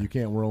this. not. You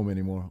can't roam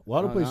anymore. A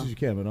lot of Oh, places no? you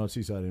can, but not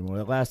Seaside anymore.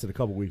 That lasted a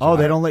couple weeks. Oh,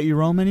 they don't let you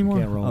roam anymore.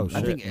 can't roam. Oh, I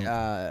I shit. think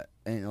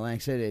in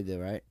Atlantic City they did,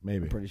 right?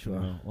 Maybe. I'm pretty sure.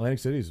 No. Atlantic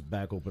City's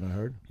back open, I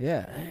heard.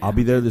 Yeah. I'll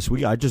be there this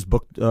week. I just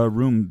booked a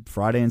room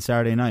Friday and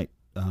Saturday night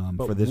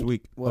for this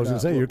week. I was going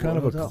to say, you're kind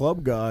of a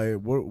club guy.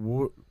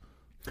 What,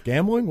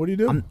 gambling? What do you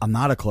do? I'm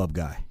not a club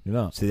guy. You're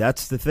not. See,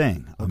 that's the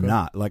thing. I'm Okay.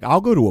 not. Like,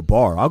 I'll go to a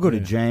bar. I'll go to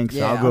Jenks.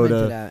 Yeah, I'll go I'm into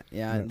to. that.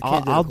 Yeah,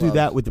 can't I'll the do that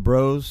clubs. with the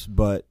bros,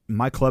 but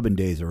my clubbing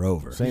days are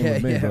over. Same Yeah,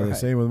 with me, yeah, brother. right.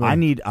 Same with me.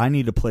 I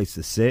need a place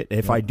to sit.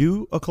 If I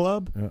do a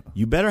club,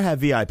 you better have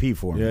VIP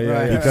for me. Yeah,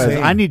 yeah, yeah. Because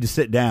Same. I need to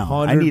sit down.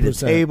 I need a 100%.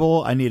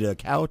 table. I need a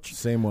couch.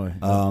 Same way.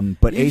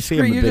 But AC,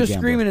 I'm a You're big just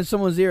gambler. screaming in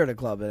someone's ear at a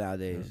club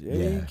nowadays. Yeah.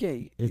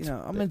 You can't.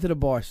 I'm into the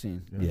bar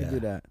scene. You Yeah. can do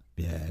that.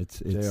 Yeah, it's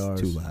JRs.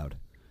 too loud.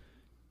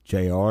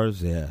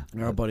 JRs, yeah.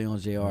 Our buddy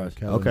owns JRs.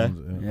 Kelly Okay.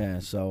 owns it, Yeah,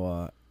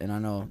 so and I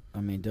know,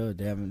 dude,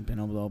 they haven't been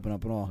able to open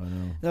up at all. I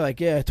know. They're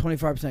like, yeah,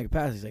 25%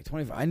 capacity. It's like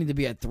 25. I need to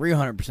be at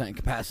 300%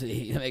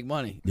 capacity to make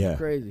money. Yeah, It's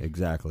crazy.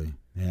 exactly.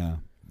 Yeah,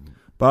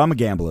 but I'm a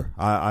gambler.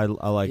 I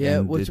like. Yeah,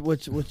 and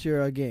what's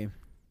your game?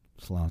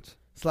 slots?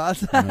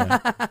 Slots. Did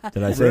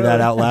I say that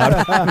out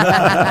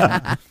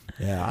loud?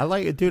 Yeah, I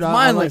like it, dude. It's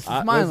mindless. I-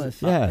 It's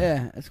mindless. yeah.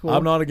 yeah, it's cool.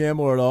 I'm not a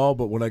gambler at all,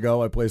 but when I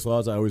go, I play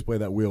slots. I always play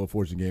that Wheel of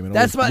Fortune game. And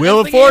That's my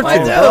Wheel that's of the game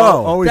Fortune. I do.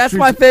 Oh, always That's treats-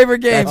 my favorite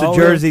game. That's a Always-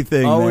 Jersey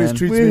thing, always man.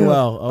 treats me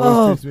well.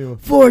 Always treats me well.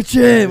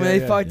 Fortune. Yeah, When they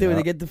yeah, fucked it, when yeah.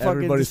 they get the fucking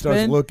Everybody the starts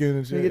spin, looking and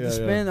When shit. you get the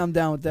spin, I'm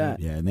down with that.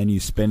 Yeah, and then you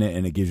spin it,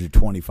 and it gives you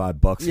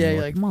 $25. Yeah, and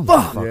you're like,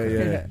 motherfucker.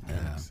 Yeah.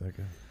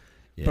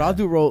 Yeah. But I'll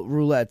do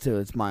roulette too.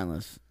 It's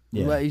mindless.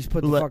 Yeah. Roulette, you just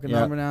put the Roulette, fucking yeah.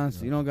 number down.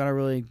 So you don't gotta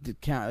really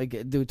count.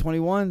 Like, do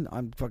 21.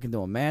 I'm fucking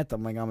doing math.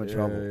 I'm like, I'm in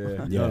trouble.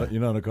 Yeah. You're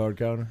not a card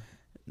counter?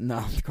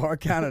 No,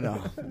 card counter.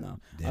 No.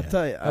 Yeah. I'll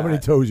tell you. How many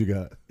toes you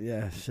got?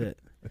 Yeah, shit.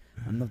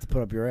 Enough to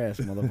put up your ass,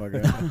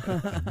 motherfucker.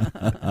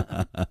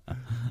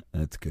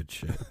 That's good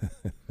shit.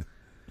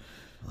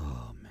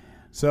 Oh man.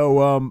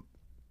 So,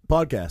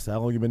 podcast. How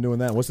long you been doing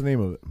that? What's the name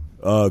of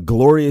it?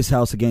 Glorious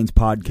House of Gains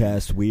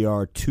podcast. We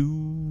are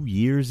 2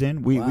 years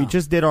in. We Wow.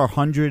 just did our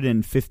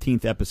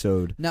 115th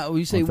episode. Now, when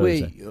you say On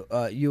wait,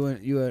 you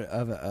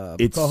have a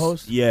It's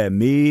co-host? Yeah,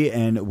 me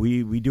and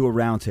we do a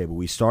roundtable.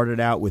 We started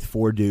out with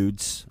 4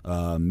 dudes,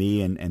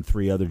 me and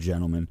 3 other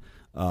gentlemen,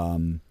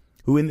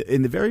 who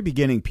in the very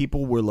beginning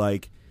people were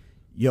like,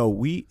 "Yo,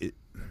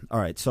 all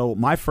right." So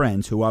my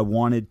friends who I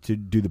wanted to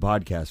do the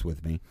podcast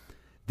with me,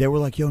 they were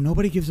like, yo,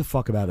 nobody gives a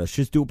fuck about us.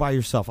 Just do it by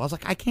yourself. I was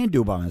like, I can't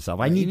do it by myself.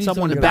 I need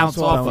someone to bounce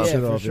off of.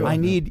 Yeah, sure. I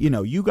need,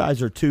 you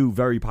guys are two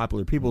very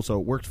popular people, so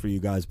it works for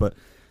you guys. But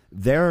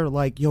they're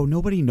like, yo,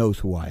 nobody knows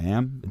who I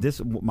am.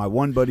 My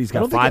one buddy's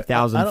got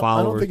 5,000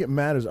 followers. I don't think it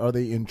matters. Are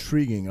they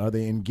intriguing? Are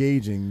they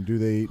engaging? Do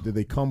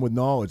they come with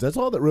knowledge? That's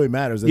all that really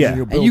matters. And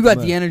you got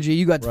the energy.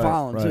 You got the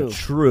following,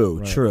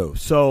 too. True.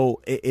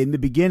 So in the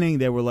beginning,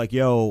 they were like,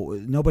 yo,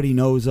 nobody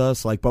knows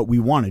us, but we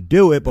want to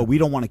do it, but we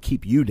don't want to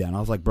keep you down.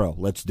 I was like, bro,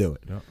 let's do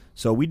it. Yeah.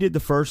 So we did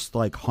the first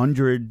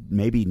 100,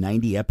 maybe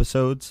 90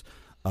 episodes.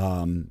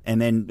 And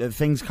then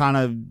things kind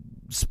of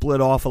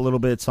split off a little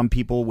bit. Some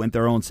people went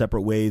their own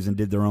separate ways and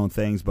did their own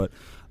things, but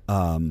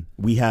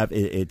we have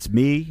it's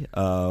me,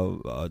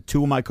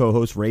 two of my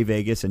co-hosts, Ray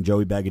Vegas and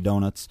Joey Bag of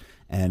Donuts,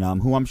 and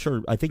who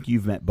I think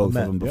you've met both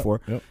of them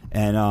before. Yep.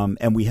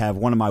 And we have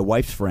one of my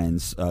wife's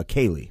friends,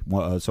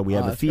 Kaylee. So we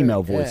have a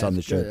female voice on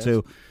the show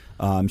too.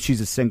 She's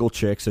a single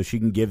chick, so she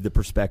can give the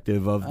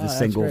perspective of the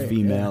single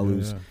female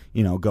who's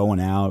going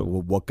out.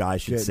 What guy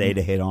should say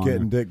to hit on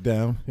getting her. Dick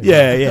down.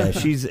 Yeah.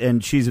 She's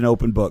an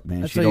open book,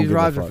 man. That's she what don't use give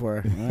Roger a fuck.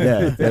 for.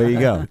 Yeah, there you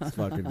go.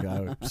 Fucking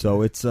guy.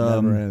 So it's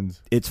never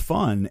ends. It's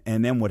fun.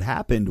 And then what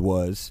happened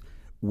was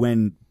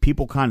when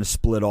people kind of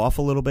split off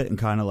a little bit and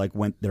kind of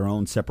went their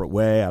own separate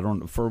way. I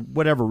don't know, for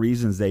whatever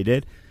reasons they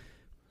did.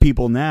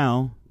 People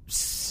now,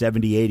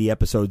 70, 80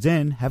 episodes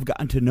in, have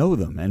gotten to know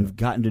them and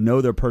gotten to know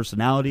their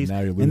personalities.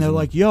 And they're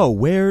like, yo,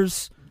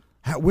 where's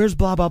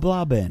blah, blah,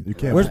 blah been?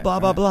 Where's blah,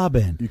 blah, blah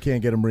been? You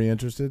can't get them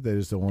reinterested? They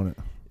just don't want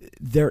it.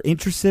 They're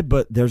interested,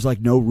 but there's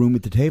no room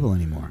at the table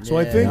anymore. So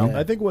I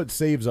think what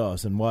saves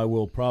us and why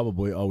we'll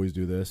probably always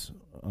do this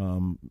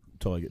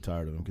until I get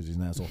tired of him because he's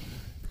an asshole,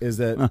 is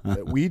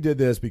that we did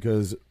this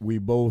because we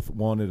both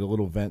wanted a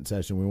little vent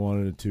session. We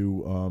wanted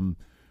to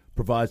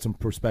provide some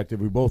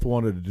perspective. We both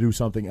wanted to do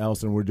something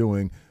else than we're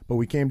doing, but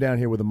we came down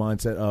here with a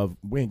mindset of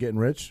we ain't getting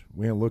rich,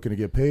 we ain't looking to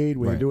get paid,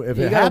 we ain't doing. If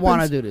you gotta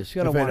want to do this,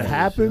 if it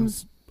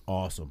happens,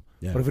 awesome.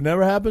 Yeah. But if it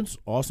never happens,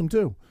 awesome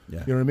too.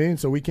 Yeah. You know what I mean?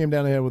 So we came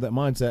down here with that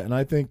mindset, and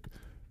I think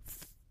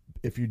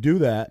if you do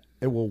that,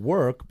 it will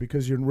work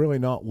because you're really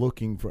not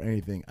looking for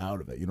anything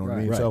out of it. You know what I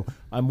mean? Right. So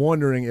I'm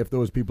wondering if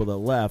those people that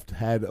left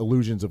had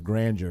illusions of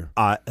grandeur.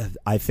 I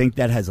think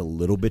that has a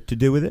little bit to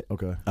do with it.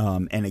 Okay.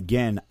 And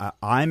again,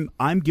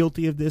 I'm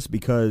guilty of this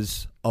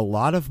because a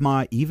lot of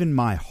my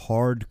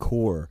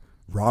hardcore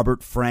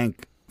Robert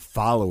Frank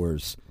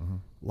followers,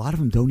 a lot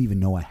of them don't even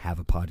know I have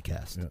a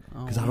podcast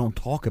because I don't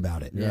talk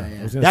about it.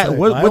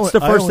 What's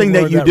the first thing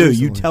that you do? Recently.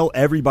 You tell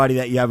everybody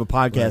that you have a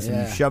podcast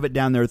and you shove it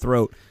down their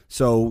throat.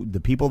 So the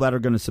people that are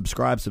going to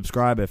subscribe.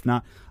 If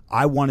not,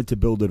 I wanted to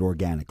build it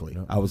organically.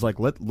 I was like,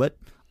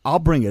 I'll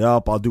bring it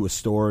up. I'll do a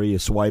story, a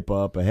swipe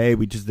up, hey,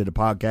 we just did a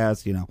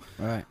podcast,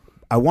 Right.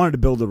 I wanted to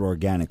build it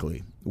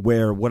organically,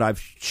 where what I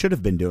should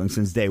have been doing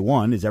since day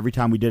one is every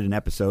time we did an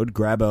episode,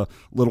 grab a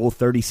little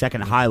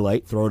 30-second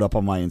highlight, throw it up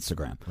on my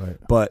Instagram. Right.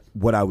 But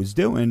what I was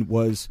doing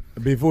was...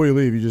 Before you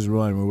leave, you just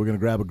remind me, we're going to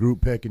grab a group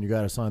pic and you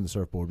got to sign the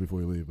surfboard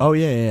before you leave. Oh,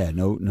 yeah.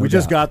 No we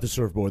just got the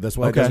surfboard. That's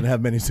why it doesn't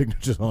have many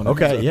signatures on it.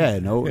 Okay, yeah,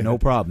 no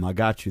problem. I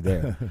got you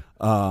there.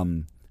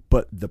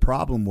 But the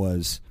problem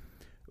was...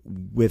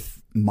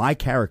 with my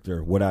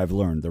character, what I've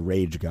learned, the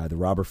rage guy, the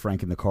Robert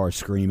Frank in the car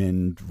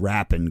screaming,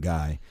 rapping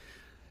guy,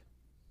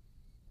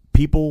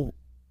 people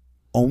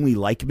only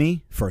like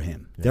me for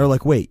him. Yeah. They're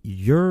like, wait,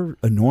 you're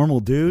a normal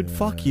dude?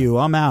 Fuck you.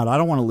 I'm out. I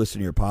don't want to listen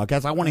to your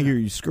podcast. I want to hear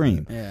you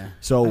scream. Yeah.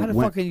 So how the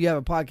fuck can you have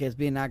a podcast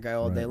being that guy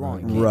all day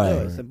long? You can't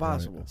do it. It's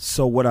impossible.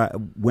 So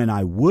when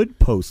I would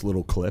post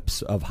little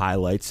clips of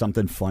highlights,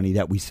 something funny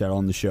that we said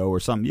on the show or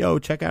something, yo,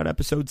 check out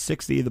episode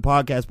 60 of the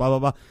podcast, blah, blah,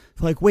 blah.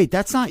 Like, wait,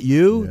 that's not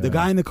you? Yeah. The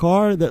guy in the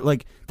car?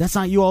 That's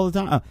not you all the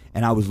time?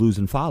 And I was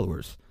losing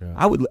followers.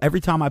 Yeah.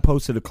 Every time I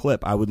posted a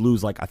clip, I would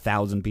lose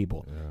 1,000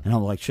 people. Yeah. And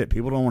I'm like, shit,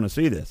 people don't want to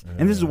see this. Yeah,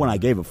 and this is when I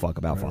gave a fuck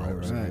about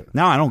followers. Right.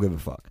 Now I don't give a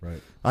fuck.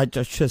 Right. I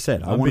just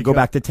said, I want to go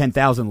back to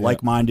 10,000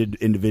 like-minded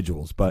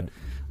individuals. But,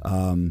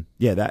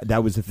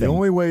 that was the thing. The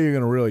only way you're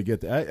going to really get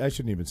there, I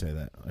shouldn't even say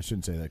that. I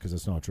shouldn't say that because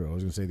that's not true. I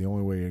was going to say the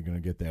only way you're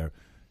going to get there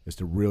is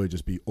to really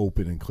just be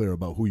open and clear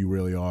about who you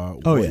really are.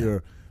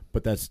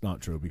 But that's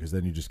not true because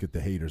then you just get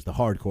the haters, the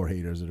hardcore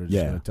haters that are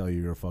just going to tell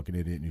you you're a fucking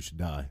idiot and you should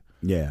die.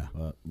 Yeah.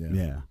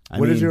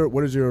 What is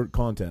your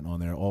content on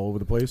there? All over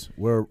the place?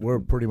 We're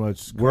pretty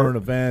much current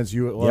events,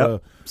 a lot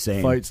of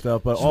fight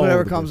stuff, but all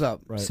whatever comes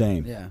up. Right.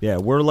 Same. Yeah.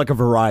 We're like a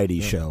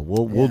variety show.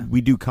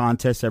 We do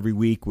contests every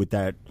week with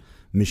that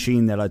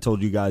machine that I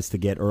told you guys to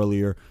get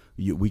earlier.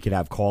 We could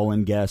have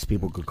call-in guests.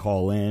 People could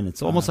call in.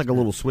 It's almost like a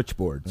little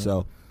switchboard. Yeah.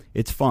 So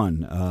it's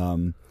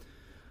fun.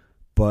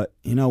 But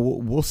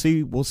we'll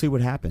see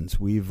what happens.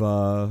 We've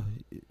our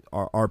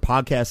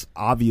podcast,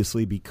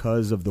 obviously,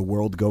 because of the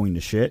world going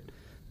to shit,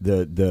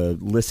 the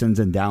listens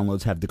and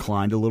downloads have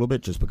declined a little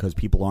bit just because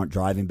people aren't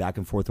driving back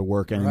and forth to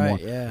work anymore.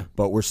 Right, yeah.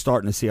 But we're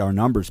starting to see our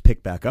numbers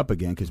pick back up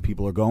again because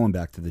people are going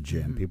back to the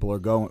gym. People are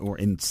going, or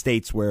in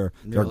states where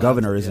their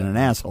governor isn't an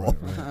asshole.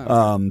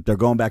 They're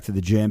going back to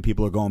the gym.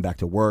 People are going back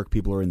to work.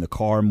 People are in the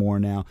car more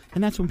now,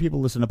 and that's when people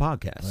listen to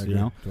podcasts. You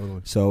know,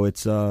 totally. So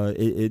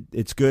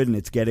it's good, and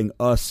it's getting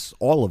us,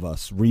 all of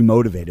us,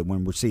 remotivated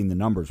when we're seeing the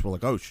numbers. We're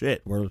like, oh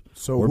shit, we're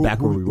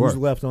back where we were. Who's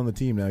left on the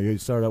team now? You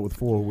started out with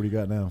 4. What do you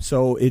got now?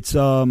 So it's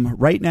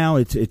right now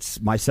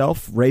it's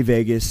myself, Ray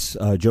Vegas,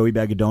 Joey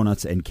Bag of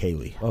Donuts, and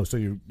Kaylee. Oh, so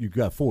you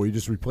got 4. You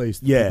just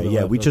replaced.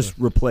 Yeah. We just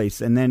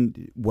replaced, and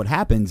then what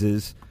happens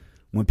is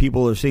when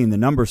people are seeing the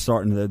numbers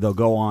starting, they'll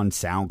go on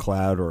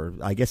SoundCloud, or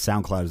I guess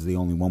SoundCloud is the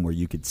only one where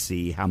you could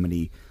see how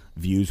many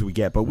views we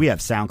get. But we have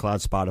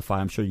SoundCloud, Spotify.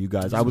 I'm sure you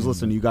guys. I was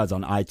listening to you guys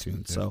on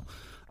iTunes, so.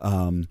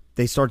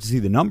 They start to see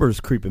the numbers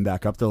creeping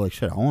back up. They're like,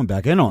 shit, I want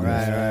back in on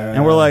this.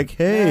 And we're like,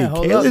 hey,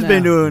 Kayla's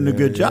been doing a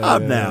good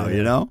job now,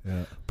 you know?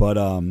 Yeah. But,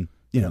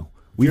 you know,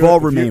 we've all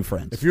remained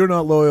friends. If you're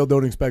not loyal,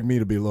 don't expect me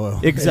to be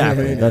loyal.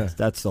 Exactly.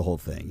 That's the whole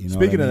thing. You know.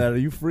 Speaking of that, are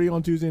you free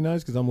on Tuesday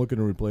nights? Because I'm looking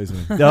to replace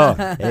him. Oh,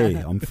 hey,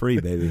 I'm free,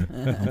 baby.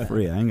 I'm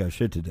free. I ain't got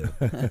shit to do.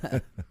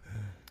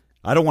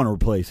 I don't want to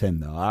replace him,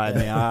 though. I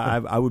mean,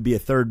 I would be a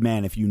third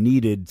man if you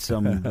needed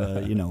some,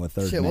 a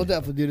third Shit, man. we'll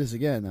definitely do this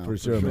again, though. For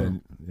sure,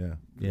 man.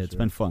 Yeah, it's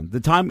been fun. The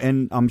time,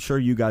 and I'm sure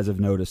you guys have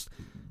noticed,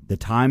 the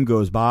time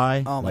goes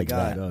by. Oh, my like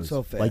God. That.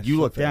 So fast. Like, you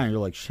so look fast. down, and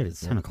you're like, shit,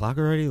 it's 10 o'clock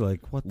already?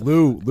 Like, what the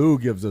Lou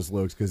gives us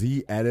looks because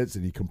he edits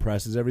and he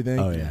compresses everything.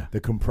 Oh, yeah. The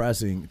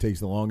compressing takes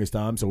the longest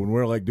time. So when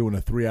we're like doing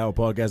a 3-hour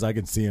podcast, I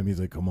can see him. He's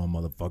like, come on,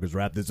 motherfuckers,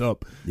 wrap this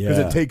up. Because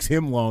it takes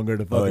him longer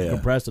to fucking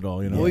compress it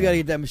all, you know? Well, we got to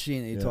get that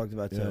machine that you talked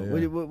about, too.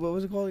 Yeah. What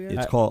was it called again?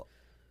 It's called...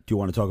 Do you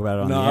want to talk about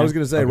it on the air? I was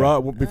going to say,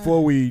 Rob,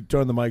 before we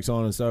turned the mics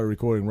on and started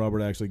recording,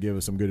 Robert actually gave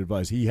us some good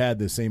advice. He had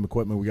the same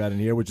equipment we got in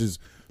here, which is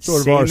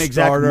sort of our same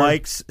exact starter.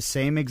 mics,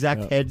 same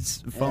exact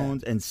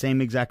headphones, and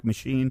same exact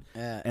machine,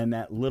 and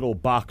that little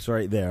box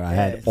right there. I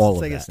had all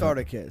of that. It's like a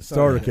starter kit.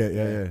 Starter kit,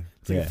 yeah.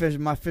 It's like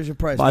my Fisher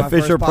Price. My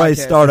Fisher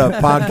Price startup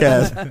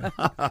podcast.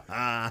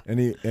 and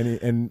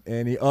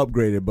he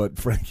upgraded, but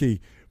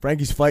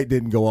Frankie's fight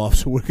didn't go off,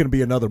 so we're going to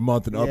be another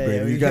month and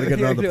upgrade. He's got to get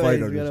another fight.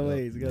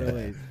 He's got to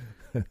wait.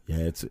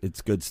 Yeah,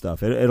 it's good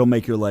stuff. It'll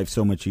make your life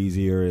so much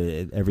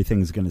easier.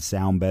 Everything's going to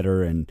sound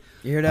better. And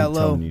you hear that,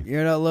 Lou? You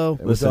hear that, Lou?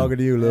 We're talking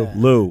to you, Lou. Yeah.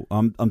 Lou,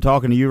 I'm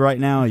talking to you right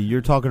now.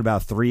 You're talking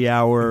about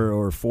 3-hour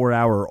or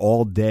 4-hour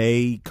all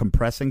day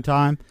compressing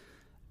time.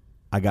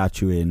 I got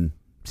you in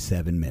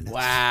 7 minutes.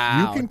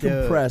 Wow, you can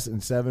compress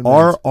in 7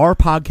 minutes. Our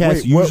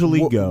podcasts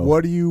usually go.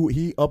 What do you?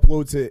 He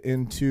uploads it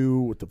into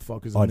what the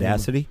fuck is the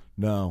Audacity?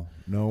 Name?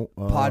 No.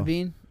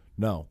 Podbean.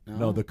 No.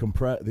 To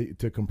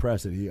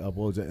compress it, he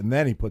uploads it and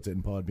then he puts it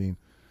in Podbean.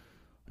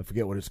 I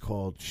forget what it's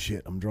called.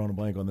 Shit, I'm drawing a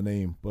blank on the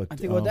name. But I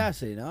think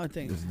Audacity. No, I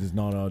think this is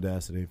not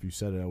Audacity. If you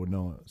said it, I would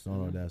know it. It's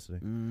not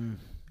Audacity.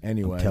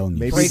 Anyway, I'm telling you.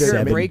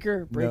 maybe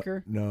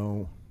Breaker.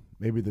 No,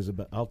 maybe there's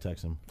I'll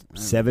text him.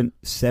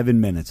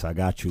 7 minutes. I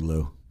got you,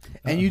 Lou.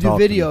 And you do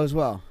video as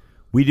well.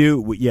 We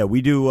do.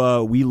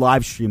 We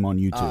live stream on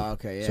YouTube. Oh,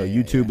 okay. Yeah, so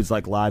YouTube is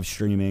like live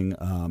streaming.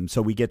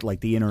 So we get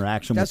like the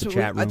interaction with the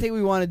chat room. I think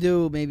we want to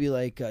do maybe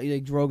like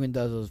Rogan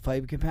does those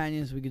fight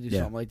companions. We could do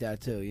something like that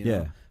too. You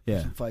know?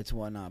 Yeah. Some fights and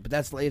whatnot. But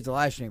it's a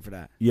live stream for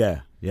that. Yeah.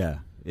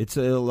 It's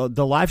the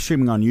live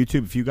streaming on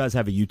YouTube. If you guys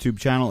have a YouTube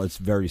channel, it's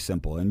very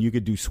simple, and you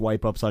could do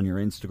swipe ups on your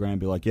Instagram.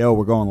 Be like, "Yo,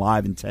 we're going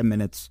live in 10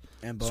 minutes."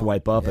 And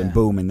swipe up and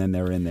boom, and then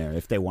they're in there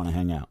if they want to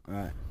hang out.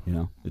 Right. You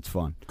know, it's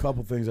fun.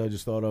 Couple things I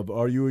just thought of.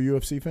 Are you a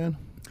UFC fan?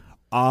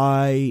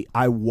 I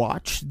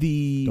watched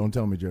the. Don't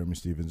tell me Jeremy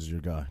Stevens is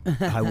your guy.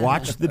 I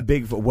watched the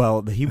big.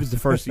 Well, he was the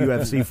first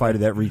UFC fighter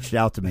that reached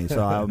out to me,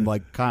 so I'm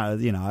like, kind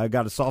of, I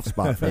got a soft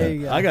spot for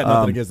him. I got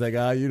nothing against that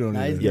guy. You don't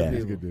know.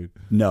 He's a good dude.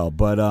 No,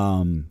 but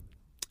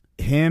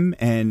him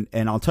and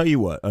I'll tell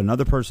you what,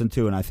 another person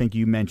too, and I think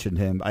you mentioned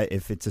him.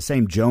 If it's the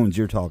same Jones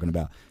you're talking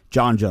about,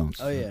 John Jones.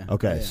 Oh yeah.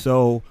 Okay,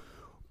 so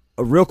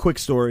a real quick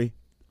story.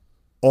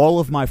 All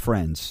of my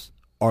friends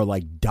are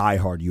like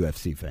diehard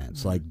UFC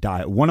fans. Like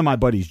one of my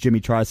buddies, Jimmy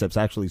Triceps,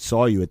 actually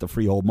saw you at the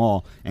Freehold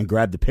Mall and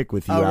grabbed a pic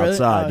with you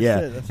outside.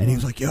 Really? And he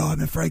was like, "Yo, I'm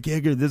in Frank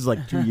Yeager." This is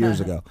like 2 years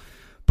ago.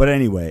 But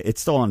anyway,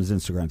 it's still on his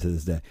Instagram to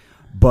this day.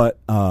 But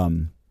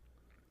John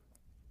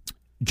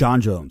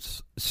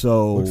Jones.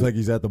 So looks like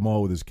he's at the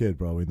mall with his kid,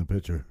 probably in the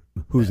picture.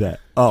 Who's that?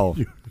 Oh,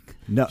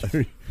 no,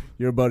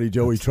 your buddy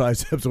Joey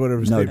Triceps, whatever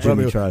his name.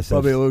 Jimmy Triceps.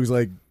 Probably looks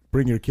like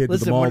bring your kid to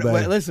the mall.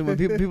 Listen, when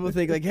people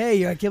think like,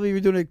 "Hey, I can't believe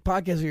you're doing a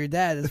podcast with your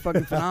dad," it's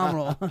fucking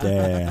phenomenal.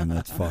 Damn,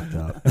 that's fucked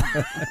up.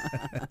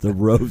 The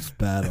roast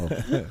battle.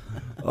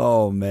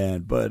 Oh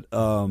man, but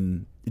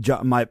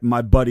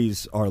my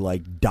buddies are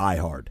like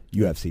diehard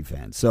UFC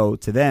fans. So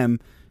to them,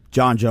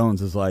 John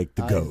Jones is like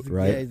the GOAT,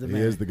 right? Yeah, he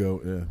is the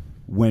GOAT. Yeah.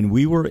 When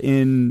we were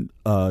in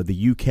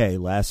the UK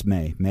last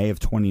May of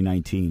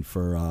 2019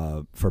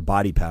 for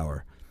Body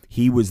Power,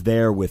 he was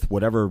there with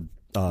whatever.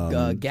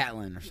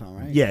 Gatlin or something,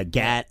 right? Yeah,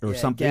 Gat or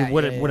something,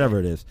 whatever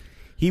it is.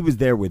 He was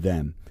there with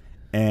them,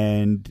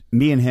 And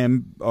me and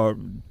him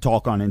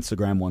talk on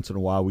Instagram once in a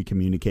while. We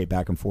communicate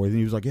back and forth. And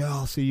he was like, yeah,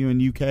 I'll see you in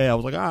the UK. I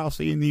was like, I'll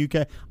see you in the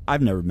UK.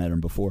 I've never met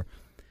him before.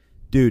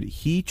 Dude,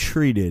 he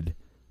treated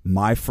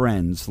my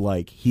friends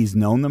like he's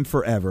known them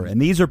forever.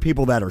 And these are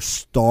people that are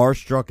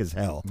starstruck as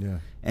hell. Yeah.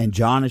 And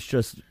John is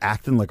just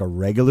acting like a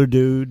regular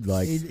dude,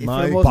 like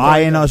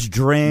buying us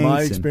drinks.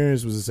 My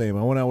experience was the same.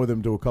 I went out with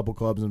him to a couple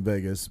clubs in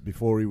Vegas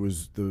before he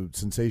was the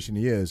sensation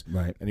he is,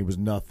 right? And he was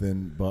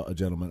nothing but a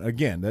gentleman.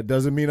 Again, that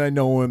doesn't mean I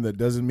know him. That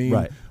doesn't mean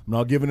right. I'm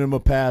not giving him a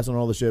pass on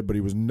all the shit, but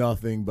he was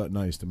nothing but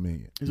nice to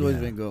me. He's always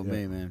been good with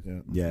me,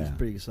 man. Yeah. He's a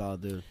pretty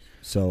solid dude.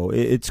 So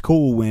it's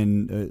cool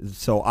when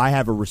so I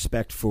have a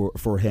respect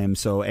for him.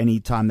 So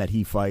anytime that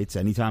he fights,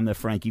 anytime that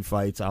Frankie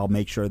fights, I'll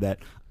make sure that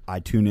I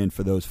tune in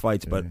for those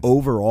fights. But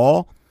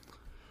overall,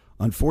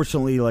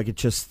 unfortunately, like it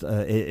just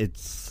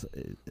it's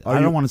I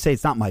don't want to say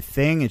it's not my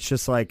thing. It's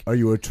just like, are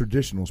you a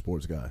traditional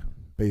sports guy?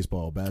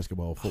 Baseball,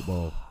 basketball,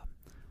 football?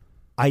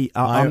 I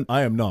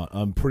am not.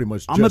 I'm pretty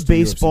much. I'm a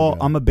baseball.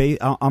 I'm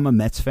a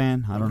Mets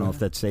fan. I don't know if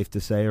that's safe to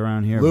say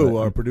around here. Lou,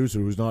 our producer,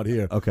 who's not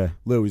here. Okay,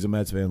 Lou, he's a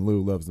Mets fan.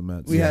 Lou loves the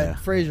Mets. We had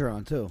Frazier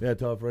on too. Yeah,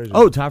 Todd Frazier.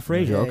 Oh, Todd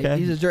Frazier. Yeah, okay,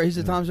 he's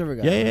a Tom Silver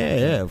guy.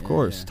 Yeah. Of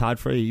course, yeah. Todd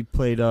Frazier.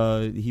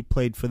 He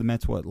played for the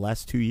Mets. What,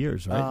 last 2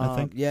 years, right? I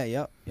think. Yeah.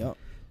 Yep.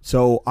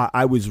 So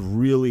I was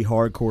really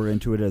hardcore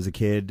into it as a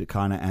kid.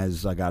 Kind of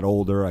as I got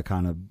older, I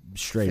kind of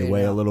strayed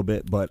away a little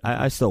bit, but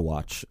I still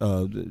watch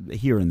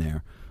here and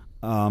there.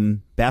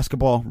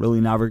 Basketball,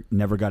 really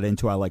never got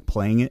into. I like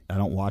playing it. I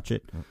don't watch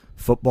it.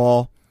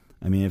 Football,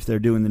 I mean, if they're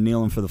doing the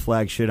kneeling for the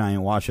flag shit, I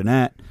ain't watching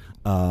that.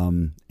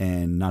 And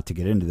not to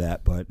get into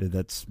that, but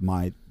that's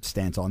my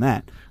stance on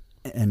that.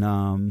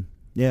 And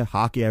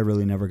hockey I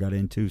really never got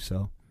into.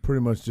 So pretty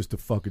much just a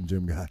fucking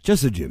gym guy.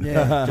 Just a gym.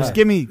 Yeah. Just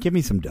give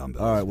me some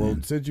dumbbells. All right. Well,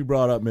 man. Since you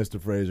brought up Mr.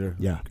 Frazier,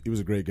 he was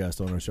a great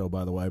guest on our show,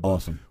 by the way. But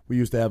awesome. We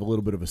used to have a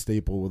little bit of a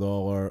staple with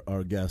all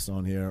our guests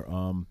on here.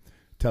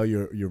 Tell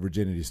your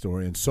virginity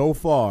story. And so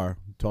far,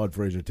 Todd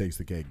Frazier takes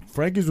the cake.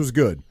 Frankie's was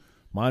good.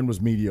 Mine was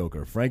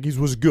mediocre. Frankie's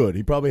was good.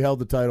 He probably held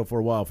the title for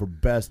a while for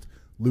best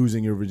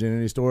losing your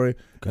virginity story.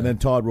 Okay. And then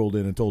Todd rolled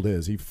in and told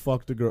his. He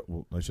fucked a girl.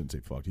 Well, I shouldn't say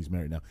fucked. He's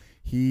married now.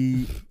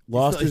 He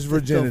lost his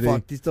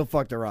virginity. He still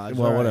fucked a Raj.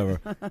 Well, whatever.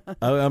 I'm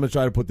going to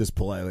try to put this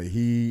politely.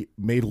 He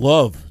made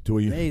love to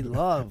a Made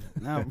love.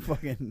 Now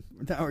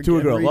we're to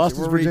a girl. Lost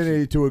his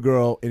virginity to a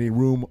girl in a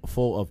room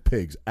full of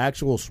pigs.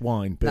 Actual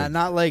swine pigs.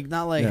 Not like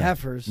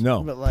heifers.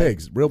 No, but like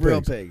pigs. Real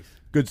pigs.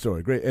 Good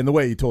story. Great. And the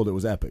way he told it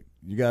was epic.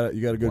 You got a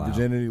good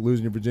virginity,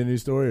 losing your virginity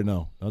story, or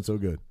no? Not so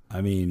good.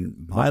 I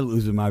mean, my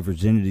losing my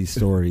virginity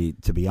story,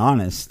 to be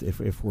honest,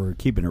 if we're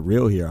keeping it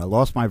real here, I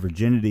lost my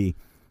virginity.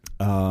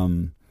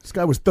 This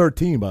guy was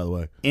 13, by the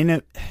way.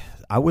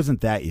 I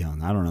wasn't that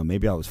young. I don't know.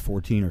 Maybe I was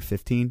 14 or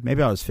 15.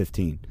 Maybe I was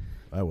 15.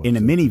 In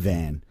a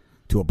minivan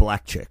to a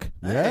black chick.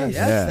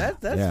 Yes.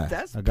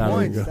 That's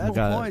points. That's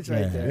points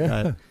right there.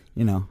 Yeah.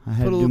 I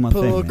had to do my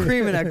thing. Put a little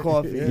cream in that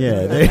coffee.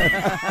 Yeah.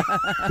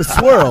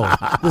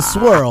 The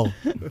swirl.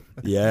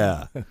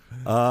 Yeah.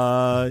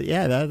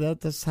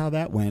 That's how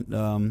that went.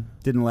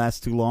 Didn't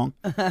last too long.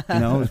 It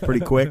was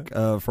pretty quick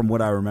from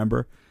what I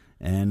remember.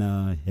 And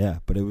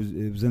but it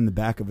was in the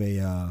back of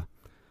a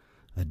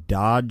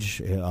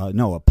Dodge,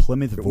 a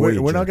Plymouth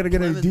Voyager. We're not going to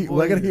get any.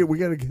 We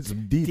got to get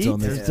some deets on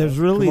this.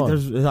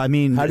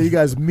 How do you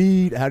guys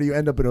meet? How do you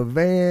end up in a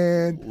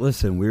van?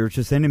 Listen, we were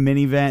just in a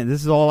minivan.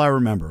 This is all I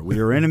remember. We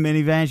were in a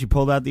minivan. She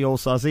pulled out the old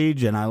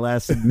sausage, and I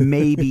lasted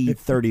maybe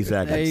 30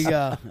 seconds. There you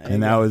go.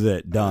 That was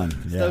it. Done.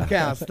 Still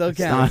counts.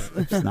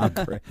 It's not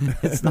great.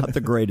 It's not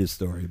the greatest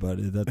story, but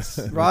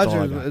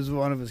Roger is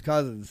one of his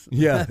cousins.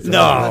 Yeah.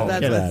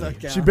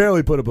 That's she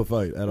barely put up a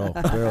fight at all.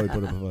 Barely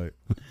put up a fight.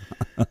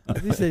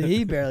 He said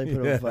he barely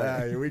put up a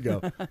fight. Here we go.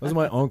 That was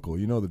my uncle.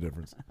 You know the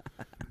difference.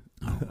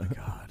 Oh my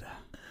God.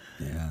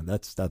 Yeah,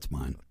 that's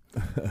mine.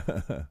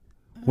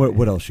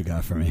 What else you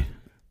got for me?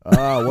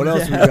 What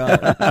else we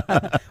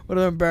got? What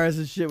other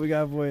embarrassing shit we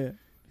got for you?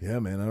 Yeah,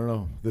 man, I don't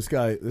know. This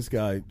guy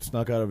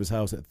snuck out of his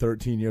house at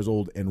 13 years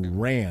old and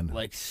ran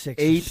like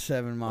 6 or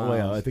 7 miles. Oh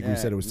yeah, I think we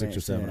said it was 6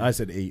 or 7. Yeah. I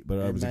said 8, but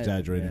I was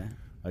exaggerating. Yeah.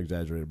 I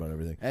exaggerated about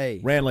everything. Hey,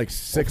 ran like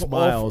 6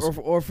 miles.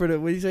 Or for the,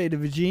 what do you say, the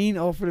vagine?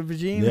 Or for the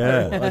vagine?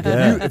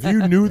 Yeah. If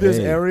you knew this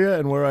area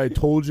and where I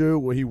told you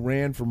where he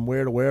ran from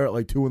where to where at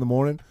like 2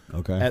 a.m.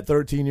 Okay. At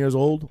 13 years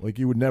old, like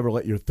you would never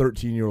let your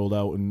 13-year-old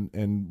out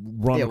and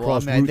run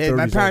across Route 37.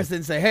 My parents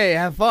didn't say, "Hey,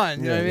 have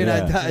fun." You know what I mean?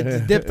 I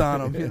just dipped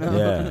on them.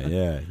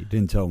 Yeah. You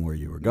didn't tell them where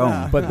you were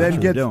going. But then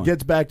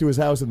gets back to his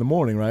house in the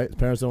morning, right? His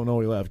parents don't know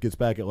he left. Gets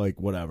back at like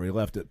whatever. He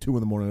left at 2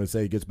 a.m. Let's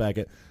say he gets back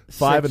at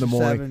 5 in the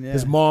morning. 7, yeah.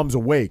 His mom's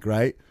awake,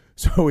 right?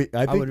 So he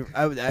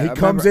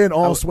comes in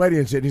all sweaty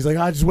and shit. And he's like,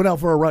 I just went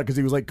out for a run because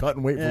he was like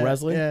cutting weight for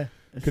wrestling. Yeah.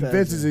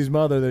 Convinces his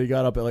mother that he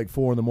got up at like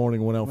 4 a.m.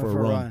 and went out for a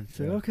run.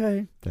 So,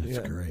 okay, that's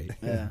great.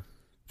 Yeah.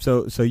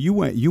 So you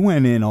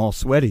went in all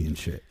sweaty and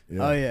shit.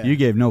 Yeah. Oh yeah. You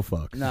gave no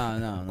fucks.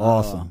 No.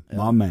 Awesome,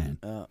 my man.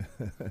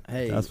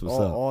 Hey, That's what's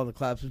up. all the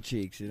claps of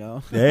cheeks, you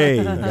know. Hey,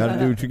 you gotta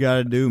do what you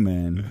gotta do,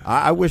 man.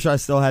 I wish I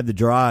still had the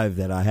drive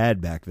that I had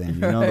back then.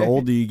 You know, the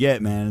older you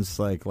get, man, it's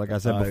like I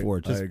said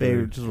before, just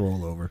baby, just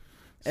roll over.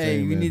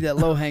 Hey, you need that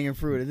low hanging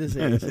fruit at this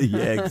age.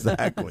 Yeah,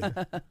 exactly.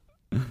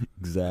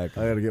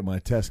 Exactly. I got to get my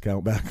test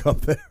count back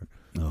up there.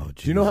 Oh,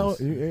 Jesus. Do you know how?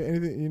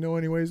 You know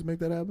any ways to make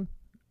that happen?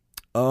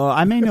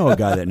 I may know a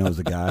guy that knows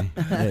a guy.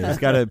 Yeah, he's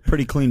got a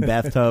pretty clean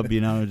bathtub.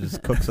 You know,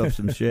 just cooks up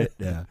some shit.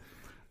 Yeah.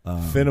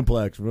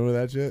 Finaplex, remember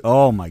that shit?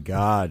 Oh my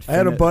God! I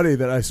had a buddy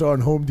that I saw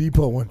in Home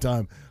Depot one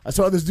time. I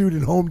saw this dude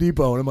in Home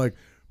Depot, and I'm like,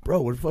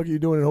 bro, what the fuck are you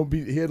doing in Home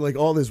Depot? He had like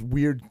all this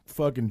weird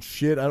fucking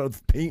shit.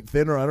 Paint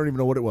thinner. I don't even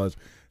know what it was.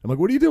 I'm like,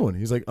 what are you doing?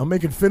 He's like, I'm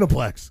making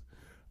Finaplex.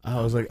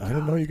 I was like, I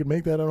didn't know you could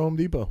make that at Home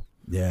Depot.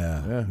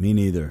 Yeah. Me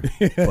neither.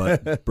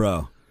 But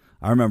bro,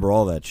 I remember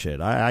all that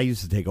shit. I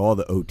used to take all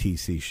the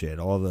OTC shit.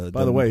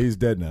 By the way, he's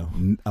dead now.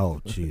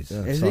 Oh jeez.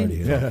 Is Sorry he to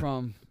hear that.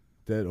 from?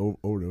 Dead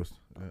overdose.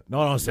 No,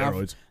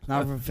 steroids.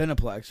 Not from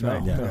Finaplex,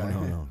 right?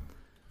 No.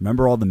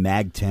 Remember all the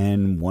Mag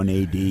 10,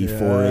 1AD,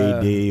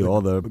 4AD,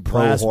 all the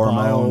pro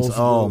hormones.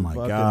 Oh my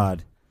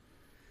God.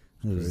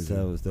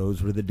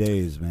 Those were the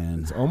days, man.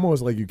 It's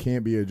almost like you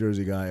can't be a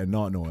Jersey guy and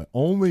not know it.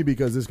 Only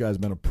because this guy's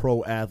been a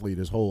pro athlete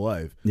his whole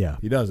life. Yeah.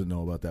 He doesn't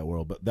know about that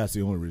world, but that's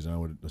the only reason I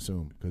would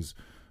assume, because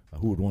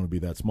who would want to be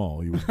that small?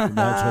 He was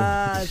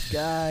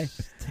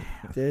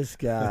This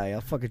guy.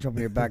 I'll fucking jump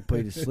in your back, put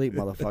you to sleep,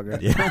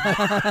 motherfucker. Yeah.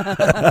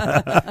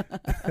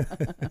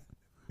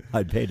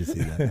 I'd pay to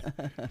see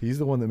that. He's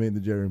the one that made the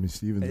Jeremy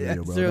Stevens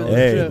video, bro. True,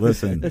 Hey,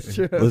 listen.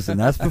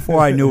 That's before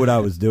I knew what I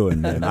was doing,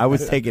 man. I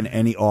was taking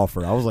any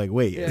offer. I was like,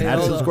 wait,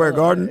 Madison Square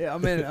Garden? Yeah,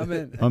 I'm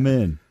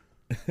in.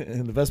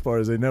 And the best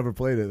part is they never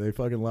played it. They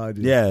fucking lied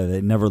to you. Yeah, they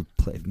never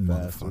played,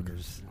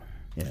 motherfuckers.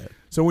 Yeah.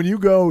 So when you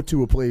go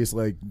to a place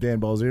like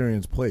Dan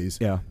Balzerian's place,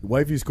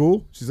 wifey's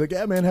cool? She's like,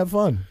 yeah, man, have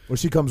fun. Or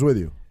she comes with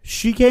you?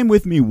 She came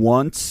with me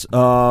once.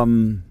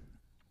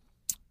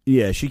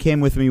 Yeah, she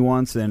came with me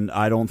once, and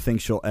I don't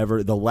think she'll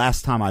ever... The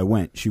last time I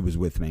went, she was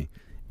with me.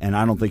 And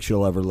I don't think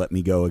she'll ever let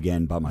me go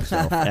again by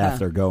myself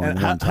after going and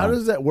one time. How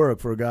does that work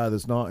for a guy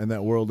that's not in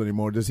that world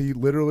anymore? Does he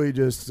literally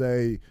just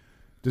say...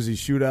 Does he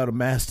shoot out a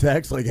mass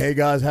text like, hey,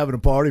 guys, having a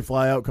party,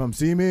 fly out, come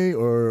see me?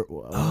 Or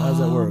how does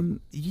that work?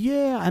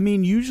 Yeah, I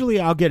mean, usually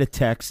I'll get a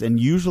text, and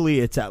usually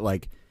it's at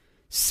like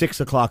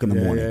 6 o'clock in the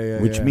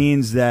morning, which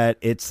means that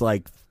it's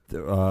like...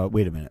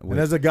 wait a minute. And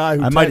as a guy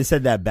who I might have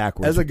said that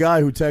backwards. As a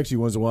guy who texts you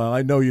once in a while,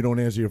 I know you don't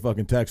answer your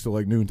fucking text till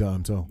like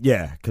noontime. So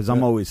yeah, because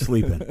I'm always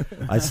sleeping.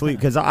 I sleep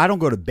because I don't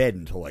go to bed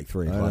until like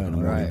 3 o'clock in the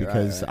morning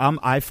because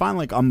I find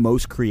like I'm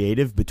most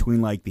creative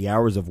between like the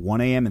hours of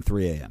 1 a.m. and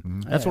 3 a.m.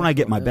 Mm-hmm. That's when I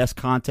get my best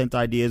content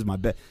ideas.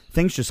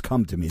 Things just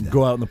come to me. Then.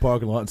 Go out in the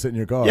parking lot and sit in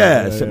your car.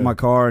 Yeah, sit in my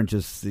car and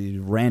just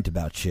rant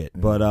about shit.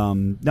 Yeah. But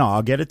no,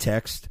 I'll get a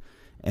text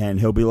and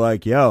he'll be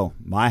like, "Yo,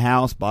 my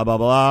house, blah blah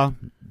blah.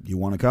 You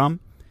want to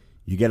come?"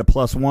 You get a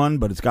 +1,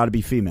 but it's got to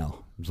be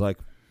female. It's like,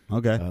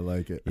 okay. I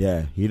like it.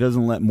 Yeah, he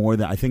doesn't let more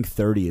than, I think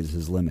 30 is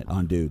his limit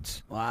on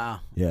dudes.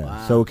 Wow. Yeah,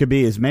 wow. So it could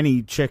be as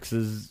many chicks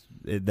as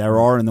there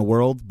are in the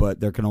world, but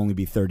there can only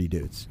be 30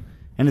 dudes.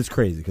 And it's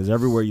crazy because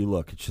everywhere you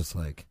look, it's just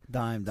like...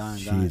 Dime.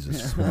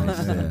 Jesus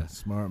Christ. Yeah.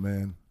 Smart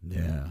man.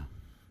 Yeah.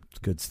 It's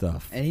good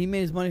stuff. And he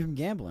made his money from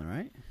gambling,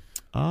 right?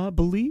 I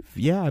believe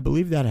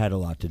that had a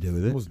lot to do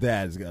with it. Well, his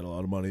dad's got a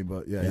lot of money,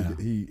 but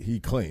he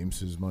claims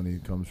his money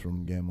comes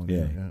from gambling.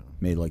 Yeah.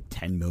 Made like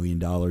 $10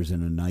 million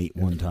in a night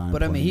one time.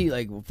 But I mean, he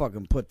like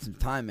fucking put some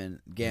time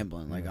in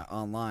gambling, like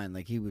online.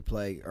 Like he would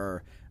play,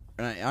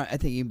 I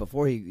think even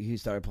before he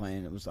started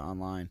playing, it was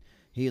online.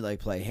 He like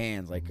play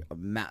hands, like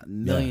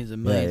millions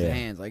and millions of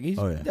hands. Like he's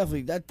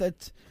definitely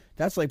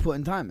that's like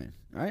putting time in.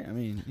 Right? I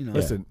mean, you know.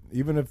 Listen,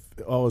 even if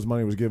all his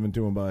money was given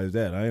to him by his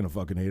dad, I ain't a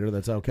fucking hater.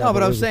 That's how capitalism. No,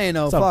 but I'm saying,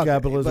 fuck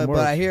capitalism works.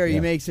 But I hear he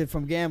makes it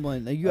from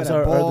gambling. Like, you got to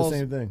have balls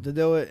to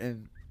do it,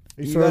 and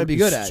you got to be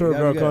good at it. He served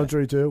our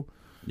country too.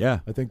 Yeah,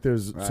 I think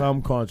there's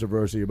some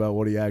controversy about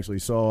what he actually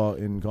saw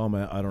in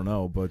combat. I don't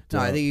know, but no,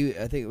 I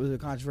think it was a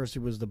controversy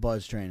was the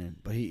buzz training,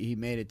 but he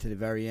made it to the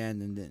very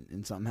end,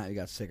 and somehow he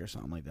got sick or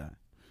something like that.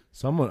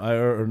 I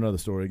heard another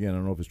story again. I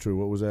don't know if it's true.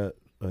 What was that?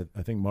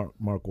 I think Mark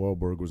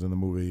Wahlberg was in the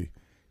movie.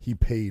 He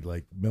paid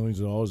like millions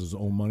of dollars of his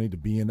own money to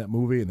be in that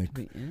movie,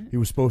 and he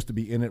was supposed to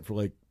be in it for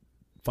like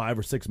 5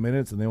 or 6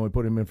 minutes, and they only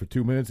put him in for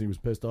 2 minutes. And he was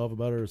pissed off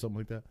about it or something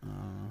like that.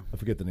 I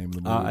forget the name of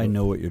the movie. I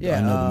know what you're. I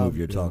know the movie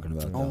you're talking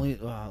about. Only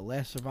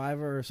Last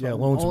Survivor or something.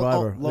 Yeah, Lone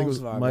Survivor. Lone I think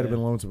Survivor, might have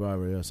been Lone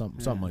Survivor. Yeah,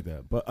 something like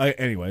that. But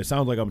anyway, it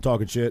sounds like I'm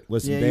talking shit.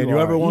 Listen, Dan, you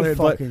ever want to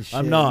invite?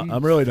 I'm not.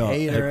 I'm really not.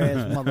 Hater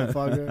ass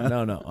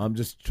motherfucker. No. I'm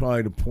just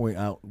trying to point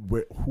out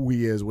who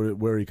he is,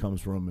 where he comes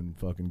from, and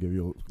fucking give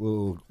you a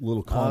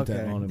little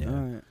content on him.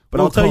 Yeah. Right.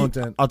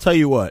 But I'll tell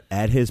you what.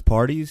 At his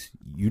parties,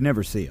 you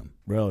never see him.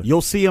 Really?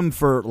 You'll see him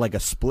for like a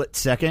split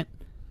second,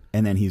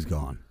 and then he's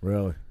gone.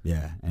 Really?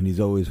 Yeah, and he's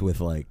always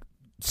with like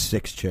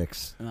 6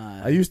 chicks.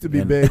 I used to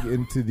be big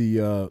into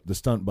the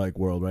stunt bike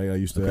world, right? I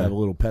used to have a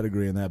little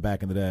pedigree in that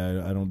back in the day.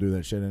 I don't do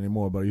that shit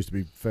anymore, but I used to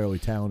be fairly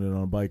talented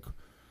on a bike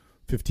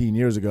 15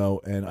 years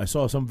ago, and I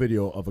saw some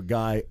video of a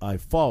guy I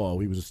follow.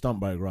 He was a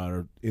stunt bike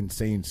rider,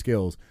 insane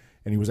skills,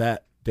 and he was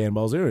at Dan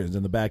Balzerian's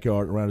in the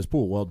backyard around his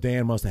pool. Well,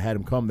 Dan must have had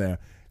him come there,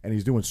 and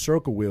he's doing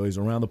circle wheelies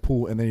around the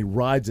pool, and then he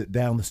rides it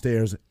down the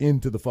stairs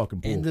into the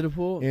fucking pool. Into the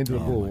pool? Into the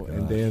pool.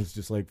 And Dan's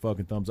just like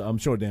fucking thumbs up. I'm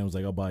sure Dan was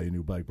like, I'll buy you a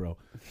new bike, bro.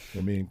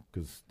 I mean,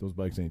 because those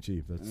bikes ain't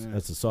cheap.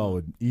 That's a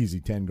solid, easy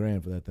 10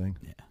 grand for that thing.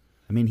 Yeah.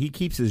 I mean, he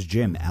keeps his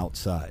gym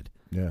outside.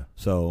 Yeah.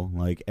 So,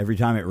 like, every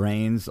time it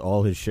rains,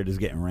 all his shit is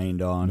getting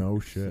rained on.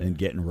 No shit. And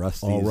getting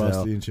rusty. All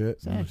rusty and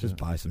shit. So just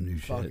buy some new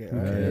Fuck shit. it.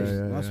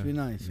 Yeah. Must be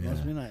nice. Yeah.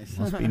 Must be nice.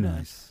 Must be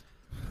nice.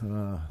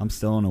 I'm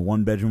still in a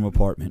one-bedroom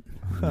apartment,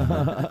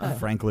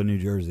 Franklin, New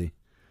Jersey.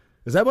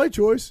 Is that by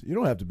choice? You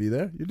don't have to be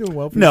there. You're doing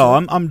well for No,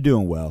 yourself. I'm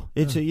doing well.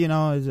 It's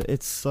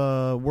it's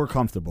we're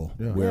comfortable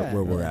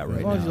where we're at right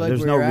as long now. as you like There's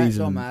where no you're at,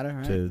 reason don't matter,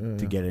 right?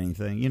 to get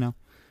anything.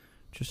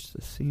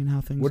 Just seeing how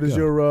things. What go. is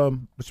your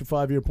what's your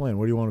 5-year plan?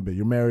 What do you want to be?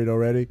 You're married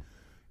already.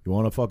 You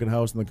want a fucking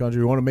house in the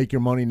country. You want to make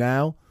your money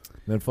now,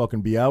 and then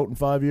fucking be out in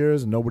 5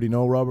 years and nobody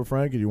know Robert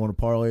Frank. And you want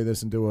to parlay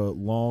this into a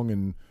long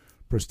and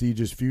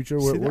prestigious future?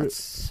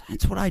 See,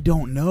 that's what I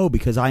don't know,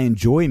 because I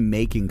enjoy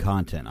making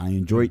content. I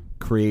enjoy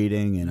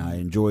creating, and I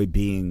enjoy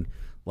being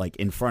like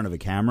in front of a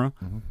camera.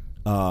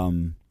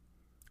 Mm-hmm.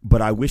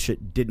 But I wish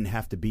it didn't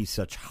have to be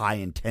such high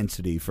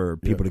intensity for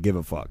people to give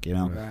a fuck.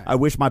 Right. I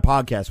wish my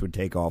podcast would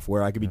take off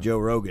where I could be Joe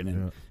Rogan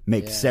and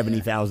make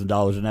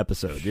 $70,000 an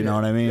episode. You know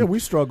what I mean? Yeah, we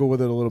struggle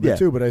with it a little bit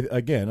too. But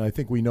I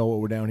think we know what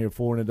we're down here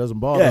for, and it doesn't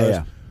bother us.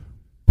 Yeah.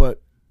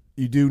 But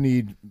you do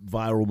need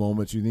viral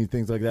moments. You need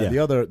things like that.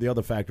 Yeah. The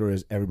other factor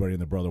is everybody and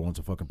their brother wants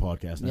a fucking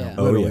podcast now.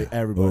 Yeah. Literally Oh,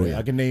 everybody. yeah.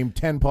 I can name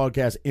 10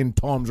 podcasts in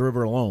Tom's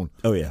River alone.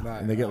 Oh yeah.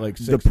 Right. And they get like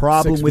The six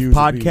problem with views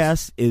apiece.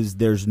 podcasts is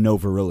there's no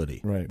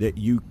virility. Right. That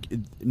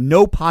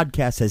no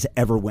podcast has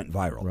ever went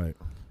viral. Right.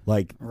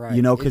 Like,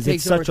 Right. because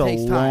it's such a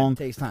long. It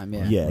takes time,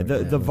 yeah. Yeah.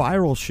 The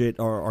viral shit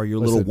are your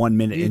Listen, little 1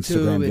 minute YouTube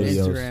Instagram and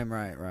videos. Instagram,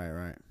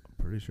 right.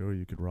 Pretty sure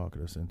you could rocket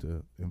us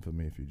into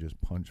infamy if you just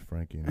punch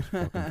Frankie in his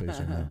fucking face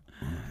right now.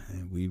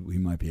 We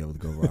might be able to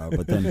go viral,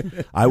 but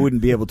then I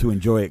wouldn't be able to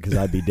enjoy it because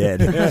I'd be dead.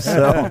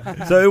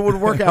 So it would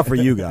work out for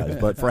you guys.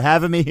 But for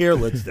having me here,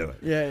 let's do it.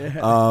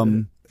 Yeah.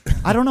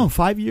 I don't know.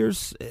 5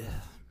 years.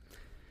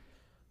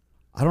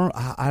 I don't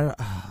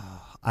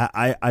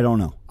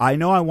know. I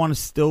know I want to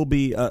still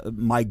be.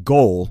 My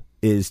goal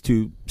is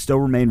to still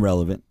remain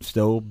relevant,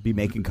 still be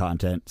making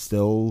content,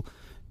 still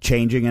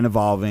changing and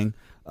evolving.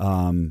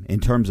 In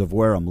terms of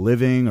where I'm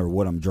living or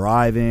what I'm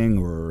driving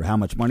or how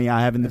much money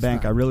I have in the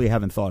bank, I really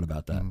haven't thought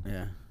about that.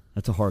 Yeah.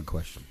 That's a hard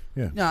question.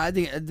 Yeah. No, I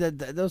think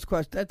those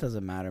questions, that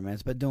doesn't matter, man.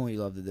 It's about doing what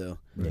you love to do.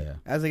 Yeah.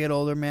 As I get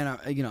older, man,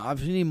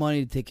 obviously you need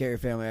money to take care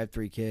of your family. I have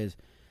 3 kids.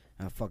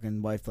 A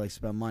fucking wife likes to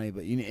spend money,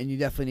 but you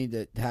definitely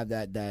need to have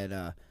that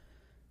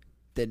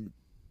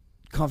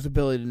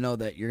comfortability to know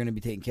that you're going to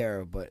be taken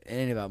care of. But it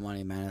ain't about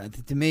money, man.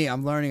 To me,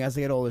 I'm learning as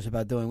I get older, it's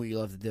about doing what you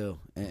love to do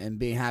and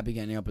being happy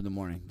getting up in the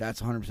morning.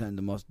 That's 100%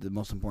 the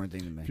most important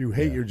thing to me. If you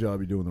hate your job,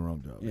 you're doing the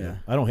wrong job. Yeah.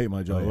 I don't hate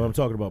my job. Oh, yeah. I'm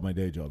talking about my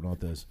day job, not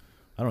this.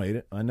 I don't hate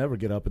it. I never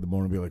get up in the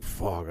morning and be like,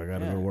 fuck, I got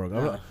to go to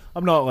work.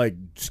 I'm not like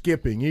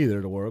skipping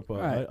either to work, but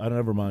Right. I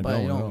never mind But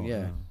going. you don't- at all.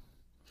 yeah.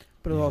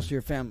 But it's also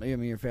your family. I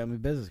mean, your family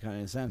business, kind of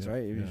in a sense,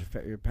 right? Yeah.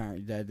 Your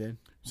parent, your dad did.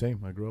 Same.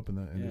 I grew up in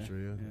that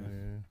industry. Yeah.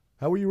 Yeah.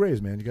 How were you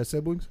raised, man? You got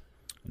siblings?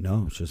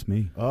 No, it's just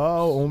me.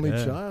 Oh, only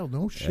Yeah. child.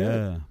 No shit.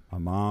 Yeah. My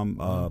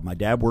mom, my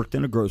dad worked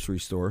in a grocery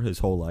store his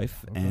whole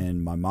life,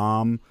 and my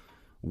mom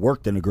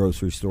worked in a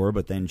grocery store,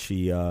 but then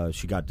she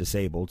got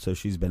disabled, so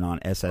she's been on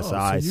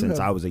SSI so you since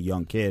have I was a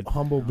young kid.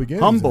 Humble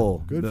beginnings.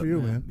 Humble. Good for you,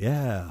 man.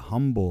 Yeah,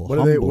 humble. What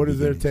is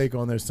their beginnings. take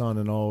on their son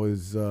and all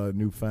his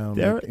newfound?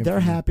 They're like,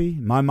 infamy? happy.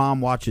 My mom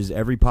watches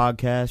every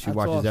podcast. She That's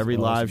watches awesome. every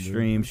live Awesome, dude.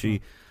 stream.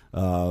 She,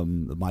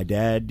 my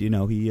dad, he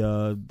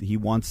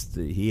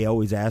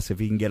always asks if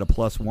he can get a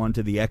 +1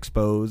 to the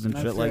expos and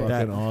That's shit like Fucking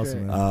that.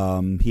 awesome,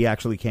 man. He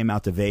actually came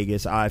out to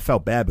Vegas. I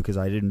felt bad because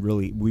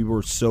we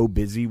were so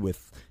busy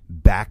with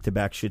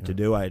back-to-back shit to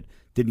do. I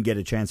didn't get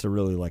a chance to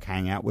really like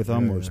hang out with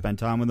him or spend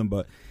time with him,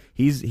 but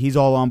he's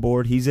all on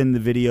board. He's in the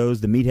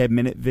videos, the Meathead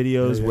Minute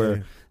videos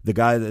where the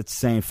guy that's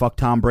saying fuck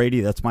Tom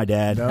Brady, that's my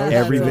dad. No,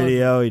 Every that's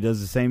video he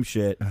does the same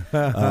shit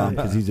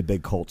because he's a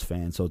big Colts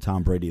fan, so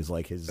Tom Brady is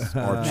like his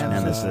arch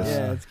nemesis.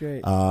 Yeah, that's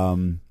great.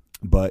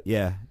 But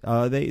yeah,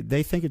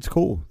 they think it's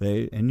cool.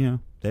 They're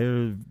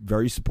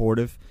very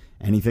supportive.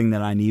 Anything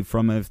that I need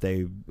from it,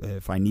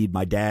 if I need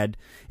my dad,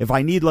 if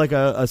I need like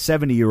a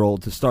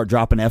 70-year-old to start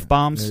dropping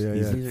F-bombs, he's the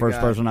He's first your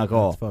guy. person I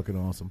call. That's fucking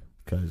awesome.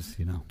 Because,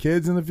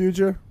 Kids in the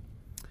future?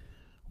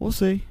 we'll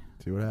see.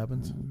 See what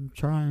happens. I'm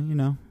trying, see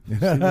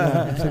what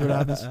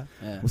happens.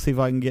 Yeah. We'll see if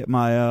I can get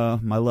my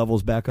my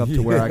levels back up to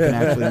where I can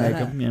actually make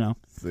them,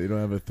 So you don't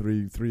have a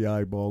three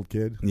eyeballed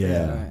kid?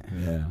 Yeah, right.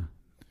 yeah.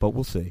 But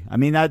we'll see. I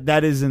mean,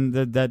 that is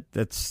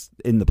that's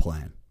in the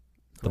plan.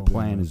 The Cool,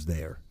 plan man. is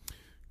there.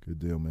 Good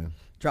deal, man.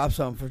 Drop us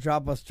something.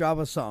 Come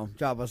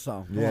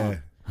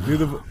on.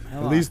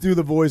 At least do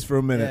the voice for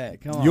a minute.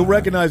 Yeah, come on. You'll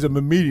recognize him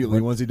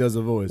immediately once he does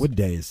the voice. What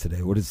day is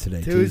today? What is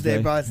today?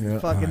 Tuesday, bro. It's Yeah.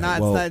 fucking All right,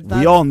 not. well, it's not.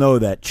 we all know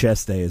that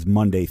chest day is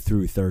Monday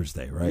through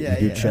Thursday, right? Yeah, you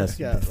do yeah, chest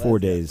let's go. 4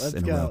 Let's days go.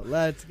 in a row.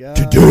 Let's go.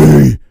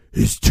 Today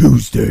is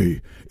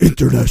Tuesday,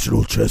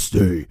 International Chest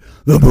Day,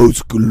 the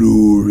most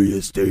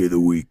glorious day of the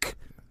week.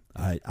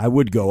 I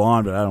would go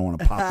on, but I don't want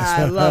to pop this.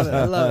 I love it.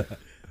 I love it.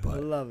 But, I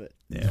love it.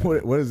 yeah.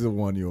 What is the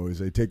one you always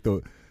say? Take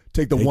the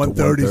the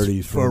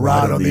 130s for a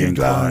ride on the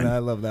incline. I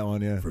love that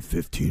one. Yeah, For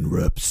 15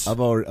 reps.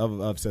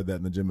 I've said that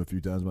in the gym a few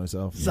times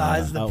myself.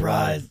 Size the Out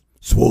prize.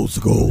 Swole's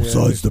the goal, Yeah.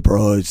 size the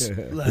prize.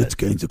 Let's- It's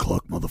gains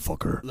o'clock,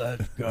 motherfucker.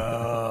 Let's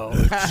go.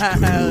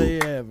 Hell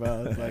yeah,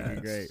 bro. It's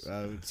fucking great,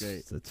 bro. It's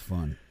great. It's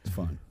fun. It's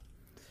fun.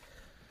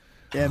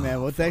 Yeah,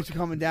 man. Well, thanks for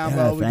coming down, Yeah,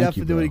 bro. We thank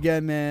definitely you, do it bro.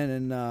 again, man.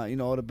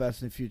 And, all the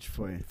best in the future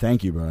for you.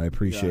 Thank you, bro. I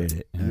appreciate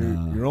it.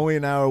 And, You're only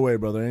an hour away,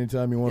 brother.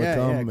 Anytime you want to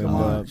come and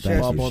on. Share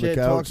pop some on the shit,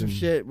 couch. talk some and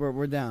shit.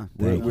 We're down.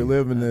 we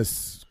live in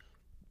this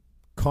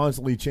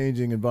constantly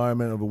changing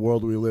environment of the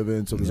world we live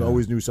in, so there's Yeah.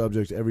 always new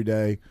subjects every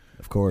day.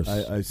 of course.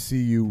 I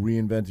see you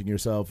reinventing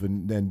yourself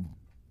and then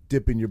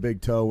dipping your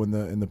big toe in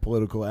the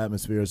political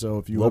atmosphere. So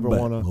if you ever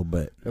want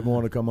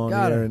to come on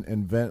Got here it.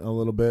 and vent a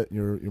little bit,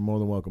 you're more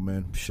than welcome,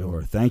 man.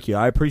 Sure. Thank you.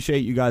 I appreciate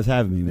you guys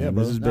having me, man. Yeah, this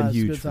brother. has No, been it's a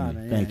huge good for time,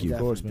 me. man. Thank Yeah, you.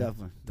 definitely, Definitely.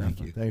 definitely.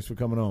 Thank you. Thanks for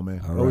coming on,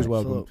 man. All Always right.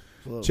 welcome.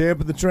 Salute.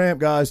 Champ of the Tramp,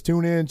 guys.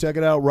 Tune in, check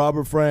it out.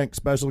 Robert Frank,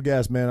 special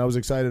guest, man. I was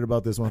excited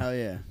about this one. Hell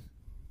yeah.